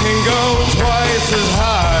 I can go twice as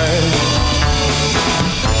high.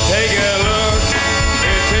 Take a look,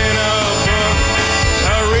 it's in a book,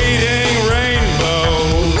 a reading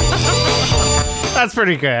rainbow. That's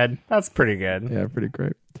pretty good. That's pretty good. Yeah, pretty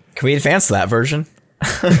great. Can we advance that version?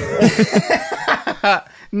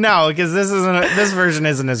 No, because this version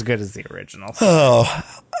isn't as good as the original. Oh,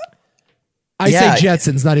 I Yeah. say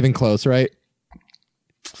Jetsons, not even close, right?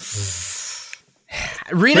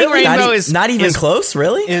 Reading really? Rainbow is not even close.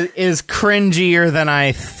 Really? is cringier than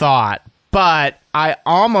I thought, but I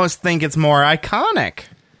almost think it's more iconic.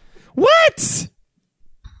 What?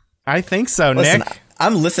 I think so, Listen, Nick.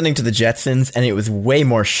 I'm listening to the Jetsons, and it was way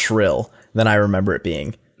more shrill than I remember it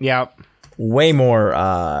being. Yep. Way more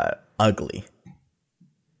ugly.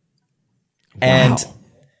 And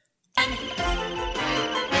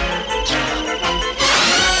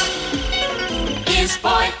Is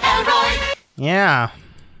Boy Elroy. Yeah.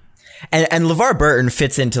 And LeVar Burton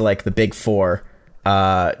fits into like the big four,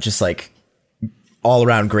 just like all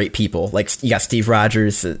around great people. Like you got Steve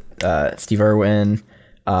Rogers, Steve Irwin,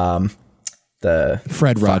 the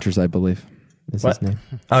Fred Rogers, I believe, is his name.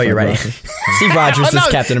 Oh, you're right. Steve Rogers is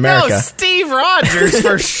Captain America. No, Steve Rogers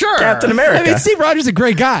for sure. Captain America. I mean, Steve Rogers is a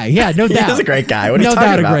great guy. Yeah, no doubt. He's a great guy. What are No you talking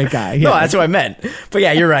doubt about? a great guy. No, Yeah. that's what I meant. But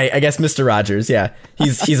yeah, you're right. I guess Mr. Rogers. Yeah,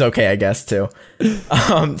 he's okay. I guess too.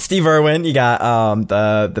 Steve Irwin. You got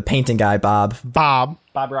the painting guy Bob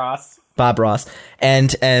Ross, and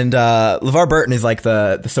LeVar Burton is like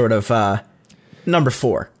the sort of number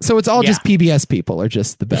 4. So it's all Yeah. just PBS people are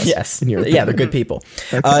just the best. Yes. in your Yeah, opinion. they're good people.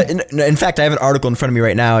 In fact, I have an article in front of me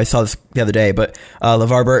right now. I saw this the other day, but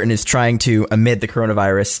LeVar Burton is trying to, amid the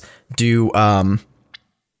coronavirus, do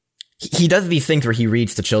he does these things where he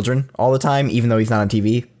reads to children all the time, even though he's not on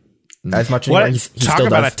TV as much anymore. What? He Talk still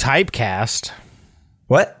about does. a typecast.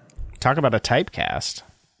 What? Talk about a typecast.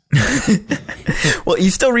 Well,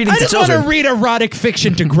 he's still reading I to just want children. to read erotic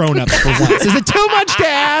fiction to grown-ups for once. Is it too much to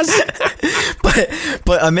ask?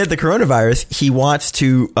 But amid the coronavirus, he wants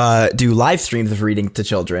to do live streams of reading to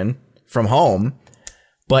children from home,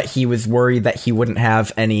 but he was worried that he wouldn't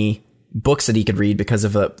have any books that he could read because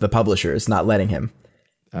of the publishers not letting him.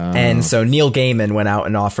 And so Neil Gaiman went out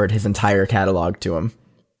and offered his entire catalog to him,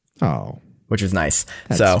 Oh, which was nice.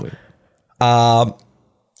 that's So, sweet.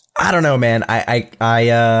 I don't know, man.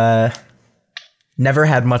 I never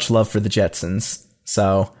had much love for the Jetsons,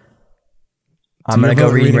 so I'm Do gonna you go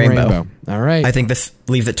vote reading Rainbow. All right. I think this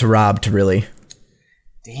leaves it to Rob to really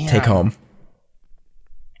take home.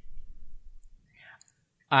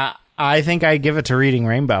 I think I give it to Reading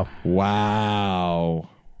Rainbow. Wow.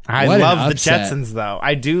 I What an love the upset. Jetsons, though.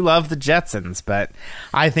 I do love the Jetsons, but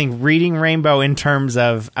I think Reading Rainbow, in terms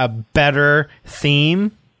of a better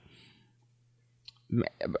theme,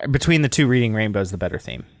 between the two, Reading Rainbow is the better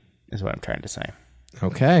theme, is what I'm trying to say.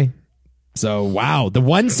 Okay. So, wow, the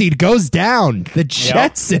 1 seed goes down. The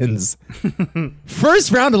Jetsons.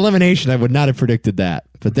 First round elimination, I would not have predicted that,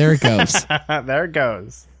 but there it goes. There it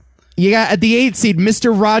goes. You got at the 8 seed,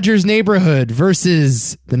 Mr. Rogers' Neighborhood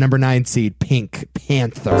versus the number 9 seed, Pink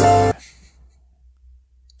Panther.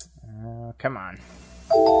 Come on.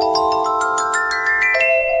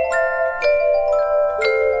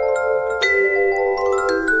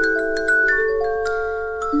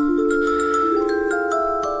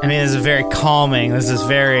 I mean, this is very calming. This is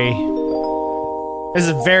very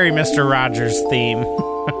Mr. Rogers theme.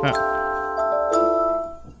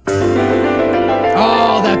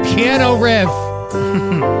 Oh, that piano riff.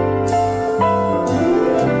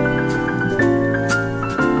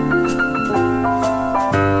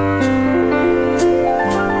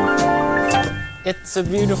 It's a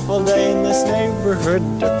beautiful day in this neighborhood,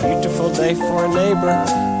 a beautiful day for a neighbor.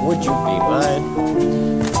 Would you be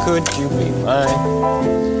mine? Could you be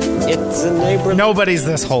mine? It's a neighbor. Nobody's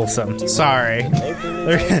this wholesome. Sorry.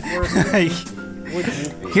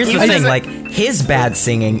 Here's the thing, like, his bad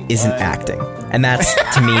singing isn't acting. And that's,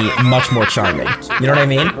 to me, much more charming. You know what I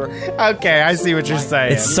mean? Okay, I see what you're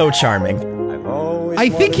saying. It's so charming. I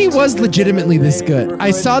think he was legitimately this good.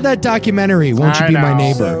 I saw that documentary, Won't You I Be My know.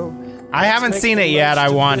 Neighbor? I haven't seen it yet. I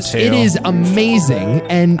want to. It is amazing,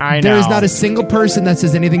 and I there is know. not a single person that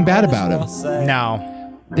says anything bad about him.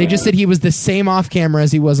 No. They just said he was the same off camera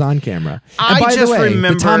as he was on camera. And I by just the way,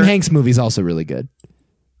 remember- the Tom Hanks movie is also really good.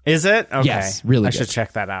 Is it? Okay. Yes, really I good. should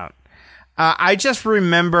check that out. I just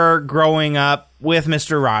remember growing up with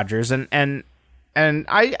Mr. Rogers, and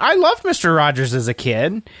I loved Mr. Rogers as a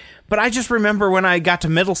kid, but I just remember when I got to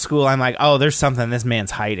middle school, I'm like, oh, there's something this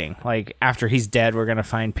man's hiding. Like, after he's dead, we're going to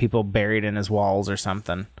find people buried in his walls or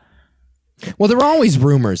something. Well, there were always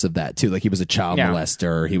rumors of that, too. Like he was a child Yeah.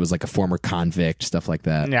 molester, he was like a former convict, stuff like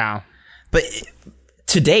that. Yeah. But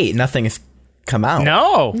to date, nothing has come out.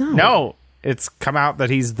 No. It's come out that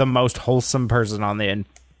he's the most wholesome person on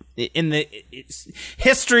in the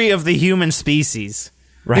history of the human species.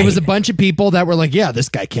 Right. There was a bunch of people that were like, yeah, this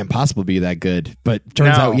guy can't possibly be that good. But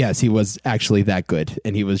turns No. out, yes, he was actually that good.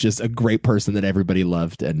 And he was just a great person that everybody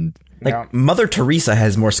loved. And Like, Yeah. Mother Teresa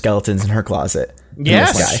has more skeletons in her closet. than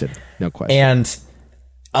Yes. this guy. no question. And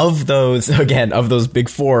of those big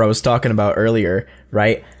four I was talking about earlier,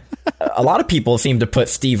 right? A lot of people seem to put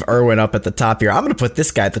Steve Irwin up at the top here. I'm going to put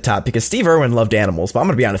this guy at the top because Steve Irwin loved animals, but I'm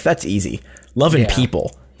going to be honest, that's easy. Loving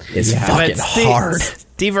people is fucking hard.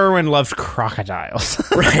 Steve Irwin loved crocodiles.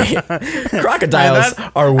 Right? Crocodiles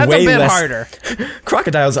are that's way a bit less harder.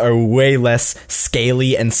 Crocodiles are way less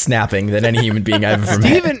scaly and snapping than any human being I've ever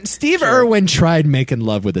met. Steve Irwin tried making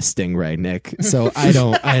love with a stingray, Nick. So I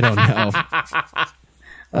don't know. I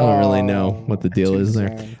don't really know what the deal is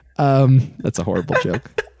there. That's a horrible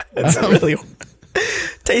joke. It's really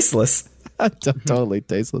tasteless. Totally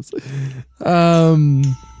tasteless.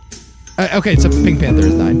 Okay, so Pink Panther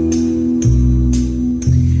is 9.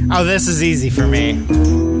 Oh, this is easy for me.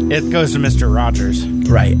 It goes to Mr. Rogers.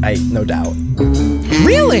 Right, no doubt.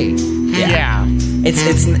 Really? Yeah.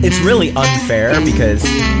 It's really unfair because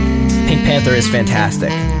Pink Panther is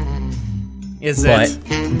fantastic. Is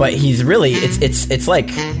it? But he's really it's like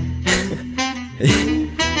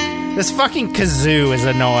This fucking kazoo is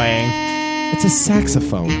annoying. It's a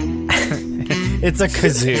saxophone. It's a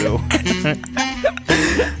kazoo.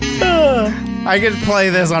 I could play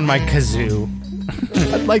this on my kazoo.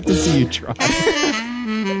 I'd like to see you try.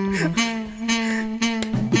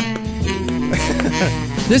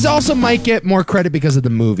 This also might get more credit because of the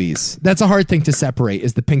movies. That's a hard thing to separate,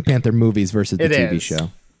 is the Pink Panther movies versus the It TV is. show.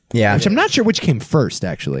 yeah. Which I'm not sure which came first,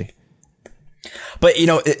 actually. But you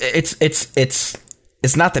know, it's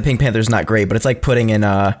not that Pink Panther's not great, but it's like putting in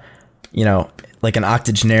like an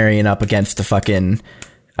octogenarian up against a fucking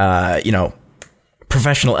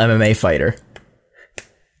professional MMA fighter.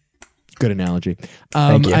 Good analogy.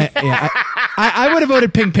 Thank you. I would have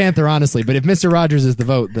voted Pink Panther, honestly, but if Mr. Rogers is the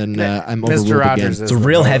vote, then I'm overruled Mr. Rogers again. is It's a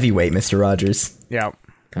real heavyweight, Mr. Rogers. Yeah.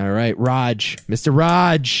 All right, Raj. Mr.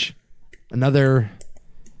 Raj. Another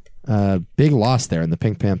big loss there in the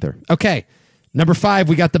Pink Panther. Okay, number 5,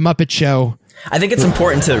 we got The Muppet Show. I think it's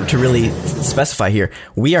important to really specify here.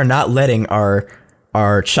 We are not letting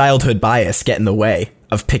our childhood bias get in the way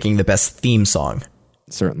of picking the best theme song.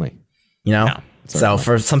 Certainly. You know? So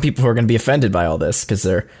for some people who are going to be offended by all this because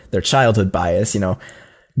their childhood bias,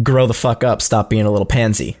 grow the fuck up, stop being a little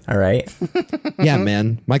pansy, all right? Yeah,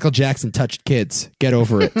 man. Michael Jackson touched kids. Get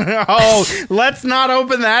over it. Oh, let's not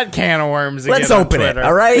open that can of worms again. Let's on open it, Twitter.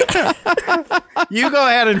 all right? You go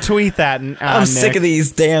ahead and tweet that. I'm sick of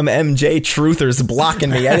these damn MJ truthers blocking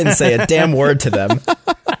me. I didn't say a damn word to them.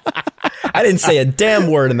 I didn't say a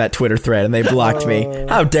damn word in that Twitter thread, and they blocked me.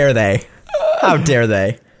 How dare they? How dare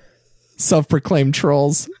they? Self-proclaimed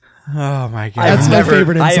trolls. Oh my god. That's my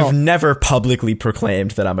favorite I insult. have never publicly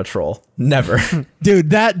proclaimed that I'm a troll. Never.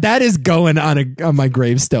 Dude, that is going on my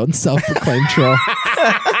gravestone, self-proclaimed troll.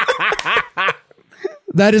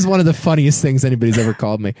 That is one of the funniest things anybody's ever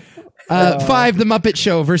called me. 5, The Muppet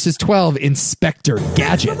Show versus 12, Inspector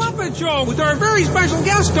Gadget. The Muppet Show with our very special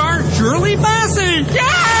guest star, Shirley Bassey.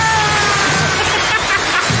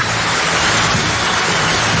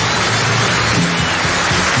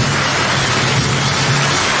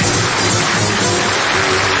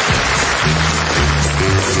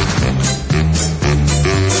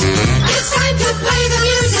 It's time to play the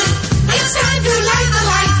music. It's time to light the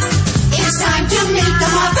light. It's time to meet the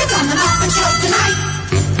Muppets on the Muppet Show tonight.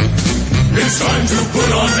 It's time to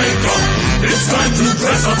put on makeup. It's time to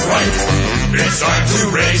dress up right. It's time to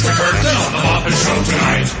raise the curtain on the Muppet Show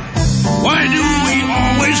tonight. Why do we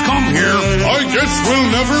always come here? I guess we'll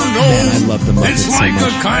never know. Man, I love the Muppets It's so like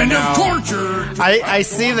much. a kind of torture. I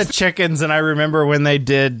see the chickens, and I remember when they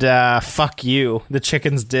did "Fuck You." The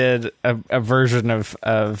chickens did a version of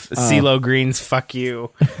CeeLo Green's "Fuck You."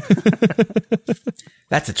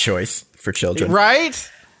 That's a choice for children. Right?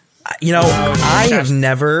 You know, I have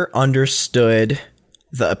never understood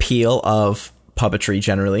the appeal of puppetry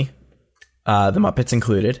generally, the Muppets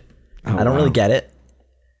included. I don't really get it.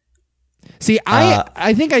 See,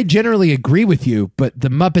 I think I generally agree with you, but the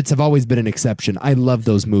Muppets have always been an exception. I love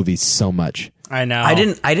those movies so much. I know. I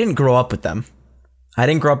didn't grow up with them. I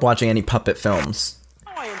didn't grow up watching any puppet films.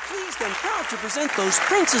 I am pleased and proud to present those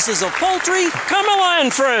princesses of poultry, Camilla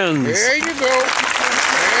and Friends. There you go.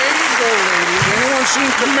 There you go, ladies. Anyone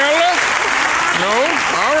seen Camilla? No?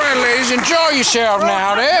 All right, ladies, enjoy yourself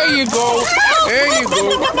now. There you go. There you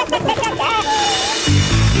go.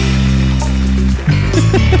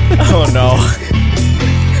 Oh no.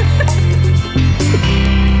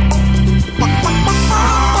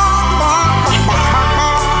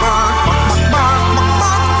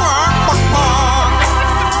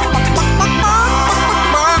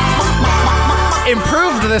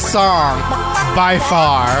 Improved this song by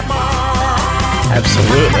far.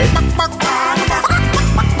 Absolutely.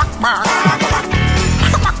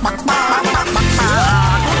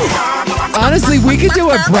 Honestly, we could do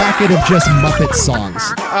a bracket of just Muppet songs.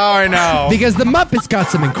 Oh, I know. Because the Muppets got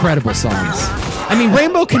some incredible songs. I mean,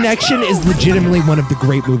 Rainbow Connection is legitimately one of the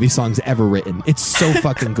great movie songs ever written. It's so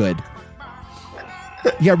fucking good.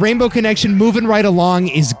 Yeah, Rainbow Connection, Moving Right Along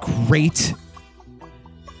is great.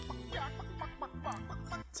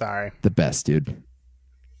 Sorry. The best, dude.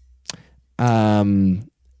 And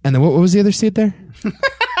then what was the other seat there?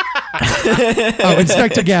 Oh,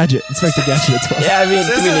 Inspector Gadget. Inspector Gadget at 12. Yeah, I mean,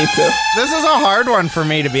 do we need to? This is a hard one for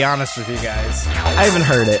me, to be honest with you guys. I haven't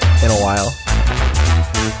heard it in a while.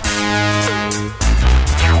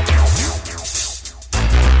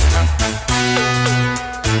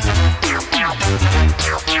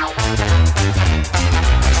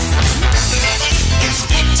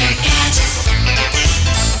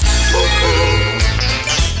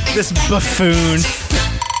 This buffoon.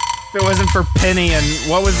 If it wasn't for Penny and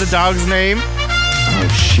what was the dog's name? Oh,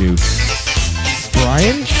 shoot.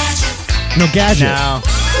 Brian? No, Gadget. No.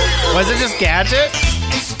 Was it just Gadget?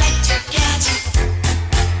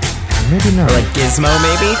 Maybe not. Or like Gizmo,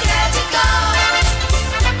 maybe?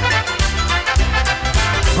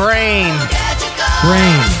 Brain.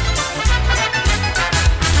 Brain.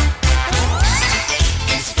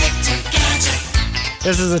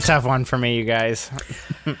 This is a tough one for me, you guys.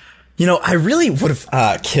 You know, I really would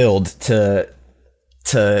have killed to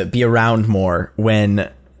be around more when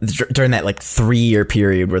during that like 3-year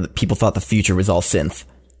period where the people thought the future was all synth.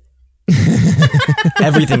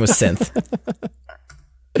 Everything was synth.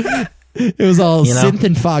 It was all You know? synth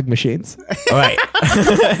and fog machines. All right.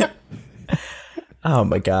 Oh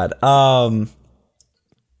my god.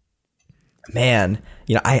 Man,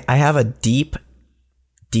 you know, I have a deep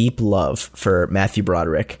love for Matthew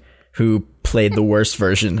Broderick, who played the worst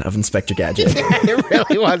version of Inspector Gadget. It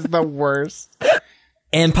really was the worst.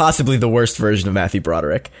 And possibly the worst version of Matthew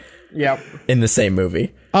Broderick Yep. in the same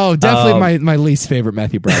movie. Oh, definitely my least favorite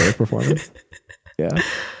Matthew Broderick performance. Yeah.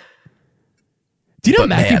 Do you know But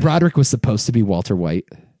Matthew man. Broderick was supposed to be Walter White?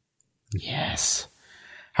 Yes.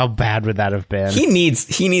 How bad would that have been? He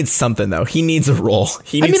needs something though. He needs a role.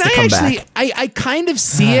 He needs to come back. I kind of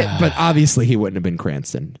see it, but obviously he wouldn't have been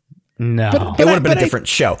Cranston. No. But- It would have been but a different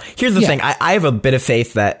show. Here's the Yeah. thing. I have a bit of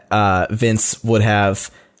faith that Vince would have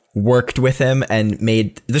worked with him and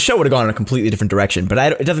made the show would have gone in a completely different direction, but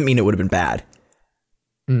it doesn't mean it would have been bad.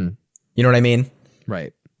 You know what I mean?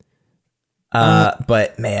 Right.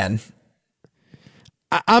 But man,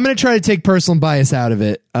 I'm going to try to take personal bias out of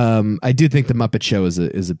it. I do think the Muppet Show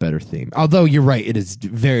is a better theme. Although you're right, it is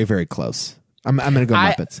very, very close. I'm going to go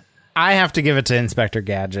Muppets. I have to give it to Inspector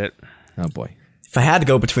Gadget. Oh boy. If I had to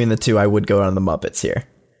go between the two, I would go on the Muppets here.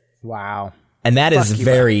 Wow. And that is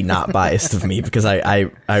very not biased of me because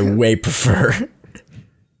I way prefer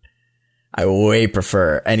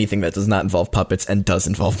anything that does not involve puppets and does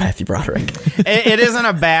involve Matthew Broderick. It isn't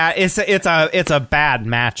a bad. It's a bad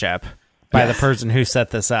matchup by the person who set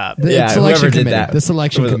this up. The selection whoever did committee. that. The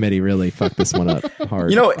selection committee really fucked this one up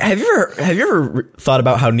hard. You know, have you ever thought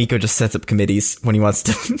about how Nico just sets up committees when he wants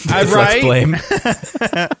to deflect right? blame?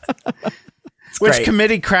 Which great.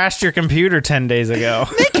 committee crashed your computer 10 days ago?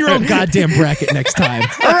 Make your own goddamn bracket next time.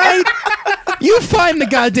 All right? You find the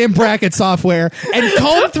goddamn bracket software and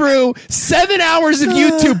comb through 7 hours of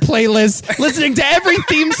YouTube playlists listening to every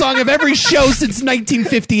theme song of every show since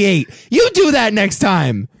 1958. You do that next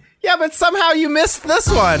time. Yeah, but somehow you missed this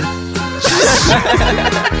one.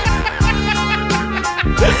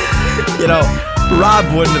 You know, Rob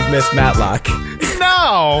wouldn't have missed Matlock.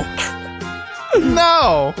 No.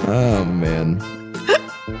 Oh, man.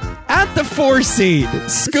 At the 4 seed,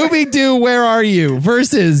 Scooby-Doo, Where Are You?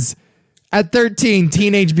 Versus, at 13,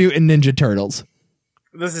 Teenage Mutant Ninja Turtles.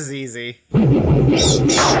 This is easy.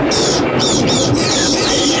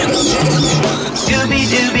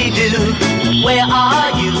 Scooby-Dooby-Doo, where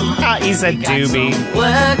are you? He said doobie.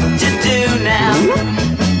 Work to do now.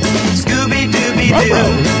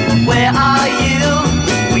 Scooby-Dooby-Doo, where are you?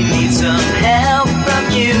 We need some help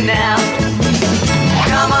from you now.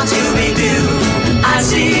 Come on, Scooby-Doo, I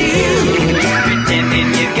see you.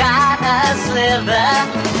 Pretending you got a sliver.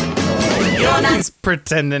 You're not. He's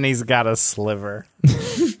pretending he's got a sliver.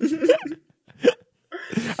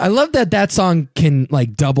 I love that song can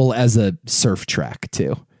like double as a surf track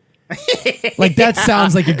too. Like that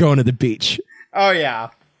sounds like you're going to the beach. Oh yeah.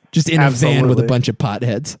 Just in a van with a bunch of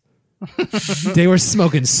potheads. They were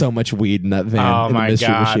smoking so much weed in that van in the Mystery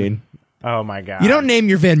Machine. Oh my god. You don't name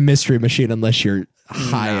your van Mystery Machine unless you're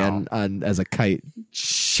high on as a kite.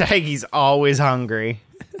 Shaggy's always hungry.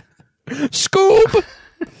 Scoop!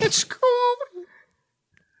 Scoop!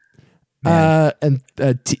 And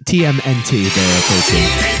TMNT there at 13.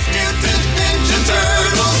 Teenage Mutant Ninja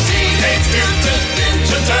Turtles. Teenage Mutant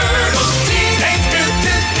Ninja Turtles. Teenage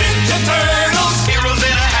Mutant Ninja Turtles. Heroes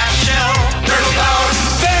in a half shell. Turtle power.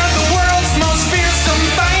 They're the world's most fearsome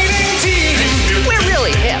fighting team. We're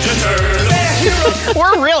really hip. Ninja Turtles. They're heroes.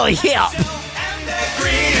 We're really hip. And they're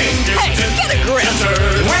green. Hey, get a grip.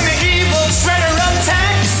 When the evil Shredder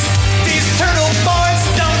attacks, these turtle boys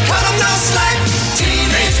don't cut them no slack.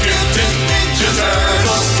 Teenage Mutant Ninja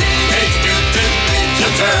Turtles. Teenage Mutant Ninja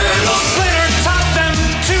Turtles. Splinter taught them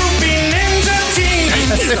to be ninja teens.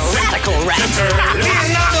 He's a radical rat.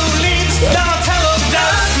 Leonardo leads, Donatello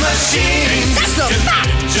does machines. That's a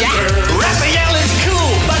fact, Jack. Raphael is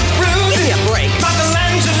cool but rude. Give me a break.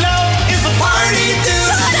 Michelangelo is a party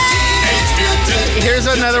dude. Teenage Mutant. Here's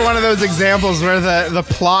another one of those examples where the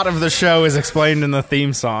plot of the show is explained in the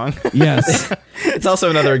theme song. Yes. It's also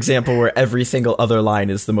another example where every single other line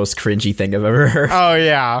is the most cringy thing I've ever heard. Oh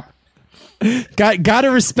yeah. Gotta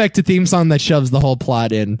respect a theme song that shoves the whole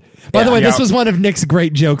plot in. By the way, this was one of Nick's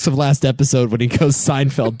great jokes of last episode when he goes,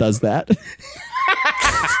 Seinfeld does that.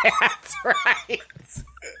 That's right.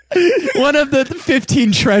 One of the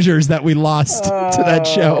 15 treasures that we lost to that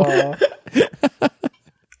show.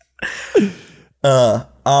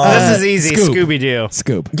 This is easy. Scoop. Scooby-Doo.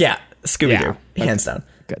 Scoop. Yeah, Scooby-Doo. Hands down.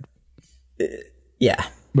 Good. Yeah.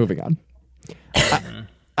 Moving on.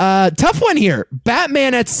 Tough one here.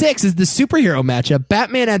 Batman at 6 is the superhero matchup.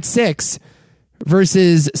 Batman at 6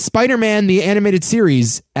 versus Spider-Man, the animated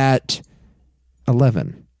series, at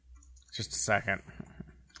 11. Just a second.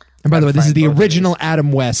 And by the way, this is the original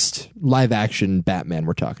Adam West live-action Batman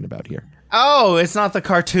we're talking about here. Oh, it's not the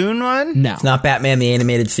cartoon one? No. It's not Batman the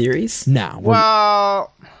Animated Series? No.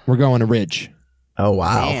 Well, We're going to Ridge. Oh,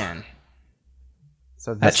 wow. man.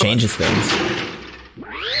 So That changes things.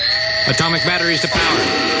 Atomic batteries to power.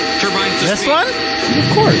 Turbines to This speed. one? Of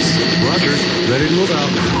course. Roger. Ready to move out.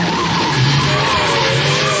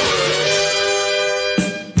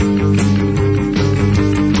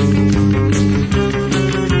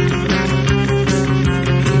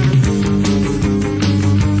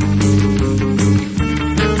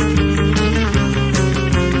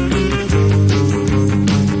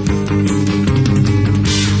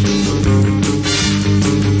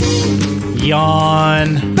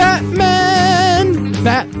 Yawn. Batman!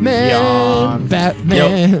 Batman! Yawn.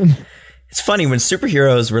 Batman! It's funny when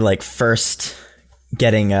superheroes were like first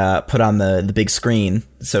getting put on the big screen,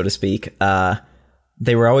 so to speak.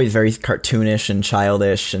 they were always very cartoonish and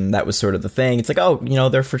childish, and that was sort of the thing. It's like, oh,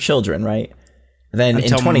 they're for children, right? Then in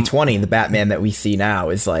 2020, the Batman that we see now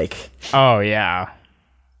is like, oh yeah,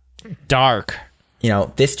 dark.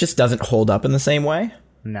 This just doesn't hold up in the same way.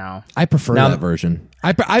 No, I prefer that version.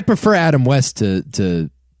 I prefer Adam West to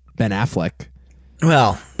Ben Affleck.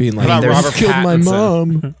 Well, being like, Robert killed my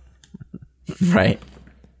Pattinson. mom. Right.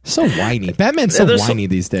 So whiny. Batman's so whiny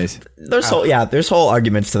these days. There's whole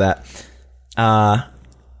arguments to that.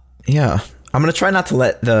 Yeah. I'm gonna try not to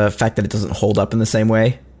let the fact that it doesn't hold up in the same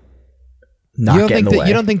way get in the way.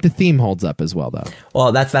 You don't think the theme holds up as well, though?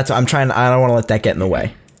 Well, that's what I'm trying. I don't want to let that get in the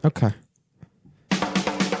way. Okay.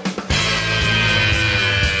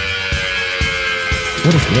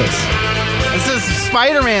 What is this? This is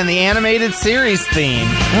Spider-Man, the animated series theme.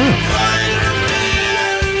 Oh.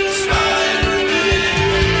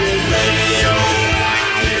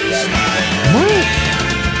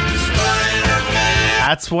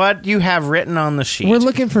 That's what you have written on the sheet. We're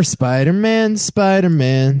looking for Spider-Man.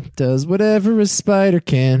 Spider-Man does whatever a spider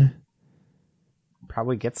can.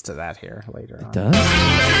 Probably gets to that here later on. Does?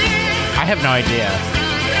 I have no idea.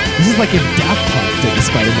 This is like if Daft Punk did the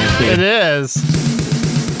Spider-Man thing. It is.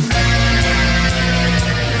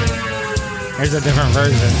 Here's a different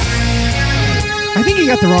version. I think you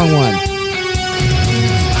got the wrong one.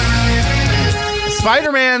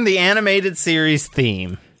 Spider-Man, the animated series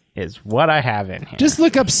theme is what I have in here. Just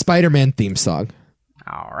look up Spider-Man theme song.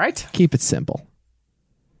 All right. Keep it simple.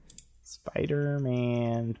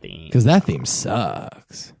 Spider-Man theme. Because that theme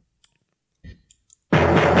sucks. In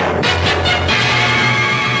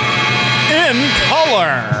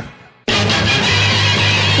color.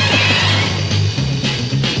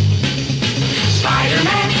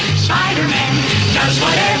 Spider-Man does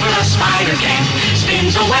whatever a spider can.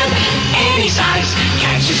 Spins a web any size,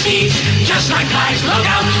 catches thieves just like flies. Look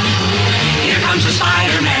out, here comes the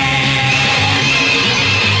Spider-Man.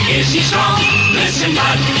 Is he strong? Listen,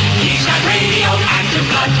 bud, he's got radioactive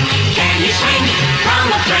blood. Can he swing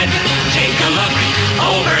from a thread? Take a look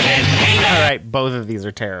overhead. Hey there. All right, both of these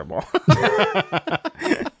are terrible.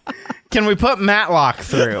 Can we put Matlock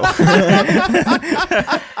through?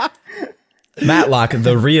 Matlock,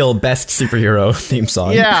 the real best superhero theme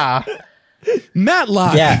song. Yeah.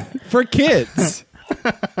 Matlock. Yeah. For kids.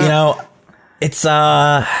 It's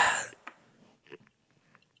that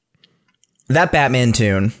Batman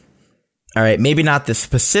tune. All right, maybe not the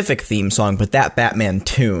specific theme song, but that Batman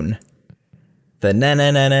tune. The na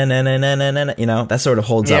na na na na na na na na, that sort of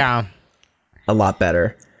holds up a lot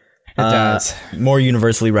better. It does. More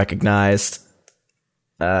universally recognized.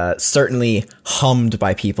 Certainly hummed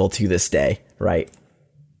by people to this day, right?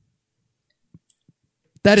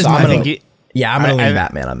 That is so my I'm vote. gonna lean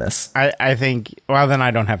Batman on this. I think, well, then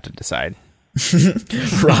I don't have to decide.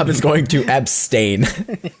 Rob is going to abstain.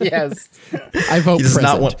 Yes. I vote he does present.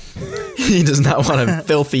 not want. He does not want to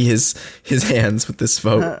filthy his hands with this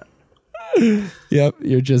vote. Yep,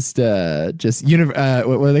 you're just what are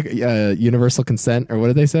they, universal consent, or what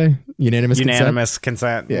did they say? Unanimous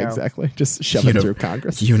consent. Yeah, exactly. Just shove it through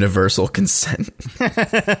Congress. Universal consent.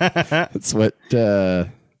 That's what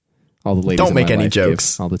all the ladies don't in make my any life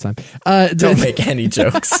jokes give all the time. Don't make any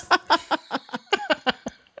jokes.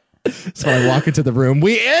 So I walk into the room.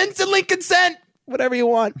 We instantly consent. Whatever you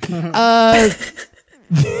want. The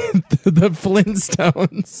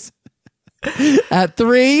Flintstones at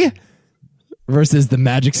 3 versus the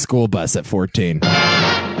Magic School Bus at 14.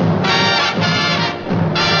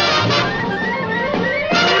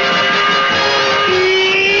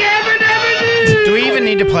 Do we even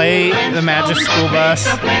need to play the Magic School Bus?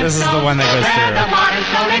 This is the one that goes through.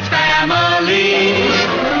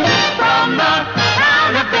 From the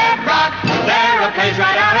town of Bedrock, there are plays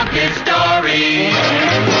right out of his story.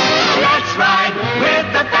 Let's ride with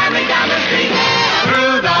the family down the street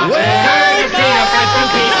through the courtesy of French and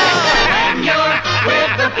Pete. And you're with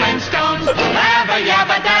the Flintstones. Have a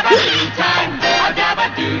yabba dabba do time, a dabba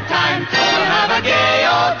do time. We'll have a gay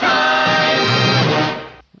old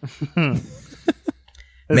time.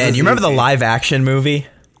 Man, you remember the live action movie?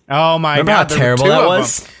 Oh my remember God! how terrible that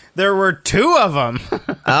was? There were 2 of them.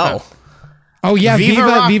 Oh yeah,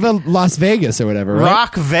 Viva Viva Las Vegas or whatever. Right?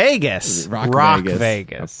 Rock Vegas. Rock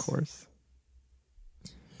Vegas. Of course.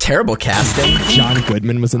 Terrible casting. John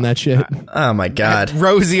Goodman was in that shit. Oh my God.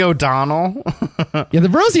 Rosie O'Donnell. Yeah, the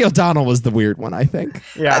Rosie O'Donnell was the weird one, I think.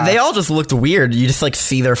 Yeah, they all just looked weird. You just like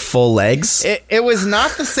see their full legs. It was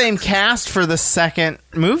not the same cast for the second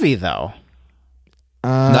movie though.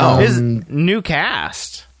 No, his new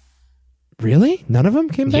cast. Really? None of them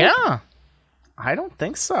came back? Yeah, I don't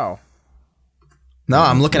think so. No,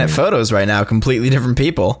 I'm looking at photos right now. Completely different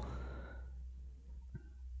people.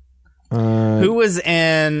 Who was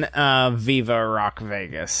in Viva Rock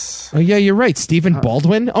Vegas? Oh yeah, you're right. Stephen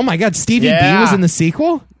Baldwin. Oh my God, Stevie B Yeah. was in the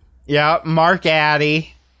sequel. Yeah, Mark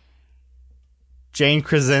Addy, Jane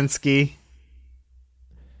Krasinski.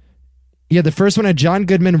 Yeah, the first one had John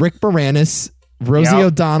Goodman, Rick Moranis, Rosie Yep.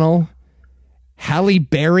 O'Donnell, Halle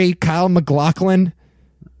Berry, Kyle MacLachlan.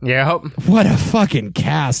 Yep. What a fucking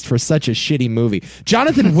cast for such a shitty movie.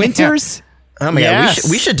 Jonathan Winters. Oh my Yes.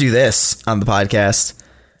 God, we should do this on the podcast.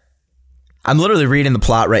 I'm literally reading the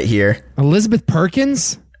plot right here. Elizabeth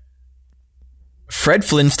Perkins. Fred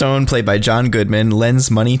Flintstone, played by John Goodman,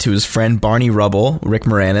 lends money to his friend Barney Rubble, Rick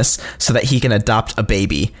Moranis, so that he can adopt a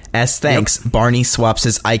baby. As thanks, Barney swaps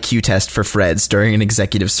his IQ test for Fred's during an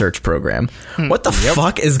executive search program. What the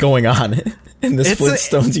fuck is going on in this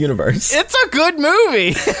Flintstones universe? It's a good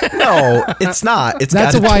movie. No, it's not. It's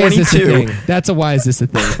That's got a why is 22. this a thing. That's a why is this a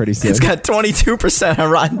thing pretty soon. It's got 22%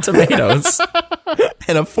 on Rotten Tomatoes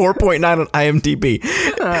and a 4.9 on IMDb.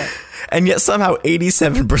 And yet somehow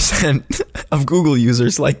 87% of Google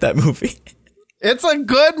users like that movie. It's a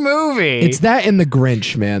good movie. It's that and The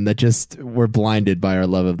Grinch, man, that just we're blinded by our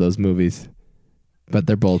love of those movies. But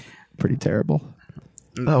they're both pretty terrible.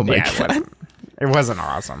 Oh my Yeah, God. It wasn't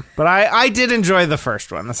awesome. But I did enjoy the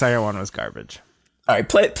first one. The second one was garbage. All right,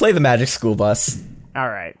 play the Magic School Bus. All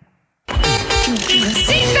right.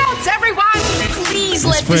 Seatbelts, everyone! Please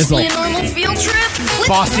let this Frizzle. be a normal field trip.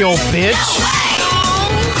 Bossy old bitch.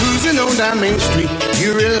 Cruising on down Main Street,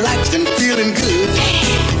 you're relaxed and feeling good.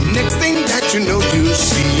 Next thing that you know, you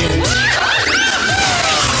see it.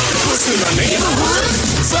 What's in the neighborhood?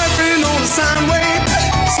 Surfing on the sine wave,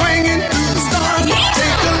 swinging through the stars.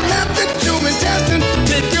 Take a left at human testing.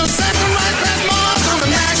 Take your second right past Mars on the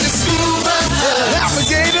Magic School Bus.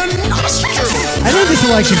 Alligator nostril. I think the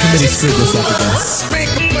selection committee screwed this up again. Make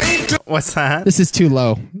a plane to What's that? This is too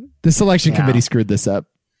low. The selection committee screwed this up.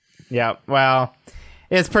 Yeah, well,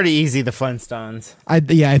 it's pretty easy, the Flintstones. I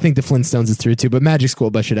think the Flintstones is through too, but Magic School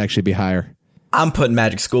Bus should actually be higher. I'm putting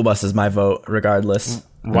Magic School Bus as my vote, regardless.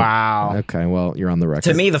 Wow. Okay, well, you're on the record.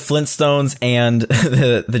 To me, the Flintstones and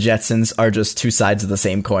the Jetsons are just two sides of the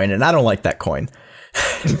same coin, and I don't like that coin.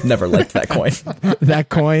 Never liked that coin. That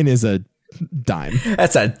coin is a dime.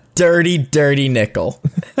 That's a dirty, dirty nickel.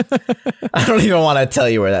 I don't even want to tell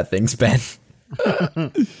you where that thing's been.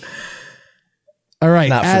 All right,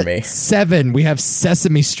 Not for at me. 7, we have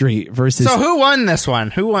Sesame Street versus So who won this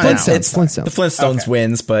one? Who won? Flintstones. out? It's Flintstones. the Flintstones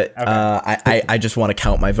wins, but I just want to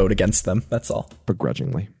count my vote against them. That's all.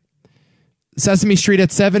 begrudgingly. Sesame Street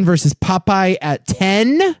at 7 versus Popeye at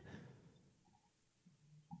 10.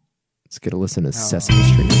 Let's get a listen to Sesame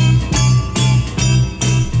Street.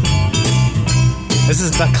 This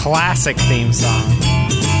is the classic theme song.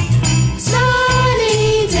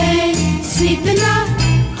 Sunny day, sweeping the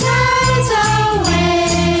clouds away.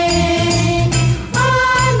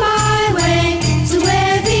 On my way to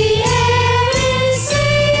where the air is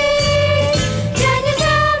sweet. Can you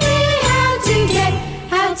tell me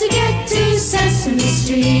how to get to Sesame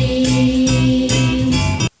Street?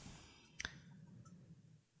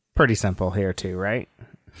 Pretty simple here too, right?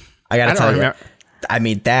 I gotta I don't tell you, remember- I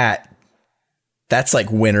mean that's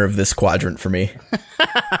like winner of this quadrant for me.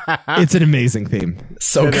 It's an amazing theme.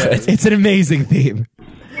 So good. It's an amazing theme.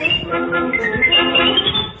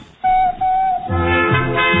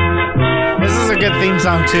 This is a good theme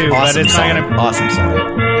song too, Awesome but it's song. not gonna Awesome song.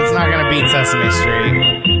 it's not gonna beat Sesame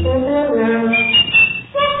Street.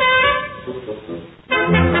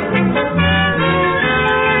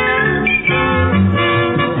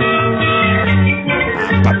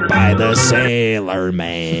 Popeye the Sailor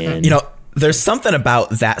Man. You know, there's something about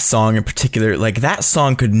that song in particular. Like that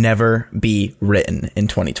song could never be written in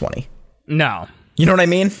 2020. No. You know what I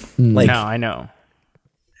mean? Like, No, I know.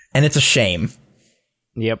 and it's a shame.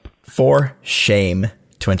 Yep. For shame,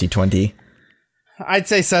 2020. I'd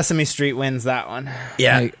say Sesame Street wins that one.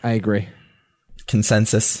 Yeah, I agree.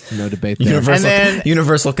 consensus. No debate there. Universal, And then-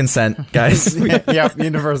 universal consent, guys. Yep,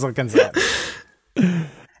 universal consent.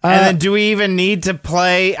 And then do we even need to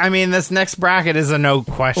play? I mean, this next bracket is a no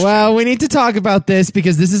question. Well, we need to talk about this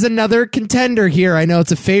because this is another contender here. I know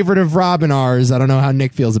it's a favorite of Rob and ours. I don't know how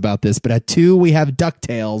Nick feels about this, but at 2, we have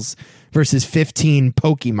DuckTales versus 15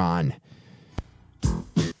 Pokemon.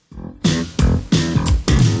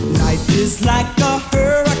 Life is like a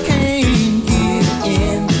hurricane here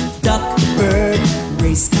in Duckburg.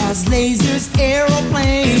 Race cars, lasers,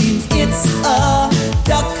 aeroplanes. It's a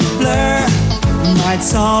duck blur. Might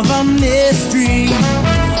solve a mystery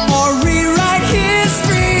or rewrite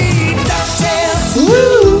history. DuckTales.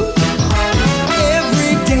 Woo!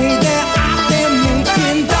 Every day they're out there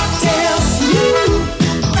making DuckTales. Woo!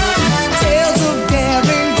 Tales of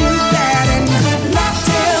daring do that.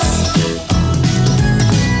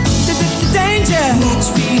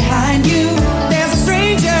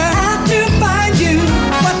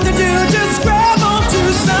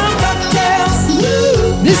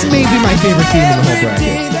 This may be my favorite theme in the whole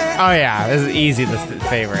bracket. Oh yeah, this is easy the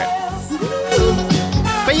favorite.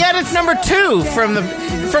 But yet it's number 2 from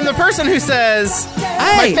the person who says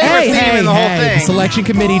my favorite theme in the whole thing. The selection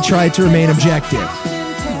committee tried to remain objective.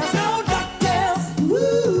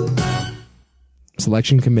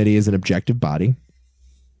 Selection committee is an objective body.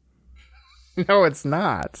 No, it's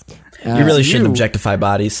not. You really shouldn't objectify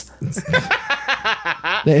bodies.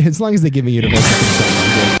 As long as they give me universal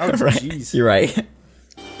consent, I'm good. Oh, Right. jeez. You're right.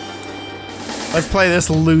 Let's play this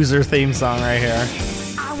loser theme song right here.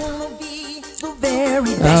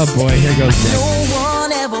 Oh boy, here goes Nick.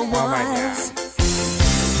 Oh my god.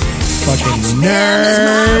 Fucking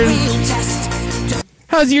nerd.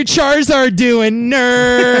 How's your Charizard doing,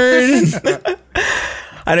 nerd?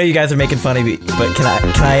 I know you guys are making fun of me, but can I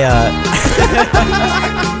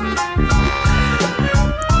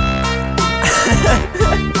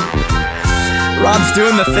Rob's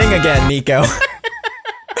doing the thing again, Nico.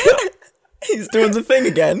 He's doing the thing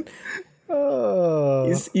again.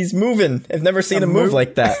 He's moving. I've never seen him move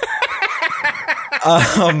like that.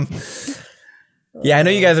 Yeah, I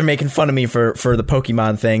know you guys are making fun of me for the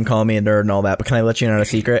Pokemon thing, calling me a nerd and all that, but can I let you in on a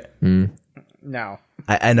secret? No.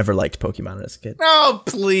 I never liked Pokemon as a kid. Oh,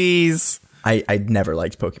 please. I never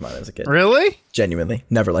liked Pokemon as a kid. Really? Genuinely.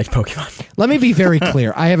 Never liked Pokemon. Let me be very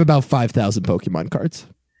clear. I have about 5,000 Pokemon cards.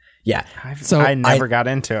 Yeah. So I never got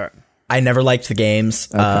into it. I never liked the games.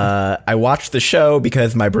 Okay. I watched the show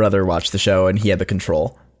because my brother watched the show and he had the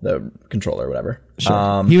controller, whatever.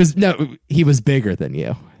 Sure. He was bigger than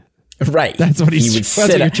you. Right. That's what he would that's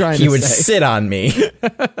what you're trying to say. He would sit on me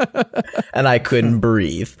and I couldn't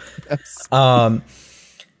breathe. Yes.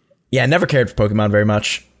 Yeah, I never cared for Pokemon very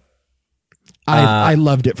much. I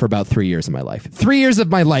loved it for about 3 years of my life. 3 years of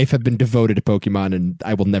my life have been devoted to Pokemon, and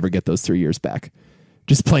I will never get those 3 years back.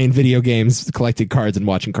 Just playing video games, collecting cards, and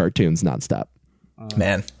watching cartoons nonstop.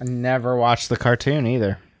 Man. I never watched the cartoon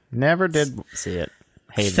either. Never did see it.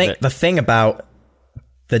 Hated it. The thing about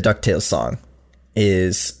the DuckTales song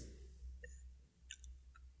is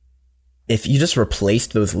if you just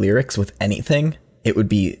replaced those lyrics with anything, it would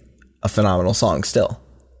be a phenomenal song still.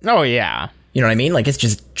 Oh, yeah. You know what I mean? Like, it's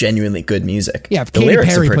just genuinely good music. Yeah, if The Katy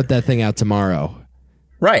lyrics are Perry put that thing out tomorrow.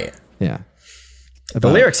 Right. Yeah. The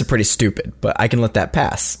lyrics are pretty stupid, but I can let that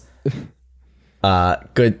pass.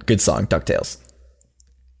 Good song, DuckTales.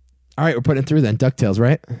 All right, we're putting it through then. DuckTales,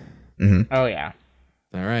 right? Mm-hmm. Oh, yeah.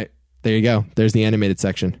 All right. There you go. There's the animated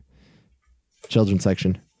section. Children's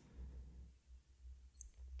section.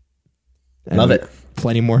 And Love it.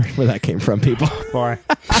 Plenty more where that came from, people. Boy.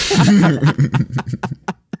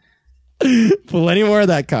 Plenty more of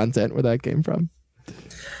that content where that came from.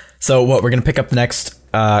 So what, we're going to pick up the next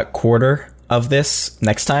quarter of this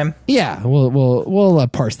next time? Yeah, we'll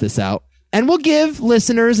parse this out. And we'll give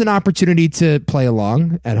listeners an opportunity to play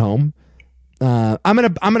along at home. I'm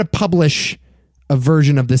gonna publish a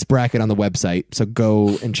version of this bracket on the website, so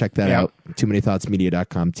go and check that out.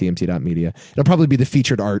 TooManyThoughtsMedia.com, tmt.media. It'll probably be the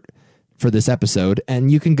featured art for this episode,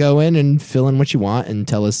 and you can go in and fill in what you want and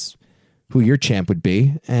tell us who your champ would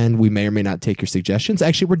be, and we may or may not take your suggestions.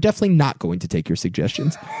 Actually, we're definitely not going to take your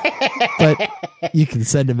suggestions, but you can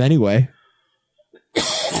send them anyway.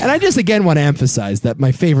 And I just again want to emphasize that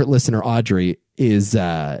my favorite listener, Audrey, is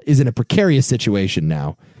in a precarious situation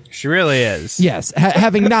now. She really is. Yes,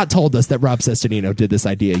 having not told us that Rob Cesternino did this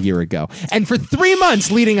idea a year ago, and for 3 months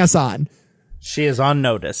leading us on. She is on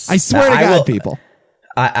notice. I swear to God, people.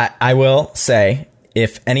 I will say,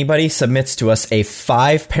 if anybody submits to us a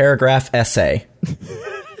 5-paragraph essay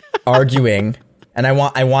arguing, and I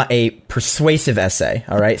want a persuasive essay,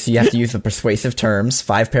 all right? So you have to use the persuasive terms,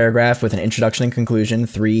 5-paragraph with an introduction and conclusion,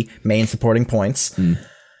 3 main supporting points.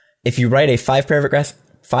 If you write a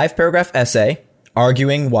 5-paragraph essay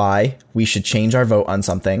arguing why we should change our vote on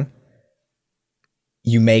something,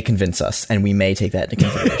 you may convince us, and we may take that into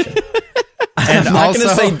consideration. I'm not going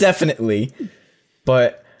to say definitely,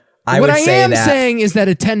 but I would say that. What I am saying is that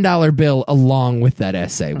a $10 bill along with that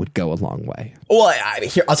essay would go a long way. Well,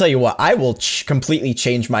 here, I'll tell you what. I will completely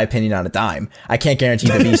change my opinion on a dime. I can't guarantee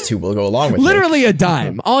that these two will go along with Literally a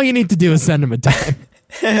dime. All you need to do is send them a dime.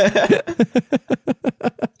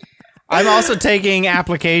 I'm also taking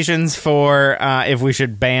applications for if we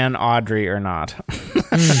should ban Audrey or not.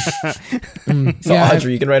 So, yeah,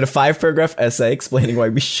 Audrey, you can write a 5-paragraph essay explaining why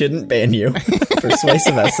we shouldn't ban you.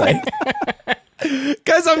 Persuasive essay.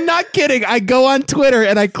 Guys, I'm not kidding. I go on Twitter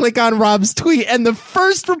and I click on Rob's tweet, and the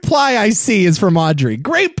first reply I see is from Audrey.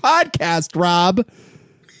 Great podcast, Rob.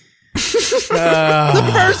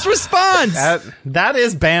 The first response. That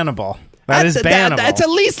is bannable. That is bannable. That's at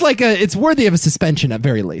least like it's worthy of a suspension at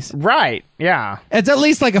very least. Right. Yeah. It's at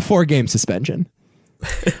least like a 4-game suspension.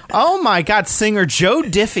 Oh my God! Singer Joe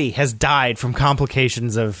Diffie has died from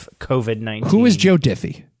complications of COVID-19. Who is Joe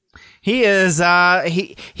Diffie? He is.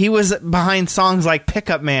 He was behind songs like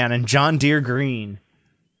 "Pickup Man" and "John Deere Green."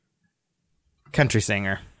 Country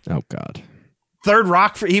singer. Oh God. Third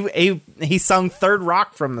Rock. He sung "Third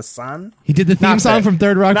Rock from the Sun." He did the theme song from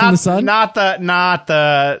Third Rock from the Sun. Not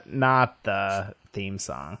the theme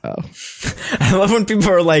song. Oh, I love when people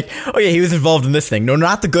are like, "Oh yeah, he was involved in this thing." No,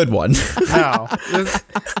 not the good one. No.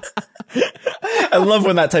 I love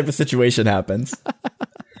when that type of situation happens.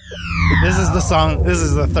 This is the song. This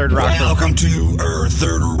is the Third Rock. Welcome to Earth,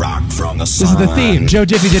 Third Rock from the Sun. this is the theme. Joe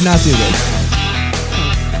Diffie did not do this.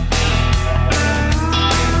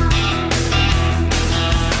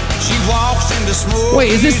 She walks into smoke. Wait,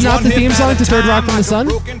 is this not the theme song to Third Rock from the Sun?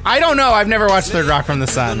 I don't know. I've never watched Third Rock from the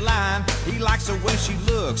Sun. He likes her when she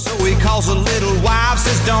looks, so he calls a little wife,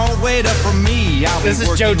 says, "Don't wait up for me. I'll This be is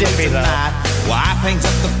working Joe late Diffie, though. tonight." Wife hangs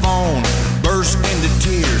up the phone, bursts into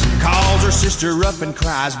tears, calls her sister up and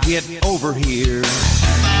cries, "Get over here."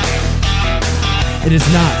 It is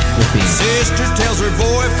not the theme. Sister tells her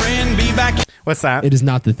boyfriend, "Be back." What's that? It is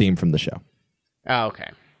not the theme from the show. Oh,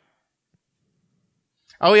 okay.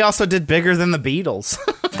 Oh, he also did "Bigger Than the Beatles."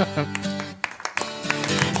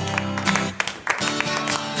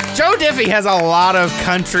 Joe Diffie has a lot of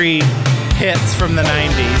country hits from the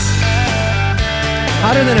 90s.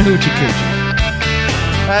 Hotter than a hoochie coochie.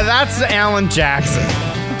 That's Alan Jackson.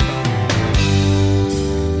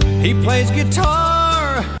 He plays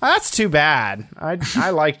guitar. That's too bad.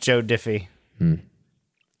 I like Joe Diffie.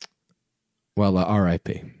 Well,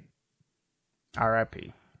 R.I.P.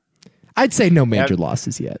 R.I.P. I'd say no major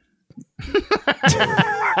losses yet.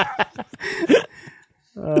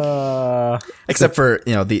 Except for,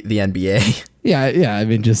 the NBA. Yeah. I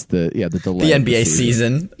mean, just the delay. The of NBA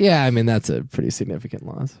season. Yeah, I mean that's a pretty significant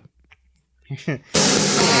loss.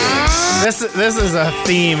 This is a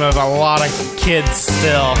theme of a lot of kids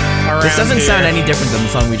still around. This doesn't here. sound any different than the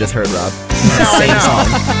song we just heard, Rob. It's the No, I same know. song.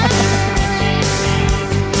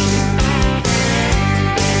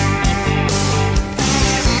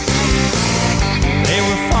 They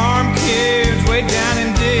were farm kids way down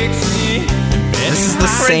in Dixie. This is the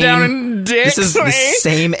Right down same. in This is the Dixie.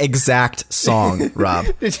 same exact song, Rob.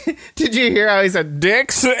 Did you hear how he said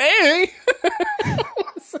Dixie? Listen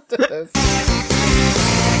to this.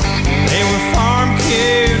 They were farm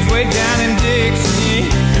kids way down in Dixie.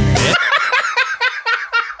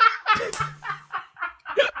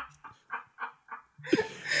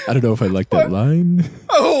 I don't know if I like that line.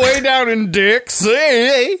 Oh, way down in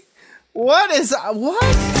Dixie. What is what?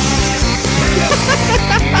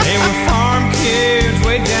 They were farm kids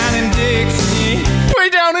way down in Dixie. Way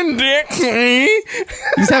down in Dixie.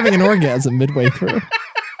 He's having an orgasm midway through.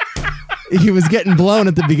 He was getting blown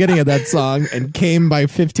at the beginning of that song and came by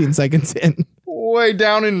 15 seconds in. Way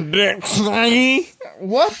down in Dixie.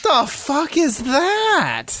 What the fuck is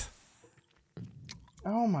that?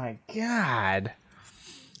 Oh my God.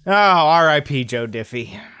 Oh, R.I.P. Joe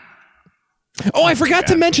Diffie. Oh, I forgot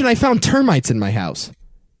to mention I found termites in my house.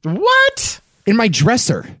 What? In my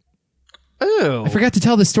dresser. Ooh. I forgot to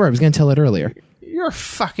tell this story. I was going to tell it earlier. You're a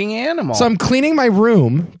fucking animal. So I'm cleaning my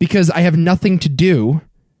room because I have nothing to do.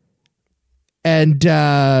 And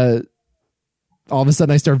all of a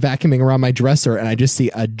sudden I start vacuuming around my dresser and I just see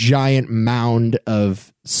a giant mound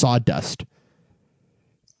of sawdust.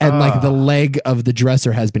 And like the leg of the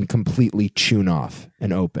dresser has been completely chewn off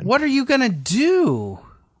and open. What are you going to do?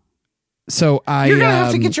 So You're going to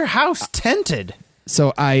have to get your house tented.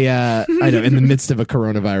 So I know in the midst of a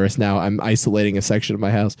coronavirus now, I'm isolating a section of my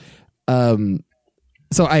house.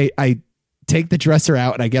 So I take the dresser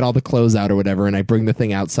out and I get all the clothes out or whatever, and I bring the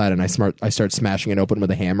thing outside and I start smashing it open with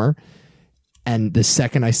a hammer. And the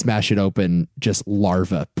second I smash it open, just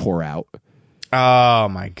larvae pour out. Oh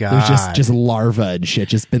my God. There's just larvae and shit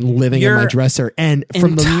just been living in my Your dresser. And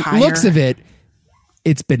from the entire- looks of it,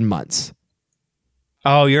 it's been months.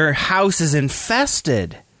 Oh, your house is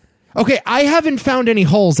infested. Okay, I haven't found any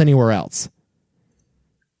holes anywhere else.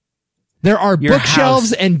 There are Your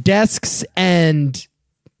bookshelves house- and desks and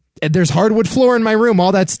there's hardwood floor in my room,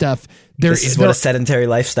 all that stuff. This is what a sedentary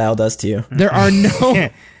lifestyle does to you. There are no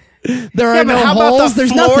there are Yeah, no but how holes. about the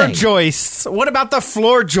There's floor nothing. joists? What about the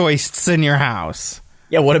floor joists in your house?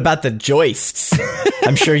 Yeah, what about the joists?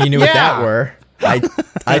 I'm sure you knew what that Yeah. were.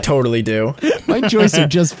 I totally do. My joists are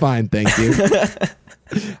just fine, thank you.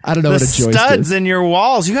 I don't know The what a joist studs is. in your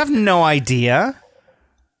walls. You have no idea.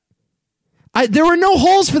 There were no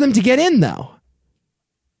holes for them to get in, though.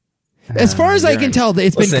 As far as I can tell,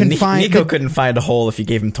 it's Listen, been confined. Nico couldn't find a hole if you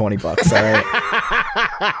gave him $20. All right.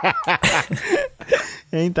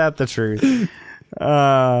 Ain't that the truth?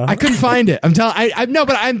 I couldn't find it. I'm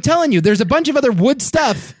telling you, there's a bunch of other wood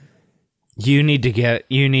stuff. You need to get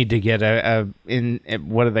a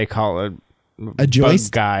what do they call it? A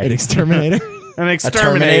joist guy, an exterminator. An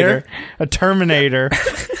exterminator. A Terminator.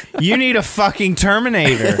 You need a fucking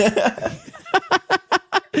Terminator.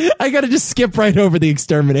 I gotta just skip right over the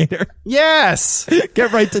exterminator. Yes.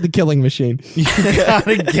 Get right to the killing machine. You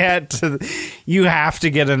have to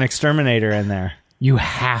get an exterminator in there. You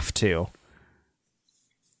have to.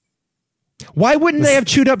 Why wouldn't they have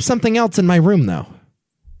chewed up something else in my room, though?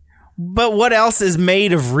 But what else is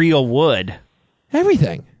made of real wood?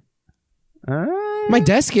 Everything. My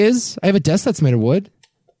desk is. I have a desk that's made of wood.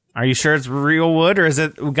 Are you sure it's real wood, or is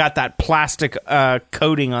it got that plastic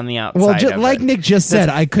coating on the outside? Well, like Nick just said,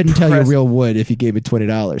 I couldn't tell you real wood if you gave me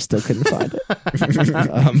 $20. Still couldn't find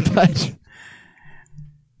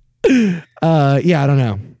it. Yeah, I don't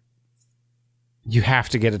know. You have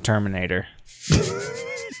to get a Terminator.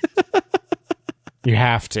 You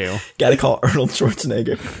have to. Gotta call Arnold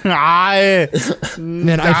Schwarzenegger.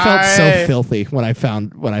 Man, I felt so filthy when I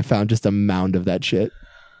found just a mound of that shit.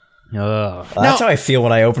 That's how I feel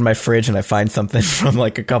when I open my fridge and I find something from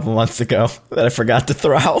like a couple months ago that I forgot to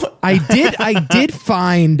throw out. I did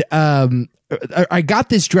find I got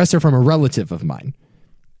this dresser from a relative of mine.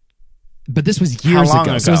 But this was years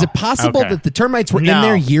ago. So is it possible that the termites were in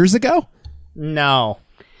there years ago? No.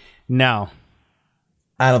 I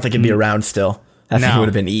don't think it'd be around still. I think it would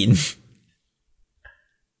have been eaten.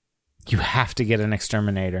 You have to get an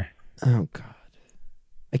exterminator. Oh, God.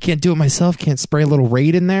 I can't do it myself. Can't spray a little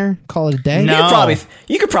Raid in there? Call it a day? No.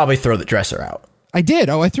 You could probably throw the dresser out. I did.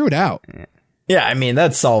 Oh, I threw it out. Yeah, I mean,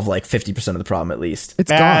 that'd solve like 50% of the problem at least.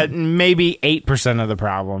 It's gone. Maybe 8% of the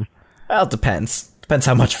problem. Well, it depends. Depends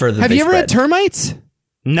how much further Have you ever had termites?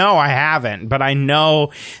 No, I haven't. But I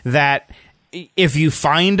know that if you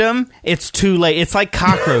find them, it's too late. It's like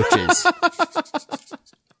cockroaches.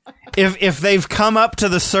 If they've come up to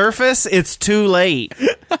the surface, it's too late.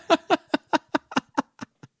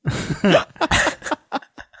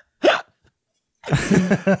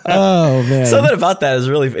 Oh, man. Something about that is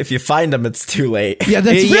really, if you find them, it's too late. Yeah,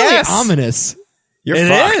 that's really ominous. You're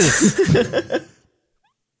fucked.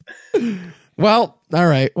 Well, all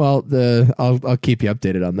right. Well, I'll keep you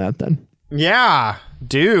updated on that then. Yeah,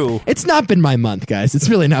 do. It's not been my month, guys. It's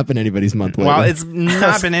really not been anybody's month lately. Well, it's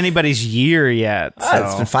not been anybody's year yet. So.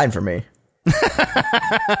 It's been fine for me.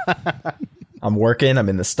 I'm working. I'm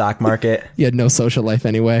in the stock market. You had no social life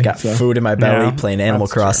anyway. Got food in my belly, playing Animal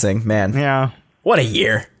Crossing. True. Man, yeah. What a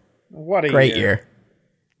year. What a great year.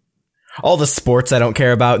 All the sports I don't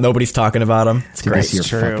care about. Nobody's talking about them. It's dude, great.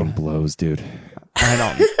 This year fucking blows, dude.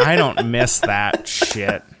 I don't miss that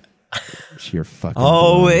shit. Sheer fucking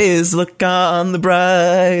always look on the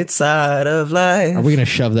bright side of life. Are we gonna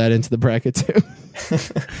shove that into the bracket too?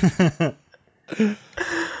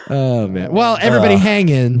 Oh man. Well, everybody hang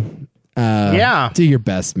in. Do your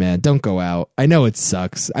best, man. Don't go out. I know it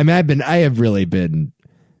sucks. I mean, I have really been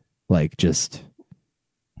like just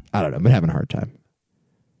I don't know, I've been having a hard time.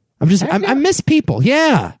 I miss people.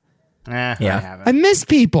 Yeah. I miss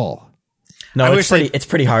people. No, it's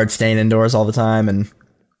pretty hard staying indoors all the time and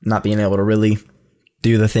not being able to really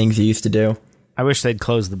do the things you used to do. I wish they'd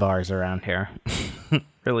close the bars around here.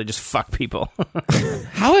 Really just fuck people.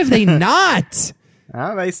 How have they not?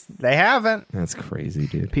 Oh, they haven't. That's crazy,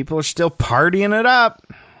 dude. People are still partying it up.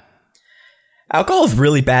 Alcohol is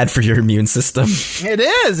really bad for your immune system. It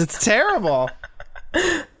is. It's terrible.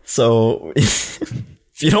 So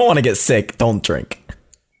if you don't want to get sick, don't drink.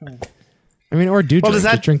 I mean, or drink.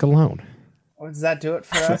 Just drink alone. Well, does that do it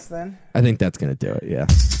for us then? I think that's going to do it, yeah.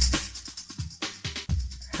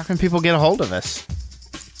 How can people get a hold of us?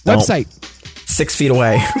 Website. 6 feet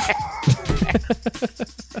away.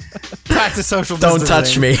 Back to social distancing. Don't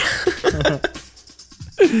touch me.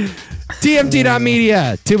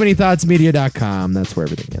 TMT.media. Too Many Thoughts Media.com. That's where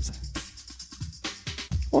everything is.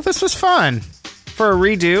 Well, this was fun. For a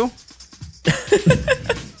redo.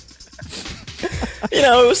 You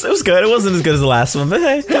know, it was good. It wasn't as good as the last one, but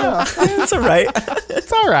hey, it's all right.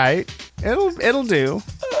 It's all right. It'll do.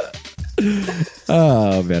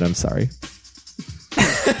 Oh man, I'm sorry.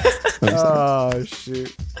 Oh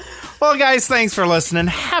shoot. Well, guys, thanks for listening.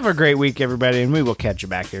 Have a great week, everybody, and we will catch you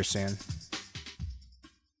back here soon.